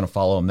Bible. I'm not going to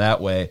follow them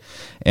that way.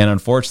 And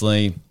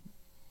unfortunately,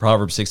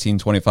 Proverbs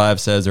 16:25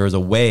 says, there is a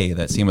way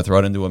that seemeth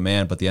right unto a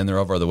man, but the end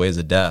thereof are the ways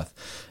of death.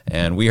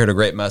 And we heard a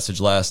great message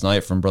last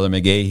night from Brother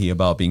McGahee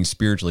about being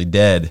spiritually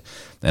dead.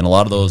 And a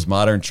lot of those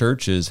modern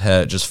churches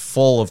had just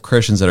full of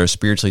Christians that are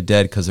spiritually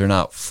dead because they're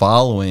not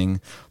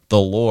following the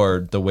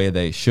Lord the way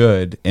they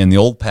should, and the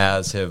old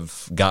paths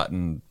have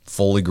gotten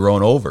fully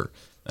grown over.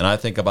 And I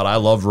think about, I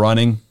love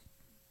running.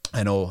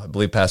 I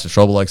believe Pastor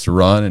Strobel likes to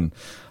run, and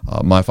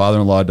my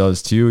father-in-law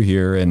does too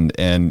here. And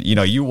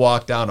you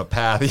walk down a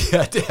path.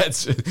 Yeah,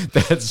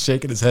 Dad's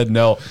shaking his head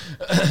no.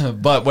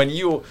 But when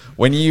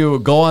you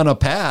go on a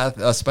path,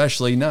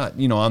 especially not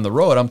on the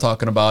road, I'm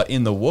talking about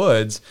in the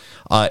woods.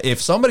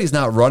 If somebody's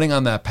not running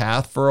on that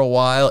path for a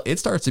while, it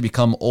starts to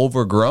become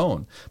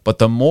overgrown. But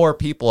the more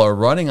people are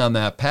running on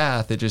that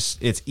path,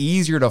 it's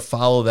easier to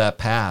follow that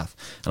path.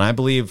 And I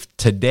believe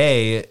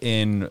today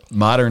in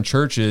modern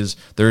churches,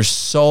 there's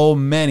so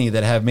many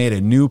that have made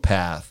a new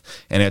path,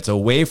 and it's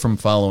away from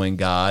following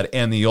God.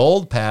 And the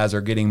old paths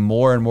are getting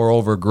more and more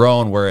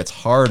overgrown, where it's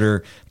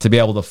harder to be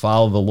able to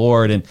follow the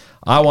Lord. And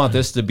I want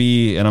this to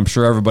be, and I'm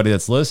sure everybody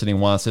that's listening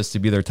wants this to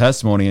be their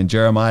testimony. In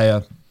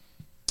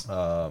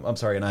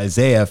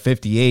Isaiah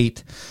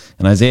 58.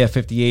 And Isaiah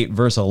 58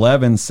 verse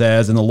 11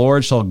 says, "And the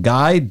Lord shall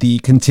guide thee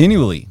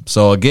continually."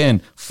 So again,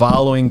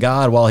 following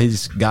God while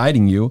he's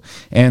guiding you,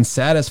 "and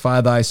satisfy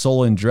thy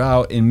soul in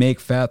drought, and make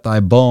fat thy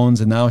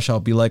bones, and thou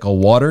shalt be like a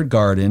watered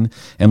garden,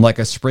 and like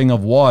a spring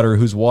of water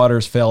whose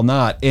waters fail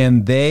not.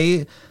 And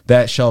they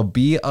that shall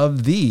be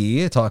of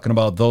thee," talking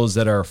about those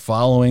that are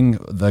following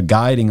the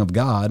guiding of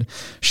God,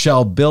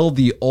 "shall build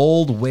the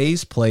old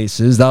waste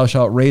places. Thou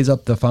shalt raise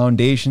up the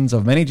foundations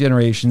of many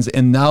generations,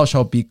 and thou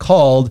shalt be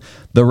called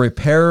the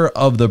repairer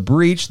of the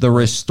breach, the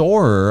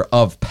restorer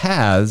of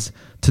paths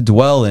to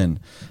dwell in."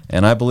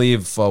 And I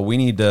believe we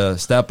need to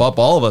step up.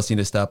 All of us need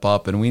to step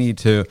up, and we need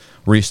to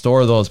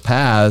restore those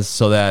paths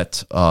so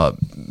that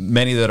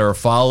many that are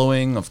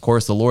following, of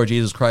course, the Lord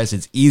Jesus Christ,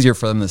 it's easier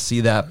for them to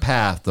see that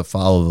path to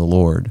follow the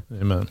Lord.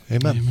 Amen.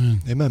 Amen.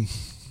 Amen. Amen.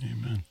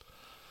 Amen.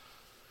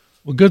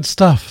 Well, good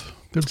stuff.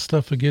 Good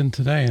stuff again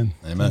today. And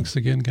Amen. Thanks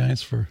again,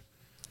 guys, for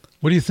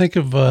what do you think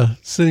of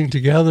sitting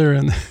together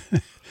and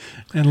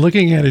and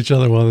looking at each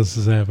other while this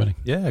is happening?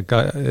 Yeah,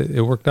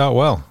 it worked out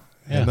well.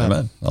 Yeah.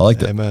 Amen. I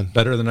liked it. Amen.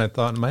 Better than I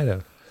thought it might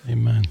have.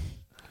 Amen.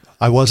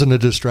 I wasn't a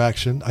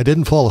distraction. I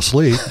didn't fall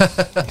asleep.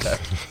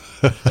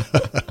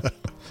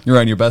 You're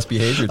on your best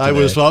behavior today. I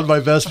was on my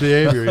best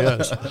behavior,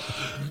 yes.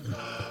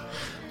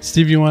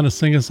 Steve, you want to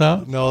sing us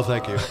out? No,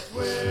 thank you.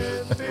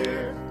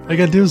 I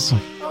got to do some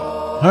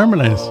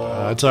harmonize.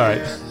 It's all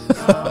right.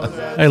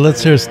 Hey,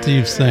 let's hear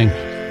Steve sing.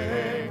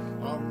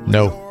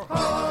 No.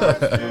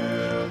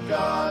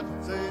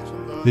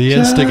 The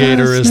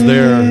instigator is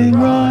there.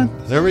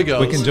 There we go.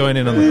 We can join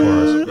in on the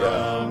chorus.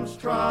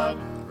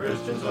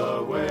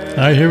 All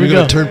right, here we You're go.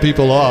 going to turn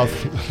people off.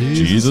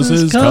 Jesus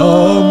is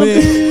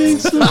coming.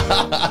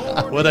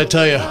 What'd I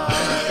tell you?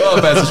 Oh,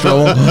 Pastor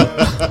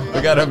Strobel.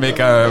 We got to make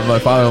my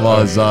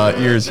father-in-law's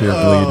ears here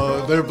bleed.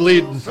 Oh, they're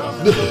bleeding.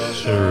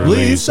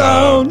 Surely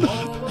sound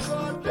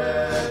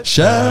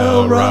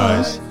shall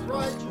rise.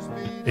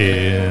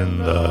 In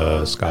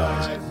the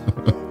skies.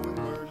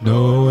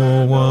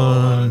 No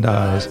one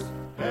dies.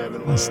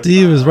 Well,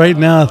 Steve is right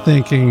now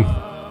thinking,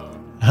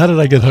 how did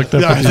I get hooked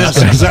up with these That's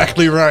guys?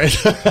 exactly right.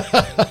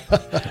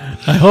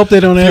 I hope they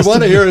don't If ask you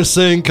want to me- hear us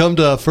sing, come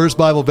to First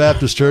Bible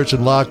Baptist Church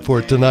in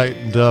Lockport tonight,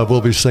 and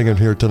we'll be singing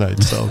here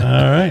tonight. So, All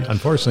right.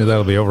 Unfortunately,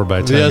 that'll be over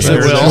by the time yes, you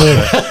it hear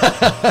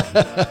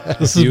will.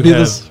 This You will be have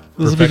this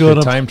will be perfected going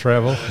up time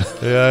travel.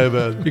 Yeah,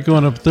 amen. be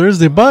going up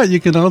Thursday, but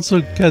you can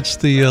also catch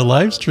the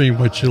live stream,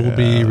 which will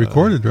be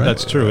recorded, right?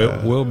 That's true.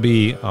 It will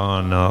be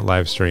on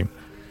live stream.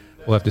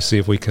 We'll have to see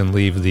if we can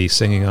leave the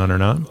singing on or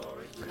not.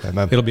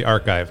 Amen. It'll be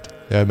archived.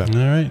 Amen.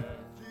 All right.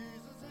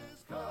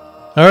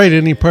 All right.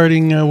 Any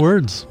parting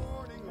words?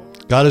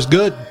 God is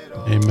good.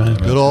 Amen.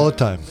 Good all the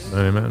time.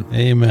 Amen.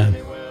 Amen.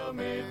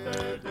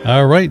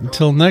 All right.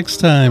 Until next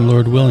time,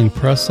 Lord willing,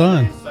 press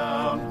on.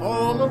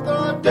 All of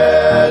the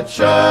dead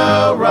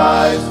shall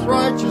rise,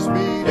 righteous be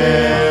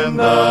in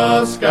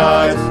the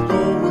skies.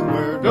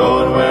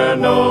 Going where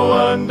no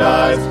one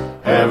dies,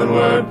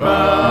 heavenward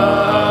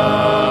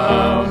bound.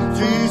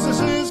 Jesus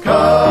is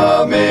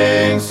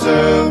coming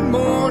soon,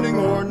 morning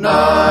or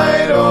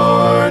night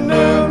or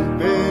noon.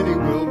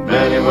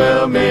 Many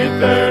will meet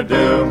their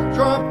doom.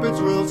 Trumpets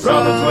will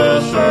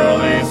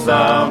surely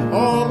sound.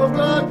 All of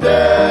the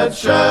dead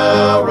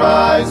shall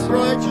rise,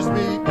 righteous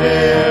be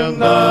in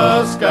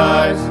the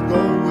skies.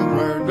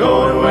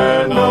 Going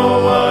where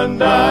no one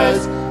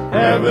dies,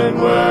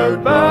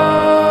 heavenward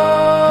bound.